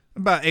this.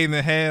 About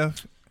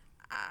 8.5.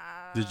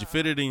 Did you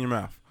fit it in your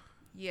mouth?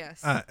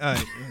 Yes. All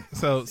right.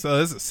 So it's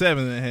a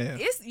 7.5.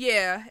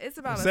 It's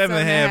about a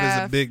 7.5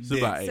 is a big It's dick.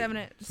 about 8.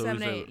 7, So 7,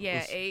 we say- 8. Yeah,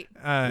 let's- 8.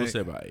 All right. We'll say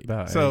about 8.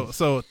 About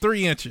So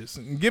 3 inches.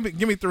 Give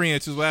me 3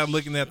 inches without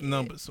looking at the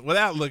numbers.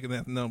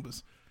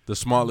 The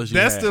smallest you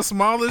That's had. the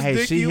smallest Hey,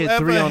 dick she you hit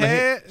ever 3 on the had.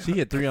 head. She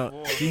hit 3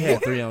 on. She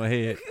had 3 on the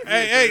head.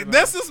 Hey,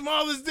 that's the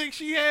smallest dick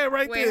she had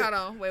right Wait, there. hold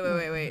on.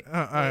 Wait. All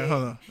right,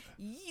 hold on.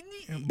 Ye-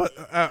 But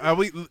are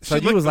we? So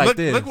she you was like look,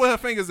 this. Look where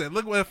her fingers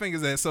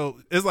at. So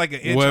it's like an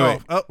inch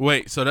off.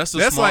 Wait. So that's the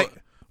That's small. like-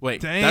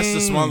 wait, that's the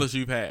Dang. smallest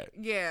you've had.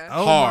 Yeah.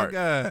 Oh hard. my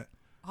god.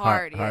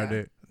 Hard, yeah. Hard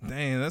dick.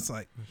 Dang, that's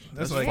like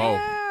That's like 4.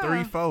 Yeah.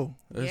 3, 4.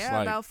 That's Yeah,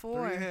 like about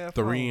 4. 3.5,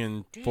 3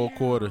 and 4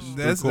 quarters.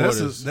 That's 3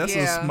 quarters. that's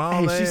Yeah. a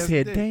small Hey, she ass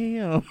said, dick.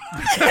 "Damn."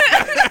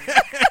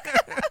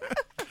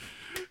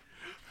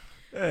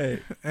 Hey,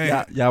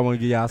 Hey, y'all want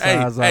to get y'all Hey,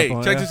 size up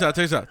on check that? this out.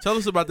 Check this out. Tell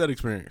us about that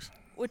experience.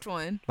 Which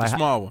one? The Like,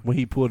 small one. when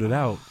he pulled it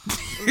out.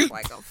 It was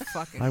like a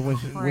fucking Like when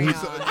he- crayon.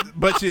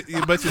 but you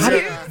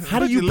How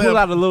do you pull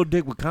out a little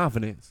dick with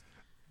confidence?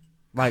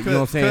 Like, you know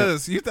what I'm saying?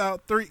 Because you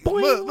thought 3.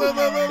 Boing.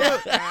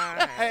 Look.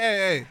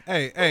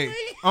 Hey.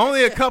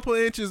 Only a couple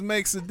inches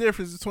makes the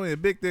difference between a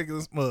big dick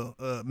and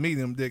a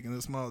medium dick and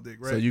a small dick,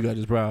 right? So you got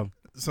this problem.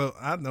 So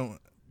I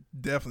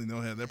definitely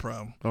don't have that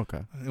problem.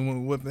 Okay. And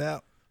when we whip it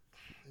out,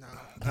 No.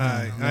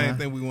 I ain't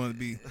think we want to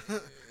be.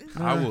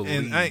 I will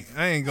And leave.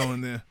 I ain't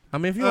going there. I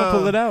mean, if you want to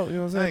pull it out, you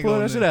know what I'm I saying? ain't Pull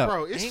going that shit there. out.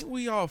 Bro, it's Ain't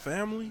we all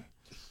family?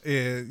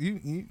 Yeah,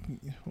 you.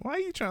 Why are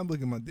you trying to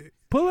look at my dick?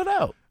 Pull it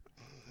out.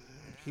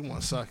 he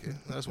want to suck it.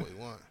 That's what he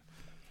want.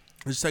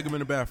 Just take him in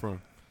the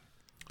bathroom.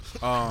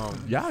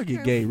 Y'all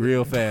get gay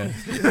real fast.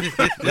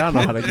 Y'all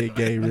know how to get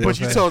gay real But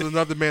you fast. told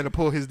another man to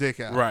pull his dick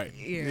out. Right.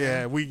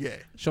 Yeah, we gay.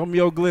 Show me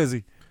your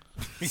glizzy.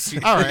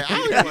 All right, I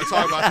don't even want to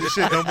talk about this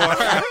shit no more.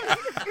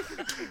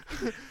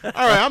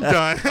 All right, I'm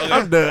done.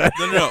 I'm done.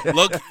 No.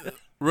 Look,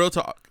 real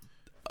talk.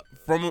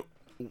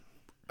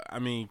 I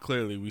mean,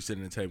 clearly we sit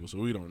at the table, so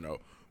we don't know.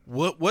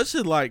 What's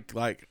it like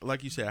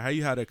you said, how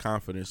you had the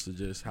confidence to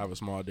just have a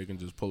small dick and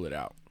just pull it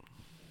out?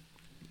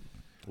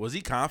 Was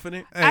he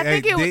confident? I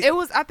think it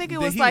was. I think it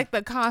did was he- like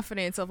the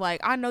confidence of like,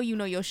 I know you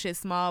know your shit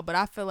small, but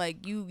I feel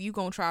like you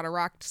gonna try to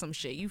rock some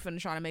shit. You finna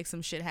try to make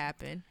some shit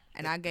happen,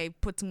 and I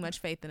put too much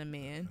faith in a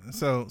man.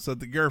 So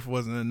the girth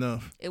wasn't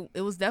enough.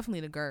 It was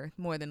definitely the girth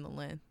more than the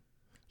length.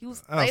 He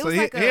was. Oh, it so was he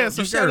like had a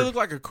some You said it girth. looked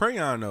like a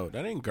crayon though.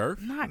 That ain't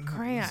girth. not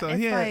crayon. So it's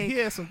he like,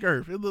 had some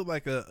girth. It looked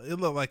like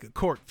a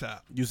cork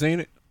top. You seen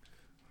it?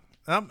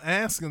 I'm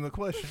asking the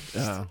question.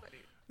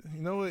 You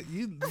know what?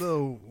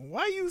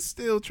 Why you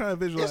still trying to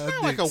visualize? It's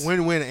not like dicks? a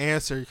win-win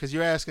answer because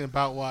you're asking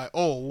about why.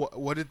 Oh,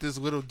 what did this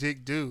little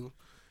dick do?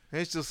 And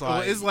it's just Well,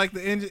 like it's like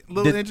the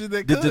little engine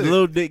that Did could. the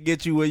little dick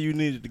get you where you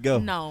needed to go?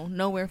 no,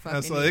 nowhere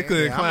fucking. So near. it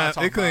couldn't Yeah, I'm not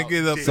climb. It talking couldn't about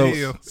get up dick. the So,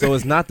 hill. so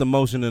it's not the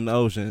motion in the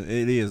ocean.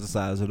 It is the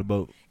size of the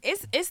boat.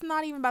 It's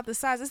not even about the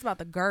size. It's about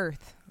the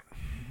girth.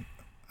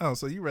 Oh,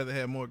 so you rather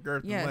have more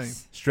girth than length?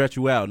 Yes. Stretch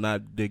you out,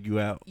 not dig you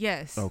out.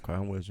 Yes. Okay,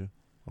 I'm with you.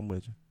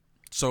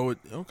 So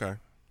okay.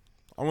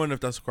 I wonder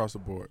if that's across the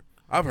board.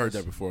 I've heard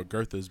that before.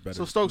 Girth is better.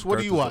 So, Stokes, what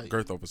do you like?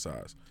 Girth over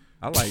size.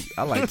 I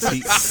like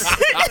deep.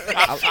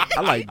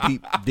 I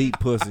like deep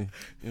pussy.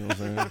 You know what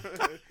I'm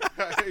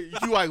saying?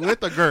 you like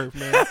length or girth,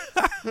 man.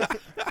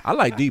 I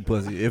like deep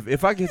pussy.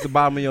 If I get the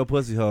bottom of your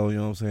pussy hole, you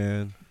know what I'm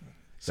saying?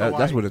 So That's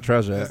like- where the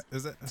treasure at.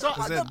 Is that So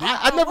is that deep?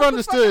 I never What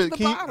the fuck is understood. the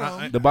Can you,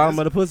 bottom? The bottom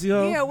of the pussy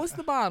hole. Yeah, what's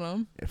the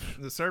bottom?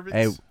 the cervix?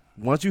 Hey,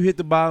 once you hit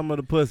the bottom of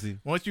the pussy,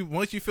 once you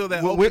feel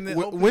that when-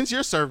 open, when's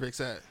your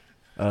cervix at?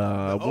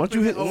 once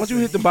you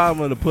hit the bottom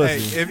of the pussy.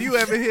 Hey, if you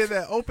ever hear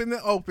that open,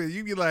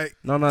 you be like,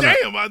 No.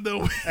 damn, I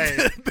know.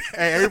 Hey,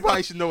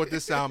 everybody should know what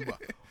this sound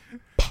about.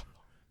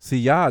 See,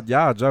 y'all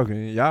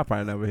joking. Y'all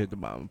probably never hit the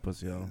bottom of the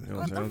pussy hole. You know what I'm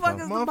What the saying? fuck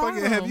is the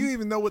Motherfucker, bottom? do you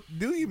even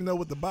know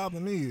what the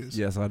bottom is?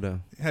 Yes, I do.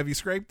 Have you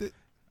scraped it?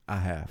 I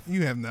have.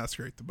 You have not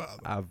scraped the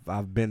bottom.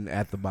 I've been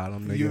at the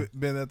bottom, nigga. You've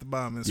been at the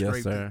bottom and Yes,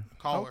 scraped sir. it.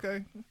 Call her.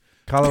 Okay.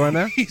 Call her right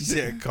now. He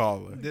said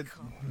call her. Did,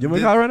 You want me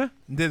to call her right now?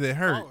 did it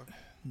hurt? Call her.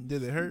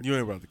 Did it hurt? You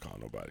ain't about to call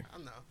nobody.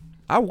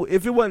 I know.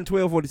 If it wasn't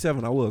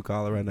 12:47, I would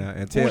call her right now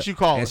and tell. would you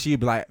call her? And she'd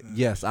be like,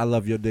 "Yes, I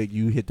love your dick.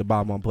 You hit the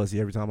bottom on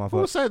pussy every time I Who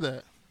would fuck." say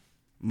that?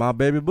 My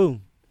baby boo.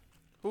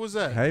 Who was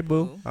that? Hey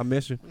boo, I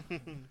miss you,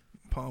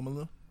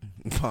 Pamela.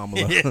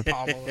 Pamela.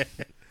 Pamela.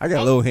 I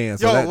got little hands,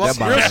 so Yo, that what's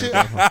bothers real me.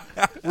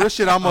 shit? Real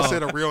shit. I almost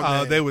said a real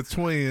name. They were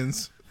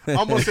twins. I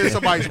almost said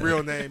somebody's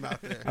real name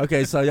out there.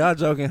 Okay, so y'all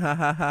joking, ha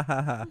ha ha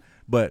ha ha.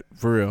 But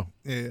for real,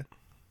 Yeah,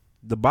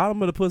 the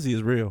bottom of the pussy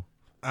is real.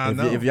 I if,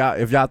 know. If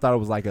y'all thought it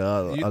was like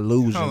a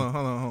illusion, Hold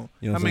on.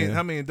 You know what I'm saying?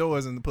 How many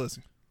doors in the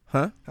pussy?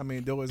 huh? How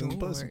many doors in the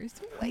pussy?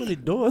 How many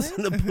doors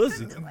in the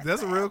pussy?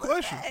 That's a real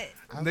question.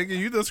 Nigga,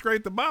 you just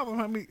scraped the bottom.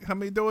 How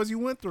many doors you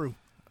went through?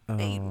 Uh,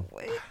 You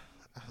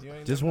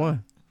ain't just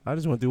one. I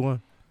just went through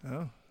one.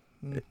 Oh,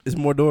 It's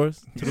more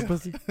doors to the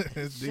pussy.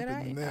 it's Shit, deeper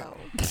I than didn't that.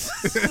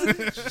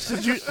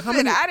 know. How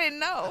many? I didn't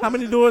know. How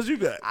many doors you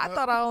got? I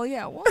thought I only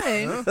had one.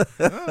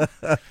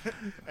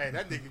 Hey,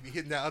 that nigga be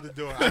hitting that other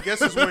door. I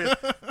guess it's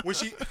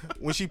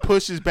when she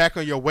pushes back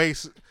on your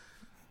waist,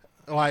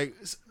 like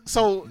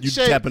so. You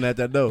Shady, tapping at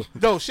that door.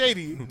 no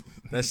Shady.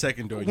 That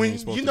second door. When ain't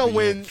supposed you to know be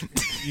when in.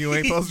 You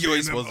ain't supposed to. You be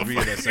ain't supposed to be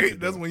in that second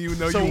That's door. when you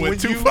know So you when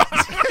went too you- far.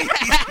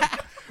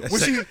 when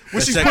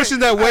she's second- pushing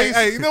that waist.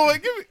 Hey, you know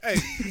what? Give me.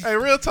 Hey,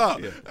 real talk.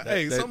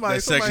 Hey, that somebody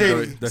second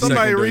door- that second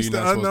door reached you're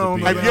the not supposed to unknown.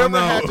 be Have in. you ever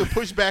unknown. had to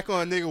push back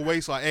on a nigga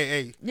waist like,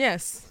 hey,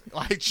 Yes.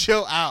 like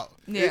chill out?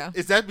 Yeah.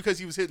 Is that because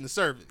he was hitting the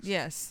cervix?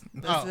 Yes.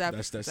 Oh,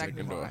 that's that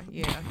second door. why.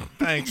 Yeah.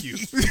 Thank you.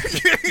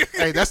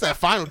 Hey, that's that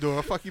final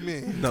door. Fuck you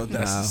mean? No,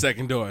 that's Nah. the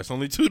second door. It's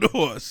only 2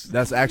 doors.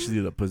 That's actually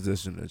the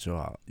position that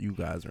you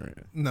guys are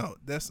in. No,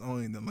 that's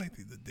only the length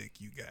of the dick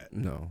you got.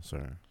 No,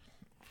 sir.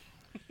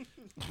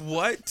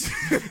 What?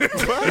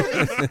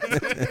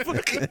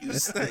 What can you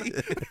say?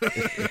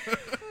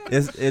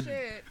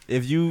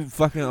 If you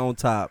fucking on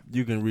top,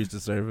 you can reach the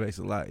cervix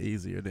a lot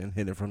easier than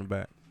hitting from the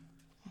back.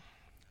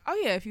 Oh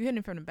yeah, if you hit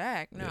it from the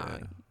back, no, Yeah.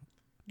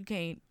 you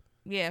can't.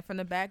 Yeah, from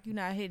the back, you're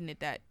not hitting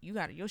it.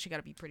 Your shit got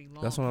to be pretty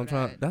long. That's what I'm for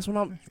trying. that. That's what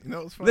I'm. You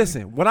know what's funny?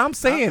 Listen, what I'm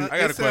saying. I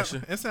got a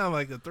question. It sounds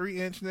like a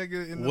 3-inch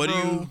nigga in the What do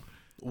room you?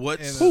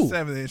 What's and a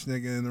 7-inch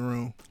nigga in the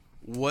room.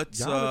 what's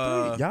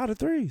Y'all the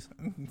threes.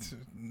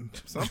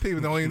 Some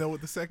people don't even know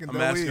what the second I'm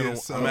door asking.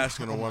 is. So. I'm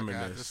asking a Oh my woman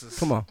God, this. is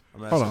Come on. I'm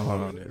Hold asking on, a hold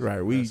woman on. this. Right,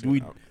 I'm we asking-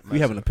 we I'm we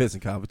having a asking-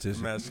 pissing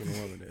competition. I'm asking a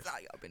woman this. That's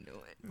all y'all been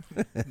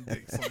doing.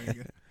 Dick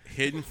slinger.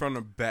 Hidden from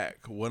the back.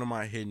 What am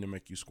I hitting to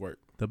make you squirt?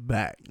 The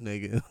back,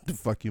 nigga. The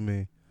fuck you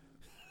mean?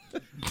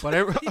 But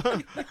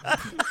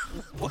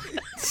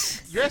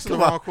you're asking the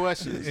wrong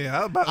question. Yeah, I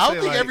was about to I say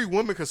don't think like, every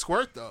woman could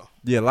squirt though,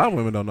 Yeah, a lot of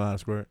women don't know how to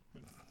squirt.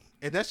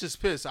 and that's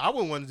just piss. I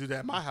wouldn't want to do that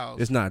at my house.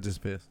 It's not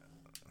just piss.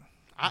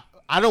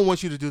 I don't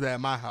want you to do that at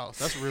my house.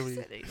 That's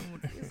really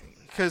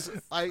because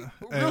like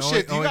Hey, real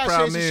shit. Do you only guys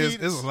problem change the is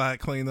sheets? it's a lot of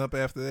clean up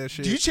after that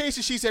shit. Do you change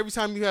the sheets every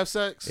time you have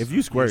sex? If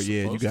you squirt,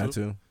 yeah, you supposed got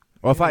to. to.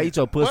 Or if I eat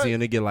your pussy What?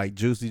 and it get like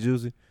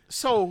juicy,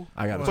 So,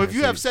 I got to. but if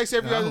you have sex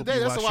every I other hope day, you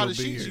that's a wash lot your of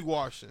sheets beard. you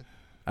washing.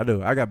 I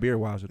do. I got beard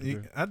washer.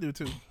 I do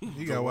too.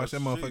 You gotta watch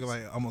that motherfucker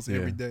like almost Yeah.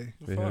 every day.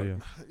 Yeah.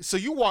 So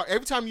you walk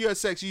every time you have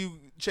sex, you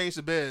change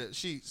the bed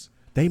sheets.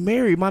 They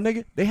married, my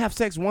nigga. They have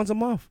sex once a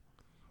month.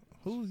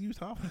 Who you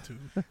talking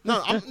to?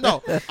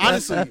 No.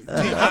 Honestly,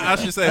 I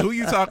should say who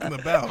you talking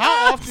about.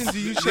 how often do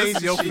you This change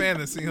is your the sheet?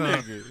 fantasy,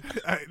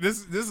 huh?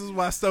 This is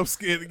why Stove's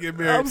scared to get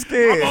married. I'm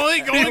scared. I'm only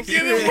gonna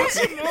get it once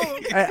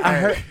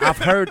a month. I've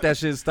heard that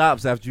shit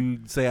stops after you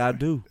say I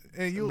do.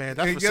 And you, Man,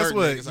 that's and for guess certain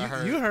what?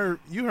 niggas,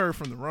 I You heard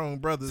from the wrong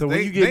brothers. So when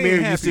They- you they get ain't married,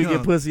 you happy, still huh?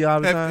 get pussy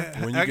all the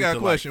time. When you I get got to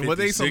a question. Like Were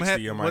 50, they some 60,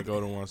 happy? I might go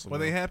to once a Were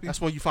they month. happy? That's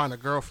when you find a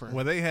girlfriend.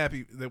 Were they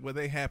happy? Were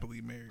they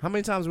happily married? How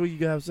many times will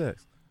you have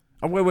sex?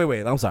 Oh,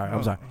 wait. I'm sorry.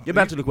 Get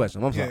back to the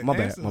question. I'm sorry. Yeah, My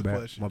bad. answer My the bad.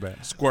 question. My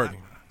bad.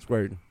 Squirting.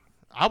 Squirting.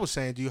 I was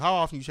saying, how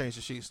often you change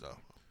the sheets though?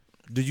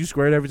 Did you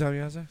squirt every time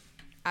you have sex?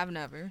 I've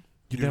never.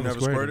 You never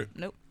squirted?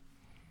 Nope.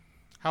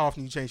 How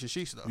often you change the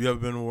sheets though? You ever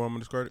been with a woman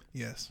that squirted?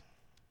 Yes.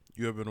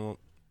 You ever been with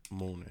a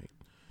moon egg?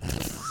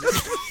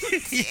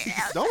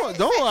 Don't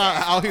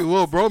out here,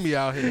 Will Bro me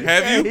out here.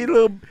 Have you? He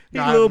little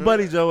Nah,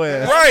 buddy Joe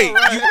ass. Right.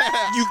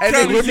 You And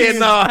then kinda he said,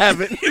 "No, I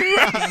haven't."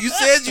 You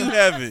said you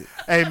haven't.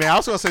 Hey man, I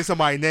was gonna say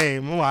somebody's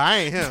name. I'm like, I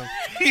ain't him.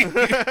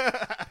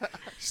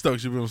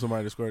 Stokes, you been with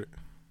somebody that squirted?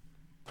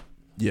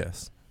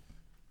 Yes,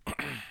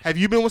 Have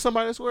you been with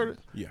somebody that squirted?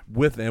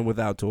 with and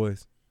without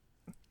toys.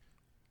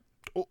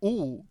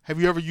 Ooh, have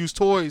you ever used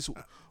toys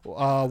with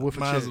a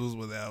Mine chick? was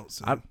without.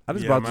 So. I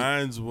just Yeah, bought.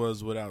 mine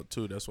was without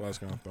too. That's why it's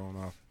kind of thrown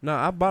off. No,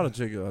 I bought a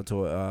chick a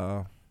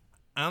toy.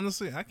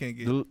 Honestly, I can't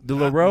get The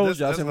little rose.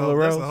 Y'all That's seen a the whole-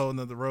 little That's rose? a whole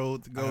nother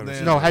road to I go haven't down.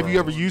 seen No, the have you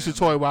road, ever used a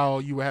toy while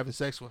you were having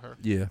sex with her?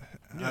 Yeah,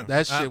 Yeah.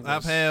 That shit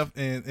I've was. have,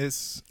 and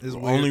it's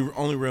weird.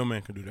 Only real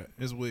men can do that.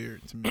 It's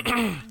weird to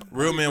me.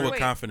 Real men with Wait.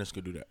 confidence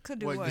could do that. Could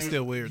do Wait, what? It's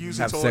still weird. Use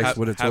to me. have a toy. sex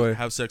with a toy.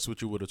 Have sex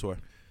with you with a toy.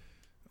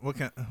 What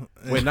kind?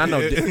 Wait, not no.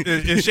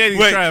 If Shady's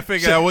Wait, trying to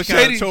figure out what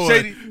kind of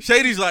toy.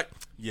 Shady's like,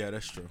 Yeah,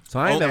 that's true. So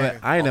I ain't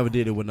Okay. never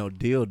did it with no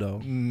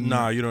dildo.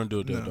 Nah, you don't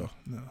do a No, dildo.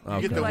 no. You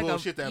Okay. get the like little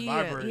a shit that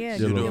yeah, vibrates. Yeah,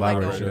 You you do get a like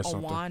vibrator or a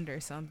something. wand or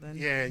something.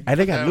 Yeah. you Hey, they put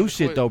that got on new the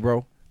shit clit. though,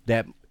 bro.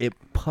 That it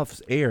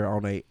puffs air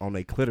on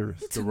a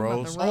clitoris. The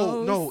rose.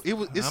 Oh no, it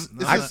was.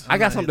 I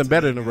got something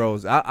better than the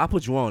rose. I'll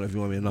put you on if you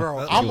want me to know. Bro,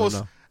 If I you wanna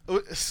almost.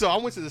 know. So I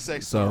went to the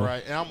sex So- store,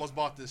 right, and I almost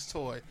bought this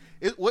toy.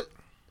 It's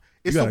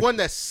You the gotta- one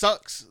that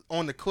sucks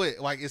on the clit,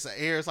 like it's an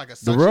air. It's like a The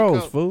suction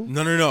rose, cup. fool.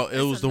 No.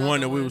 It was the one another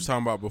that we one. was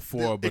talking about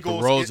before, It but the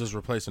goes- rose it- is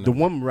replacing The it.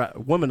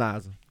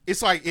 womanizer.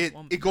 It's like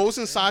it goes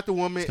inside the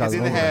woman, got and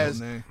then a it little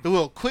has name. the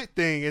little clit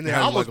thing in It there. I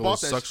has almost like a little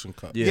bought that. suction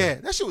cup. Yeah. Yeah,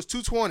 that shit was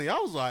 $220. I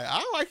was like, I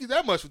don't like you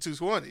that much for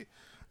 $220.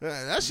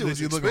 That shit Did was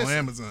you look expensive. on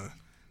Amazon?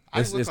 I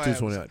It's didn't look on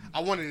 $220. Amazon. I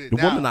wanted it The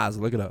now. womanizer.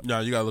 Look it up. No,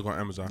 you gotta look on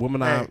Amazon.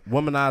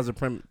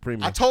 Womanizer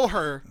premium. I told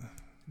her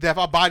that if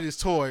I buy this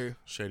toy,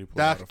 Shady pulled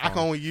that out a I can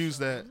phone. only use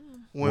that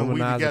when we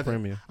Womanizer together.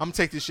 premium. I'm gonna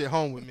take this shit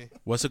home with me.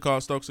 What's it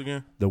called, Stokes?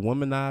 Again? The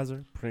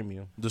womanizer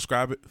premium.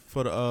 Describe it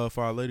for the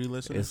for our lady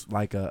listeners. It's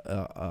like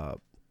a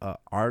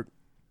art.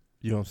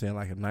 You know what I'm saying?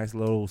 Like a nice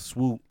little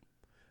swoop,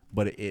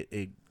 but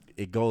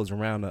it goes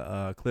around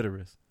the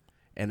clitoris,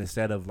 and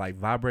instead of like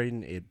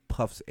vibrating, it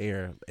puffs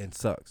air and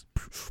sucks.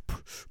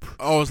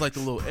 Oh, it's like the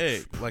little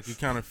egg. Like it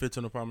kind of fits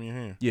in the palm of your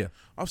hand. Yeah.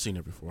 I've seen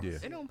it before. Yeah.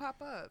 It don't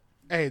pop up.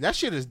 Hey, that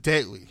shit is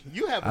deadly.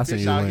 You have a I seen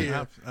bitch you out link.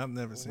 here. I've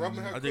never seen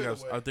Rubbing that.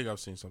 her- I think I've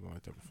seen something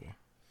like that before.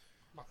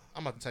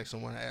 I'm about to text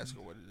someone and ask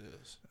her what it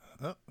is.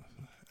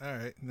 All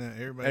right, now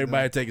everybody.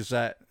 Everybody take a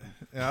shot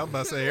Yeah, I was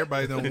about to say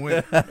everybody don't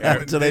win.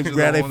 until they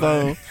grab their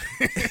phone.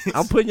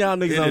 I'm putting y'all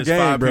niggas It on is game,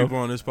 5 bro. people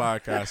on this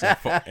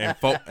podcast,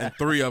 and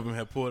 3 of them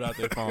have pulled out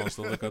their phones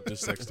to look up this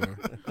sex store.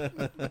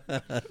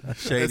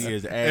 Shady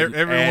is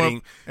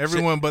adding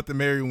Everyone but the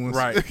married ones.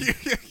 right.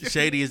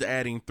 Shady is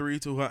adding 3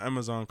 to her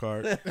Amazon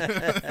card.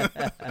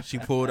 She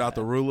pulled out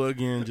the ruler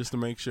again just to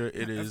make sure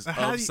it is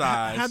How of do you,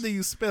 size. how do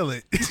you spell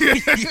it?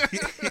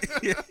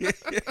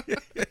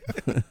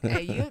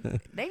 Hey,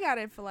 they got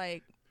it for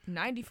like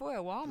 94 at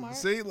Walmart.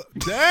 See, look,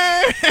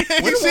 dang.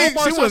 When she,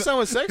 Walmart she start went,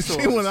 selling sex she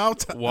stores? went out.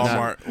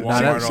 Walmart. Nah,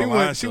 Walmart she online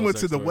went. She sells went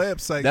to sex the stores.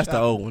 website. That's the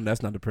shop. old one.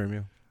 That's not the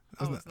premium.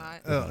 Oh, it's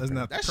not. It's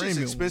not the That shit's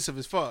premium. expensive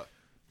as fuck.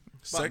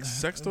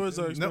 Sex toys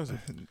are No, expensive.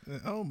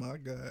 oh my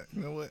god!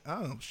 You know what?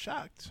 I'm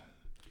shocked.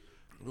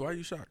 Why are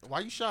you shocked? Why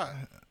you shot?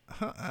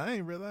 I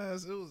ain't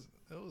realize it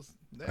was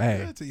that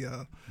Hey. good to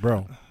y'all.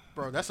 Bro,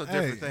 Bro, that's a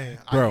different Hey, thing.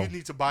 bro. You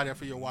need to buy that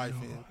for your wife.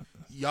 And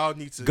y'all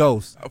need to.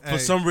 Ghost. For Hey,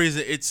 some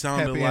reason, it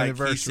sounded happy like he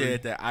anniversary.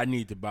 said that I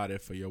need to buy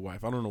that for your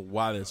wife. I don't know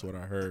why that's what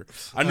I heard.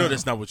 I know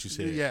that's not what you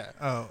said. Yeah.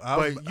 Oh,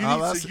 But you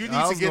all need to- you need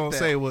I to was get gonna that.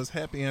 say was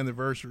happy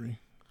anniversary.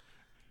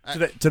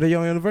 Today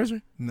your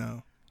anniversary?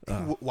 No,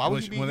 Why would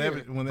When- you be whenever-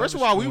 here? whenever First of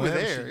she- all, we were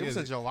whenever there. she It was get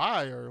in it.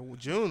 July or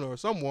June or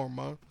some warm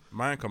month.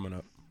 Mine coming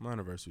up. My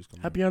anniversary's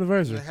coming Happy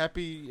anniversary.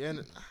 Happy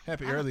and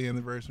happy early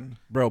anniversary.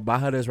 Bro, buy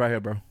her this right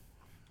here, bro.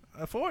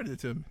 Afford it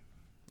to me.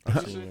 up.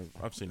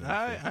 I've seen it.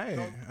 I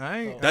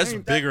ain't. That's I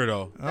ain't, bigger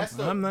though. That's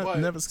the- I'm not but-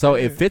 never. So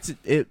scared. it fits.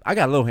 It. I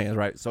got little hands,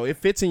 right? So it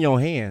fits in your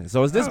hand.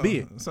 So it's this Oh,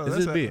 big. so it's that's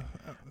this a- big.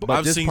 But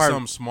I've this seen part,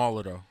 some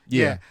smaller though.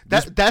 Yeah.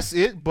 that's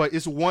it. But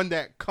it's one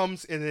that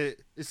comes in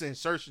it. It's an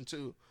insertion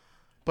too.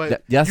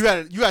 But That's-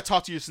 you gotta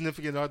talk to your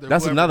significant other.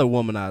 That's whoever. another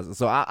womanizer.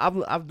 So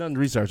I've done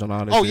research on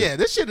all this. Oh shit. yeah,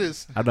 this shit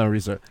is. I've done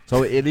research.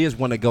 So it is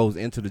one that goes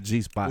into the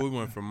G spot. We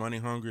went from money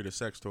hungry to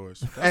sex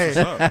toys. Hey, What's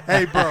up?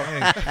 hey, bro.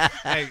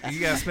 Hey, you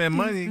gotta spend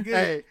money to get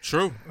it. Hey,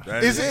 True.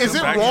 That is it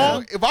back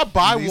wrong if I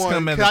buy These one?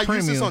 come Can at a I use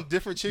this premium. on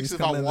different chicks These if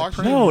come I at a wash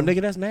it? No, nigga,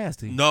 that's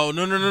nasty.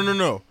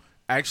 No.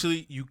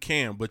 Actually, you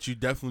can, but you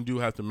definitely do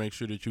have to make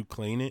sure that you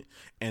clean it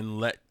and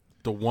let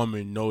the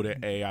woman know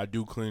that, hey, I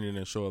do clean it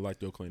and show it like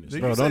they'll clean it.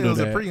 Did Bro, you don't say do it was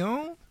that. a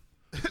pre-owned?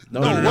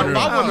 No, No, no, what no, if no.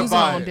 I want to Use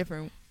buy on it?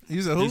 different.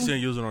 You said You who?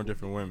 saying use it on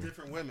different women.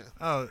 Different women.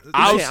 Oh,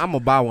 I'm gonna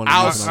buy one.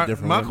 I'll Of these on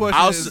different my women. question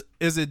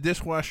I'll is it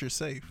dishwasher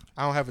safe?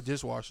 I don't have a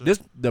dishwasher.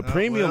 The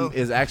premium well.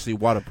 is actually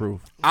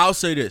waterproof. I'll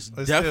say this.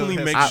 It Definitely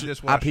still make has sure.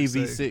 dishwasher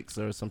IPv6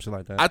 or some shit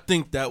like that. I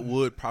think that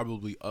would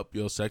probably up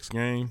your sex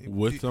game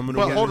with some of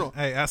the But women. hold on.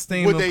 Hey, I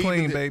steam Would them they even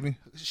clean, do- baby.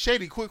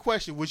 Shady, quick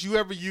question: would you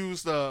ever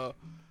use a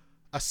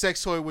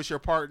sex toy with your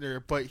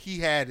partner, but he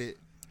had it,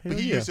 but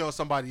Hell he yeah. used it on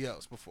somebody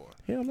else before?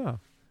 Hell no.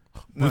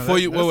 No, Before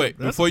you- that's wait, a-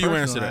 that's before a you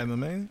personal answer that. item,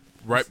 man.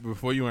 Right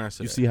before you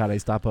answer You that. see how they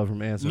stop up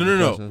from answering? No.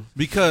 the questions?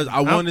 Because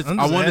I wanted I'm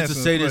I just wanted to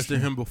asking say a this to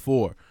question. him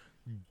before.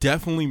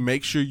 Definitely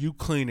make sure you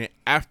clean it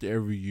after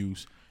every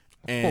use,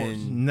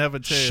 and Never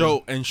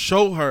tell.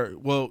 show her.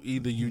 Well,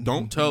 either you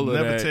don't tell her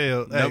Never that.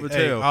 tell. Never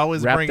Hey, tell.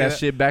 always Wrap bring that it,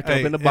 shit back up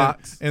in the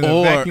box. in a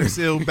Or- vacuum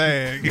sealed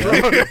bag.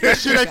 That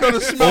shit ain't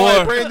gonna smell Or-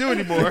 like brand new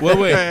anymore.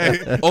 Wait.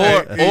 Hey,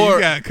 Or- you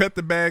gotta cut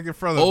the bag in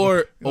front of or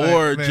her. Like,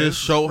 or man, this just is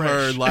show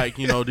her fresh. like,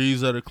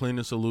 these are the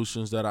cleaning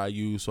solutions that I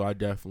use, so I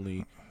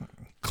definitely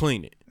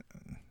clean it.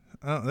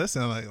 Oh, that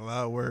sounds like a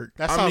lot of work.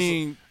 That I sounds.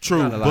 mean,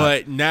 true, Not a lot.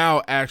 but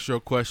now ask your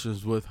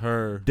questions with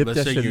her. Dip Let's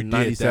that say shit you in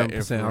did that.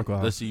 97%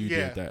 alcohol. Let's say you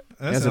Yeah. did that.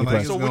 That Answer sounds the like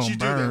it's so would you gonna do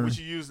that? burn. Would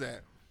you use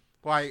that?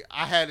 Like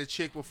I had a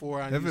chick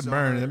before. I If used it on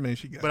burned, her, that means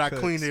she got but I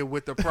cuts. cleaned it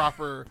with the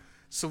proper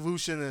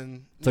solution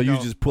and. So you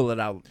know, just pull it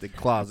out the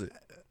closet.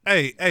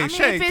 Hey, I mean,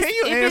 Shay, if it's- can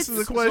you if answer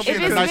it's- the question? if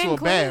in a it's nice been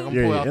little bag. I'm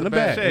clean- pull Yeah, out in the the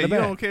bag. bag. Shay, you back.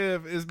 don't care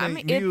if it's I been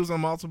mean, if- used on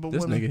multiple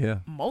This women. nigga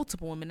here.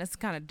 Multiple women. That's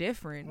kind of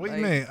different. What like,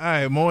 you mean? All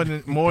right, more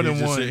than He one.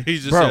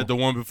 just Bro. said the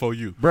one before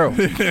you. Bro, More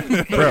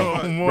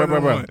than bro.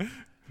 one.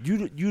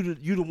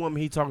 You the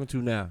woman he talking to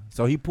now.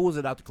 So he pulls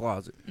it out the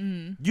closet.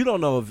 Mm-hmm. You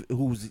don't know if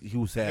who's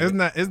had It's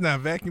it.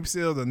 not vacuum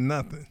sealed or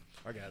nothing.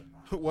 I got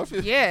it. What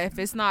if Yeah, if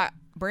it's not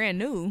brand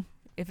new,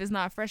 if it's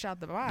not fresh out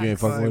the box. You ain't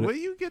fucking Like, with where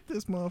it. you get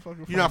this motherfucker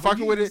from? you're not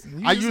fucking with it?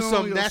 You I use use it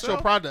some on natural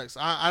yourself? products.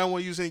 I don't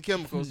want to use any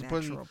chemicals to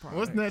put in. Natural What's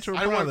products. natural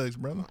I don't want- products,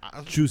 brother?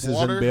 Juices and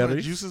water,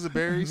 berries. juices of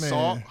berries, Man.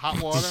 salt, hot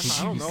water.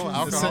 I don't know,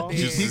 alcohol.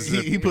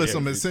 He put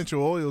some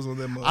essential oils on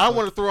that motherfucker. I don't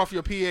want to throw off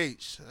your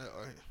pH.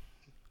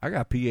 I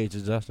got pH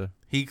adjuster.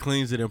 He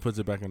cleans it and puts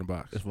it back in the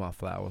box. It's my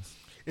flowers.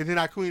 And then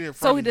I clean it. In So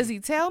front of does you. he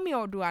tell me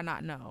or do I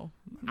not know?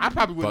 I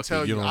probably wouldn't Fuck it,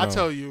 tell you you. don't I know.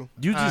 tell you.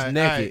 You just Alright,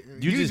 naked.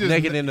 alright. You just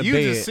naked in the you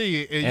bed. just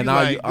see it and, and you all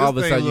like, you- all of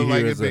a this sudden thing you look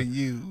hear like is it's a been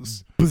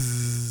used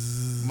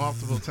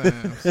multiple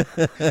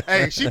times.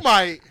 Hey, she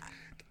might.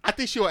 I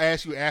think she'll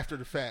ask you after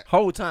the fact.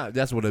 Whole time.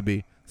 That's what it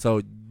be.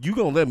 So you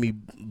gonna let me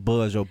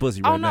buzz your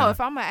pussy right Oh no, now? if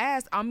I'm gonna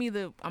ask, I'm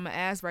gonna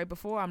ask right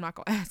before. I'm not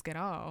gonna ask at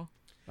all.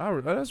 All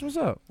right, that's what's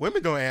up.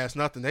 Women don't ask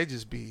nothing. They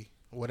just be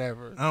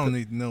whatever. I don't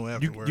need to know You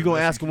afterwards. you gonna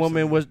That's ask a what you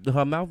woman said. what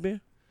her mouth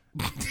been?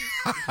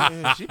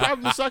 Yeah, she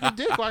probably been sucking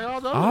dick like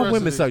all the other All rest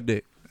women of suck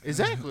dick.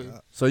 Exactly.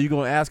 So you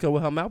gonna ask her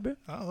what her mouth been?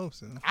 I hope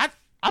so.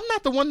 I'm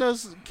not the one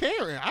that's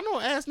caring. I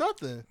don't ask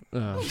nothing.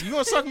 You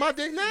gonna suck my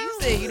dick now? You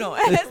said you don't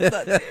ask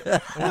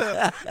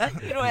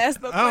nothing. You don't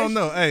ask no I don't question.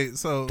 know. Hey,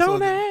 so Don't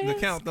the ask.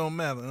 count don't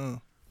matter.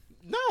 No.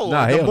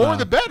 Nah, the hell more nah. the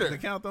The better.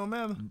 count don't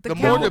matter. The count-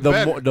 more the The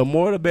better. more the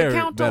more the better.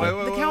 count better.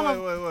 don't- the count of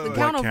the What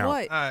count of count?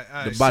 what? All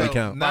right, The body So,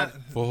 count. Not,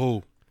 For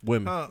who?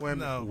 Women. Women.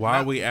 no. Why are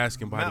mouth- we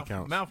asking body mouth,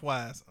 counts? Mouth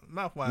wise.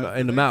 No,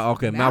 in the mouth.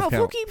 Okay, mouth Who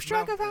count. keeps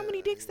track of how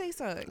many dicks they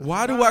suck?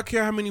 Why do I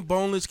care how many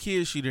boneless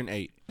kids she done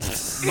ate?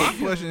 My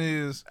question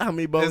is, How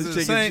many is bones it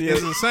the chicken same? shit?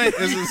 Is it the same?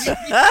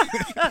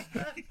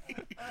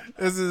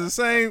 Is it the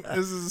same?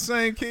 Is it the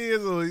same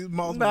kids or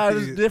multiple Nah,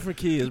 kids? it's different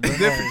kids, bro.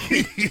 Different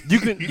kids.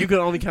 You can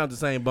only count the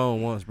same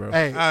bone once, bro.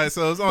 Hey, All right,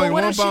 so it's But only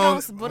what one if she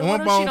bone. don't? What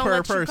One if she bone don't per let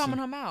you come in person.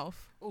 her mouth?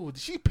 oh,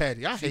 she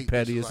petty. I hate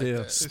petty bitches as like hell.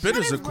 that.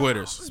 Spitters are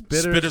quitters.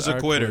 Spitters Spitters are are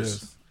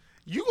quitters.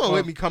 You gonna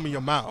let me come in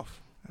your mouth?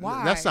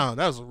 Why? That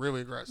was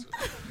really aggressive.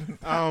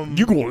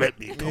 You gonna let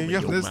me come Yeah, in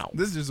your This mouth?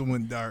 this just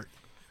went dark.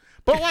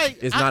 But like,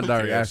 It's I not don't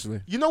dark, care.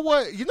 actually. You know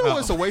what? You know Oh.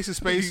 what's a waste of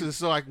space is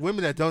so like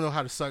women that don't know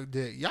how to suck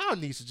dick. Y'all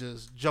need to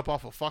just jump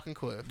off a fucking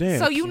cliff. Damn.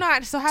 So you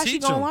not? So how she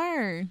Teach gonna 'em.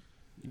 learn?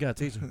 You gotta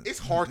teach her. It's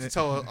hard to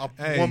tell a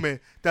Hey. woman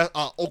that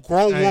a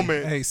grown Hey,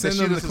 woman hey, that send she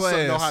them to doesn't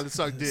class. know how to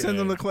suck dick. Send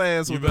them to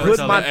class You with better Put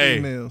tell my her, hey,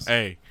 females.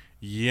 hey,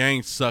 you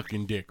ain't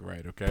sucking dick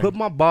right, okay? Put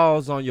my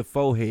balls on your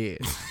forehead.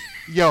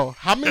 Yo,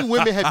 how many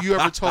women have you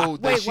ever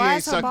told that Wait, she why ain't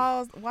is her sucking?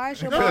 balls? Why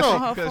is your No, balls no,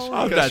 on her because forehead? I'm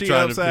not because she trying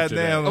to upside picture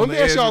that. down. Let on me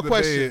the ask edge y'all a of the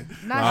question. bed.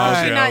 Not, Oh,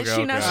 she okay, not. okay,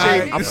 She not okay.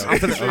 straight. I'm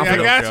finna- See, I'm I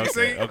finna- got you. okay,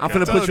 See, okay. I'm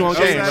finna Told put you on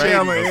upside game, right? down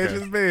on the Okay. edge of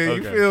the bed. You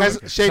Okay. feel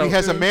Has, me? Shady, So-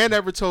 has a man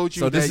ever told you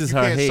So this that is you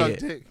her can't suck head.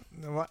 dick?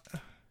 What?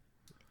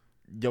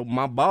 Yo,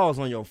 my balls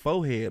on your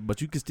forehead,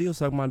 but you can still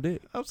suck my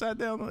dick Upside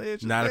down on the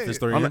edge of Not the if it's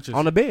bed. 3 on inches.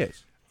 on the bed.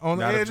 On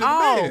the Not if- edge of the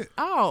Oh, bed.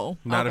 oh.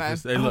 Not okay. if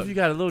it's, hey, Oh, look. if you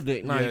got a little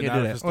dick, no, Yeah, you can't not do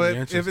if that. it's Well, 3 if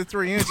inches. it's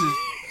 3 inches,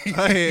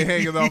 her head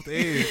hanging off the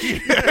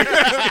edge.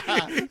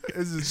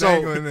 It's just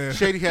dangling So, there.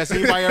 Shady, has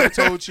anybody ever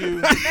told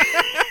you that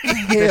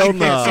Hell you can't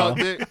suck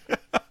no. dick?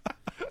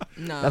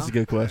 No. That's a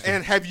good question.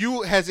 And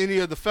has any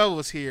of the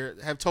fellas here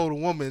have told a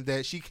woman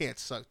that she can't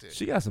suck dick?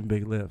 She got some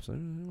big lips. It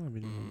might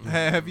be-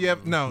 Have you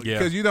ever? No, Yeah.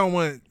 because you don't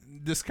want to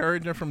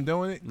discourage her from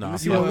doing it. No, You I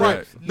see feel what I'm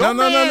right. saying? No,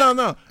 No man-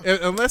 no.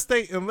 Unless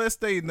they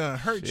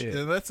hurt Shit. you,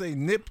 unless they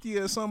nipped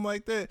you or something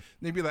like that,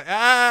 they be like,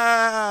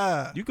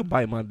 ah. You could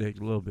bite my dick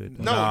a little bit.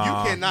 No,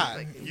 Nah. you cannot.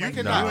 You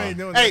cannot. You ain't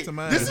doing Hey, that to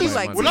mine. this You is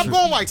like when I'm teeth.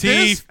 going like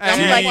this. Teeth. I'm You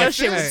going like your like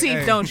shit with this.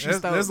 teeth, don't you,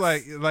 That's Stokes?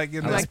 like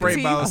in I the like spray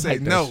the bottle teeth. I say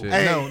like that no, shit.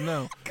 Hey.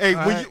 no. Hey,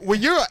 All when, right.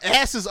 when your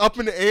ass is up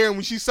in the air and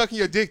when she's sucking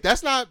your dick,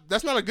 that's not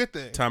a good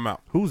thing. Time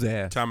out. Whose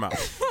ass? Time out.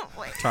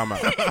 Time out.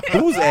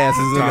 Whose ass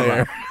is in Time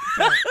there? out.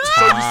 So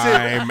you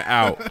said, Time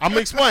out. I'm gonna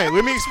explain.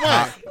 Let me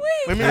explain.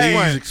 Let me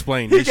Please explain.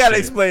 explain He this gotta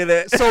shit. explain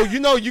that. So you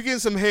know you getting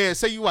some head.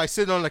 Say you like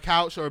sitting on the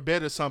couch or a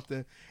bed or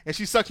something, and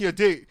she's sucking your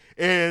dick,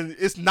 and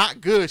it's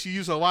not good. She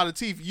using a lot of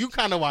teeth. You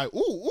kind of like ooh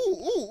ooh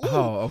ooh ooh,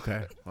 Oh,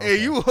 okay.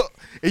 and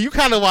you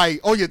kind of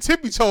like on your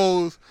tippy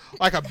toes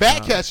like a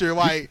bat catcher.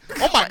 Like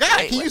oh my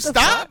god, can you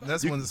stop?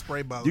 That's when the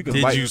spray bottle. you can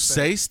Did bite you your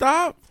say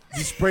stop?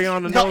 You spray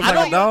on the No, nose I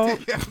like a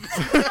don't- dog?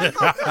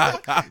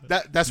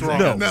 That's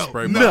wrong. No.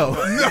 Spray No.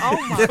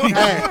 Oh my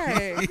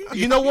god.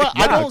 You know what?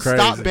 I Y'all don't crazy.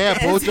 stop bad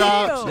As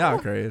blowjobs hell. Y'all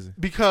crazy.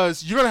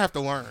 because you're gonna have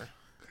to learn.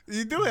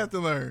 You do have to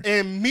learn.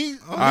 And me,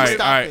 All right,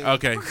 stopping.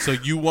 okay. So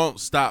you won't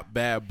stop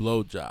bad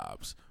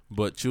blowjobs,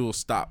 but you'll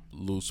stop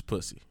loose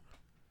pussy.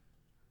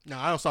 No,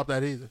 I don't stop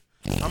that either.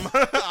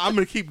 I'm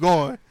gonna keep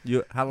going.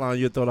 How long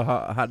you throw the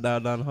hot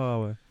dog down the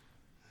hallway?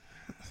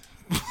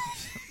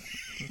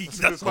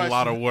 That's a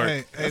lot of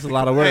work. That's a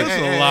lot of work.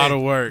 That's a lot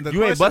of work. The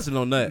You ain't question- busting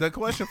no nut. The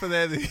question for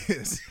that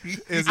is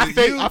I it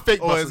fake- you I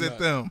fake or is busting it up.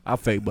 them? I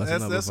fake busting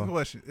That's up the before.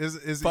 question. Is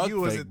it Fuck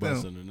you or is fake it them?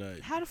 busting the nut.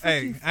 How the fuck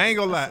Hey, you? I ain't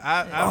gonna lie.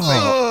 I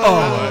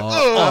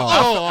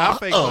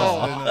fake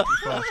busting a nut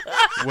before.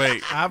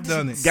 Wait, I've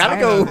done it. Gotta I've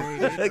go.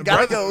 done it.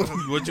 Gotta go.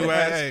 what you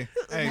ask? Hey,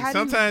 How do you-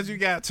 sometimes you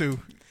got to.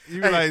 You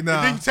be Hey, like, nah.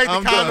 and then you take the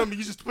I'm condom done. and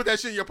you just put that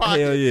shit in your pocket.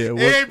 Hell yeah.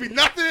 It ain't be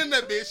nothing in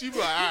that bitch. You be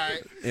like, all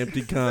right,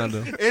 Empty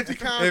condom. empty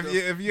condom.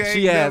 If you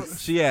ain't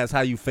She asked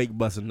how you fake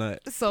bust a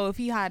nut. So if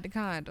he hide the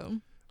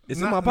condom,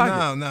 It's in my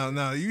pocket.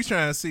 No. You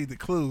trying to see the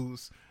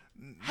clues.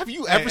 Have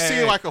you ever Hey, seen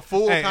hey, like a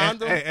full Hey,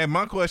 condom? and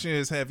my question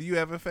is, have you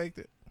ever faked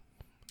it?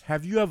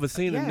 Have you ever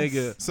seen Yes. a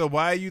nigga So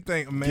why you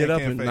think a man get up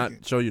can't and fake not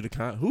it? show you the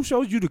condom? Who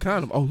showed you the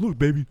condom? Oh, look,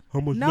 baby, how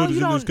much No, nut is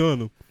you in this don't-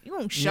 condom? you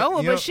don't show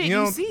it, you but don't- shit, you you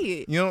don't-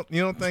 see it. You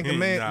don't think a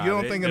man Nah, you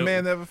don't they think a do.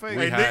 man never faked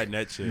We it? hiding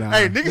that shit. Nah.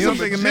 Hey, niggas You don't are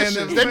think a man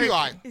magicians. never They be faked?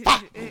 like,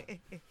 pop.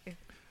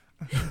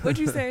 What'd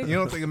you say? You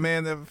don't think a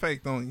man never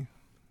faked on you?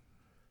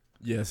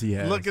 Yes, he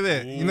has. Look at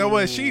that. You know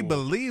what? She Ooh.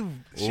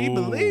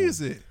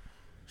 believes it.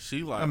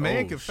 She like A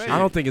man oh, can fake. shit. I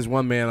don't think it's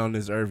one man on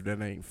this earth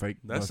that ain't fake.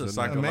 That's a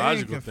busting nut.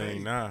 psychological can thing.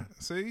 fake. Nah.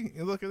 See,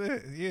 you look at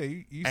that. Yeah,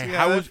 you see Hey,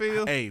 how that would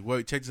feel? Hey,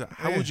 wait, check this out.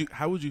 How Yeah.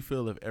 would you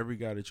feel if every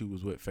guy that you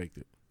was with faked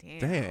it?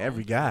 Damn,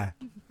 every guy.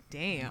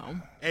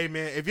 Damn. Hey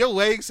man, if your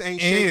legs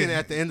ain't shaking Yeah.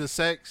 at the end of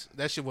sex,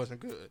 that shit wasn't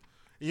good.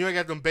 You ain't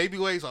got them baby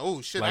legs like,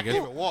 oh shit, I can't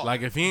even walk.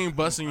 Like if he ain't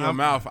busting your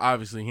mouth,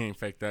 obviously he ain't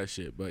faked that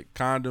shit. But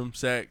condom,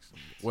 sex,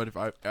 what if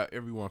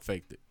everyone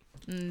faked it?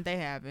 They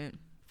haven't.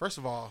 First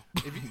of all,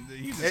 if you,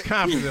 You just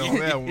confident on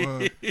that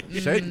one.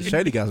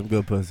 Shady got some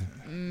good pussy.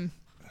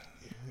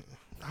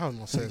 I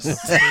almost said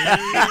something.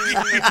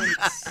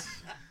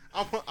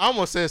 I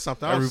almost said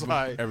something. I was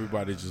like,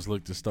 Everybody just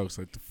looked at Stokes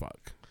like the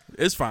fuck.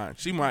 It's fine.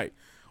 She might.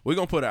 We're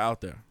gonna put her out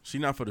there. She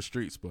not for the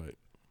streets, but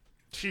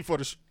she for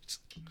the,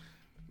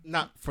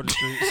 not for the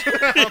streets.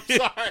 I'm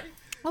sorry.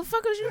 What the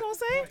fuck was you gonna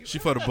say? she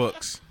for the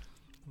books.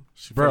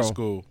 She Bro. for the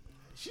school.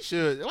 She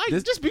should like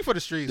This- just be for the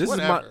streets. This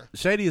Whatever.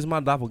 is my Shady is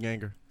my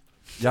doppelganger.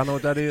 Y'all know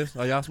what that is?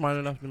 Are y'all smart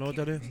enough to know what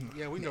that is?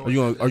 Yeah, we know.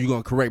 Are you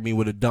gonna correct me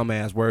with a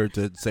dumbass word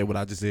to say what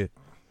I just said?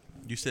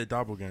 You said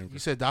doppelganger. You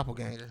said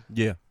doppelganger.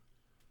 Yeah.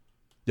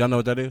 Y'all know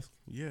what that is?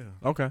 Yeah.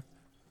 Okay.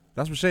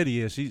 That's what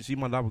Shady is. She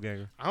my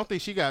doppelganger. I don't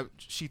think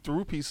she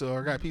threw pizza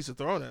or got pizza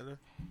thrown at her.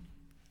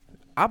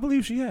 I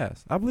believe she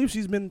has. I believe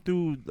she's been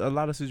through a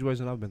lot of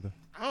situations I've been through.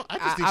 I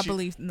just think I she,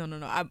 believe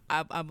no.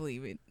 I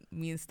believe it.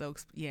 Me and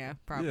Stokes, yeah,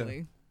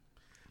 probably.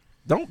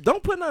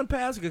 Don't put nothing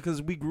past her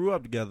because we grew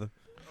up together.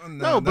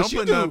 No, but don't you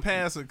put do. nothing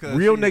past her. 'Cause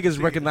Real she- niggas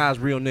she- recognize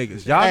real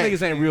niggas. Y'all Hey.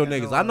 niggas ain't real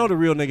niggas. I know the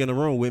real nigga in the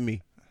room with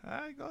me. All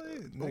right, go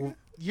ahead. Nigga.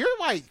 You're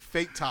like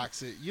fake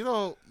toxic. You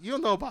don't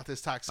know about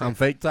this toxic. I'm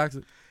fake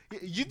toxic.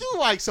 You do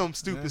like some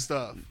stupid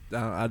stuff.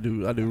 I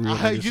do real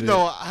nigga You shit.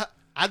 know,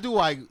 I do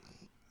like.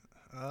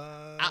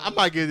 I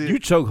might get it. You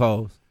choke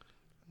hoes.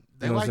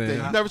 They know what like I'm that.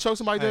 saying? You never choke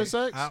somebody during Hey,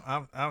 sex?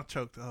 I'll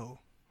choke the hoe.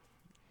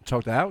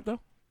 Choked her out though?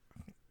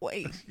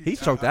 Wait,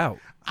 He's choked out.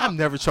 I've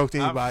never choked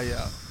anybody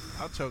out.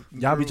 I'll choke them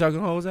Y'all be through- choking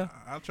hoes out?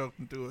 I'll choke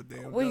them through a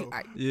damn wait,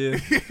 door. Yeah.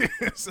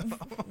 So,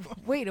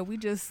 wait. Are we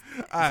just?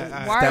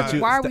 I- Why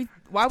Statute- are we?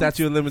 Why are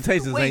Statute of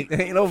limitations Wait.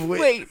 ain't over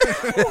with. Wait.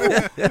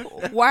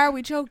 Why are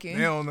we choking?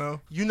 they don't know.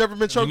 You never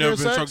been You choked never during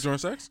been sex? choked during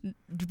sex?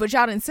 But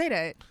y'all didn't say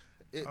that.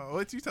 Oh,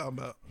 what you talking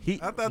about? He-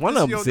 I thought one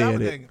this of 'em your said it.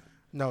 doppelganger.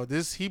 No,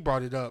 he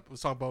brought it up. Was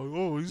talking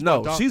about he's No,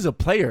 my dog. she's a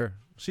player.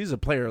 She's a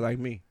player like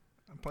me.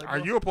 Playboy? Are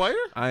you a player?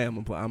 I am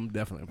a player. I'm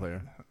definitely a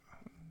player.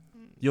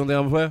 You don't think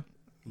I'm a player?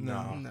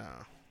 No. No.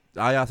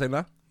 All y'all say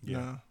no?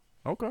 No.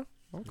 Okay.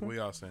 Okay. We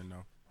all saying no.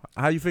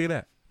 How you figure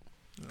that?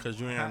 Because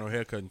you ain't had no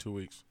haircut in 2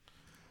 weeks.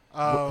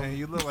 And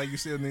you look like you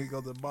still need to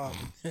go to the barber.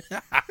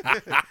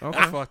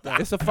 Okay. Fuck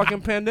that. It's a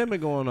fucking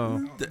pandemic going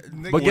on.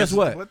 Nigga, But guess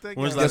what? they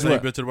When's the got? last time you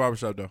what? been to the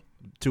barbershop, though?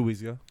 2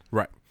 weeks ago.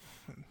 Right.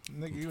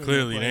 Nigga, you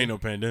Clearly, it ain't ain't no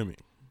pandemic.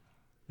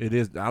 It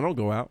is. I don't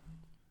go out.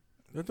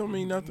 That don't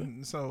mean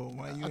nothing. So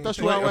why you? I ain't thought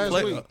you play- were out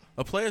last week.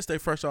 A player stay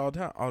fresh all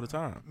the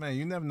time. Man,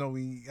 you never know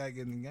when you gotta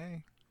get in the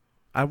game.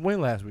 I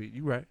went last week.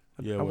 You right.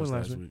 Yeah, I it was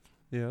went last week.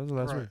 Yeah, it was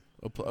last Right.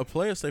 week. A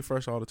player stay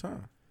fresh all the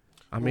time.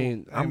 I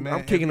mean, Hey, I'm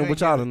man, kicking if it you with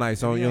ain't y'all get it- tonight,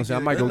 so if you you know what I'm ain't saying. I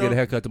get might it- go get a no-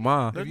 haircut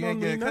tomorrow. If That you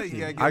ain't don't get mean cut, you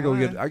gotta nothing. get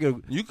I go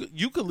mine. get.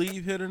 You could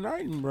leave here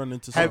tonight and run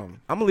into Hey, something.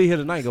 I'm gonna leave here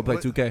tonight and go play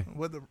What- 2K.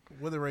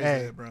 What the race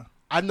Hey. at, bro?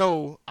 I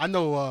know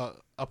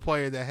a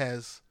player that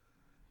has.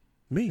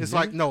 Me. It's nigga.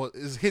 like no,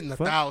 it's hitting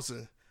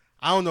 1,000.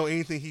 I don't know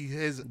anything he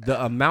has.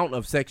 the amount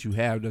of sex you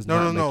have does No,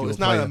 not no, make no. you It's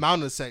a not player. an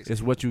amount of sex.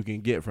 It's what you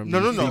can get from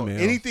No, no, these no.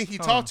 females. Anything he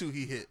talked to,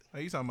 he hit.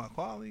 Are you talking about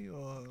quality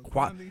or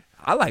Qua- quantity?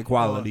 I like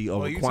quality Or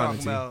over you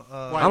quantity. talking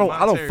about, I don't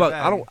monetary fuck.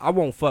 value? I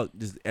won't fuck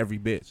just every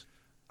bitch.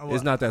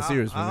 It's not that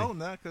serious for I me. hope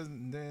not, because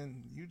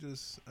then you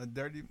just a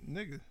dirty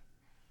nigga.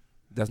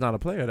 That's not a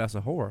player. That's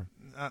a whore.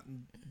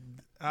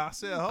 I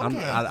said, I'm-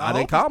 okay. I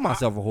didn't call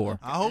myself a whore.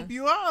 I hope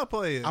you are a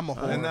player. I'm a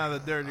whore. and not a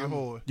dirty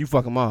whore. You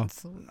fuck them all.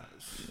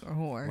 A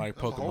whore.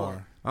 Like I'm a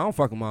Pokemon. I don't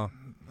fuck them all.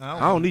 I I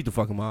don't need to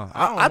fuck them all.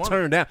 I don't I want-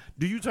 turn down.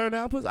 Do you turn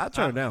down pussy? I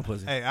turn down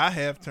pussy. Hey, I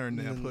have turned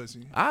down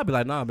pussy. I'd be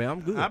like, nah, man, I'm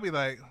good. I'd be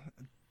like,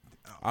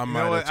 I You might know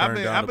have what? turned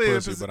I've down the been in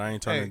pussy, but I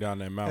ain't turning hey, down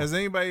that mouth. Has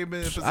anybody been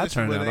in a I position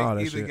turned where down all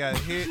they that either shit. got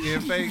hit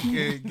and fake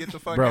and get the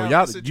fuck Bro, out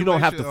y'all, of the you don't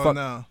have to situation, or fuck.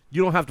 no?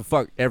 You don't have to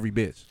fuck every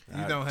bitch.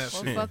 You don't have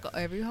Or to. fuck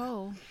every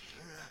hoe.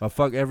 Or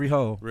fuck every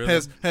hoe. Really?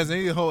 Has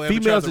any hoe ever tried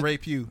Females to is-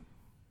 rape you?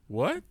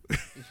 What?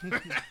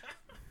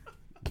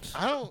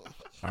 I don't.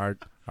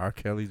 R.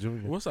 Kelly Jr.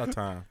 What's our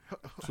time?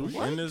 Should we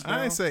end this now?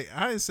 I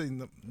ain't say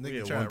no, nigga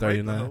Yeah, trying to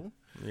rape the 1:39. hoe.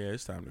 Yeah,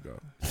 it's time to go.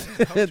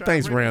 Hoe trying to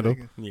Thanks, rape a Randall.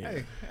 nigga. Yeah.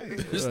 Hey,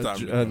 It's time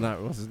to go.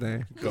 Not what's his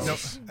name? Go. no,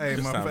 hey,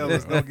 It's my time to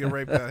fellas, go. don't get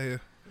raped out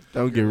here.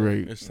 Don't get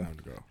raped. It's time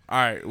to go. All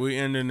right, we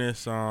ending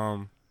this. This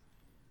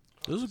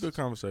was a good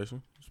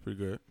conversation. It's pretty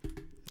good.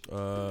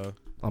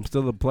 I'm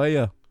still a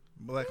player.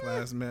 Black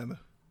Lives Matter,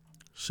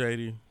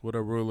 Shady with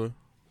a ruler,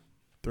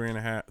 3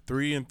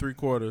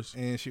 3/4.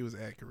 and she was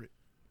accurate.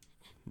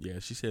 Yeah,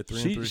 she said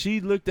 3 and 3. She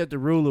looked at the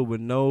ruler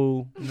with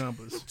no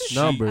Numbers.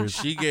 numbers.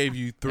 She gave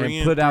you 3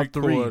 And put out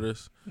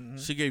 3/4.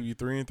 Mhm. She gave you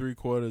 3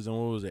 3/4, and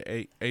what was it?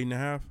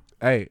 8.5.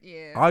 Hey,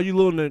 Yeah. all you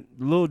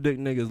little dick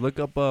niggas, look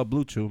up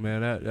Blue Chew, man.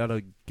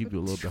 That'll keep you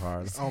a little bit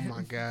harder. Oh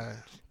my god.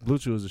 Blue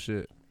Chew is the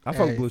shit. I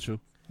fuck Hey. Blue Chew.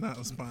 Not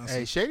a sponsor.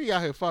 Hey, Shady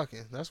out here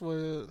fucking. That's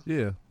what.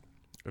 Yeah.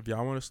 If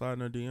y'all want to slide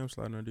in a DM,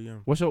 slide in a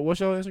DM. What's your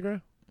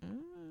Instagram?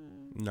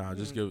 Nah,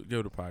 just give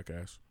it a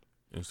podcast,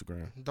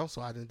 Instagram. Don't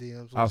slide in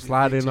DMs. I'll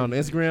slide in on the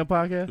Instagram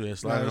podcast. Yeah,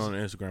 slide in Nice. on the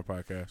Instagram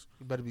podcast.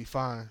 You better be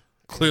fine.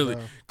 Clearly,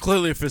 And,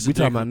 if it's a We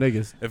dick, talking about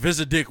niggas. if it's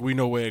a dick, we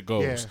know where it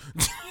goes.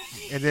 yeah.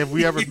 And if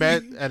we ever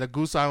met at a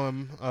Goose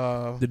Island,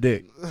 The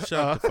dick.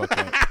 Shut the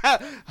fuck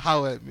up.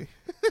 holler at me.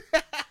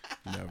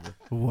 Never.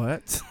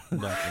 What?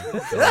 Nothing.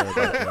 Don't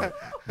worry about that.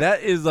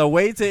 That is a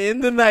way to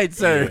end the night,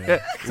 sir.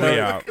 Yeah. We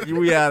out.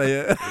 We out of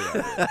here.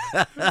 We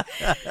out.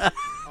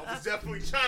 I was definitely trying.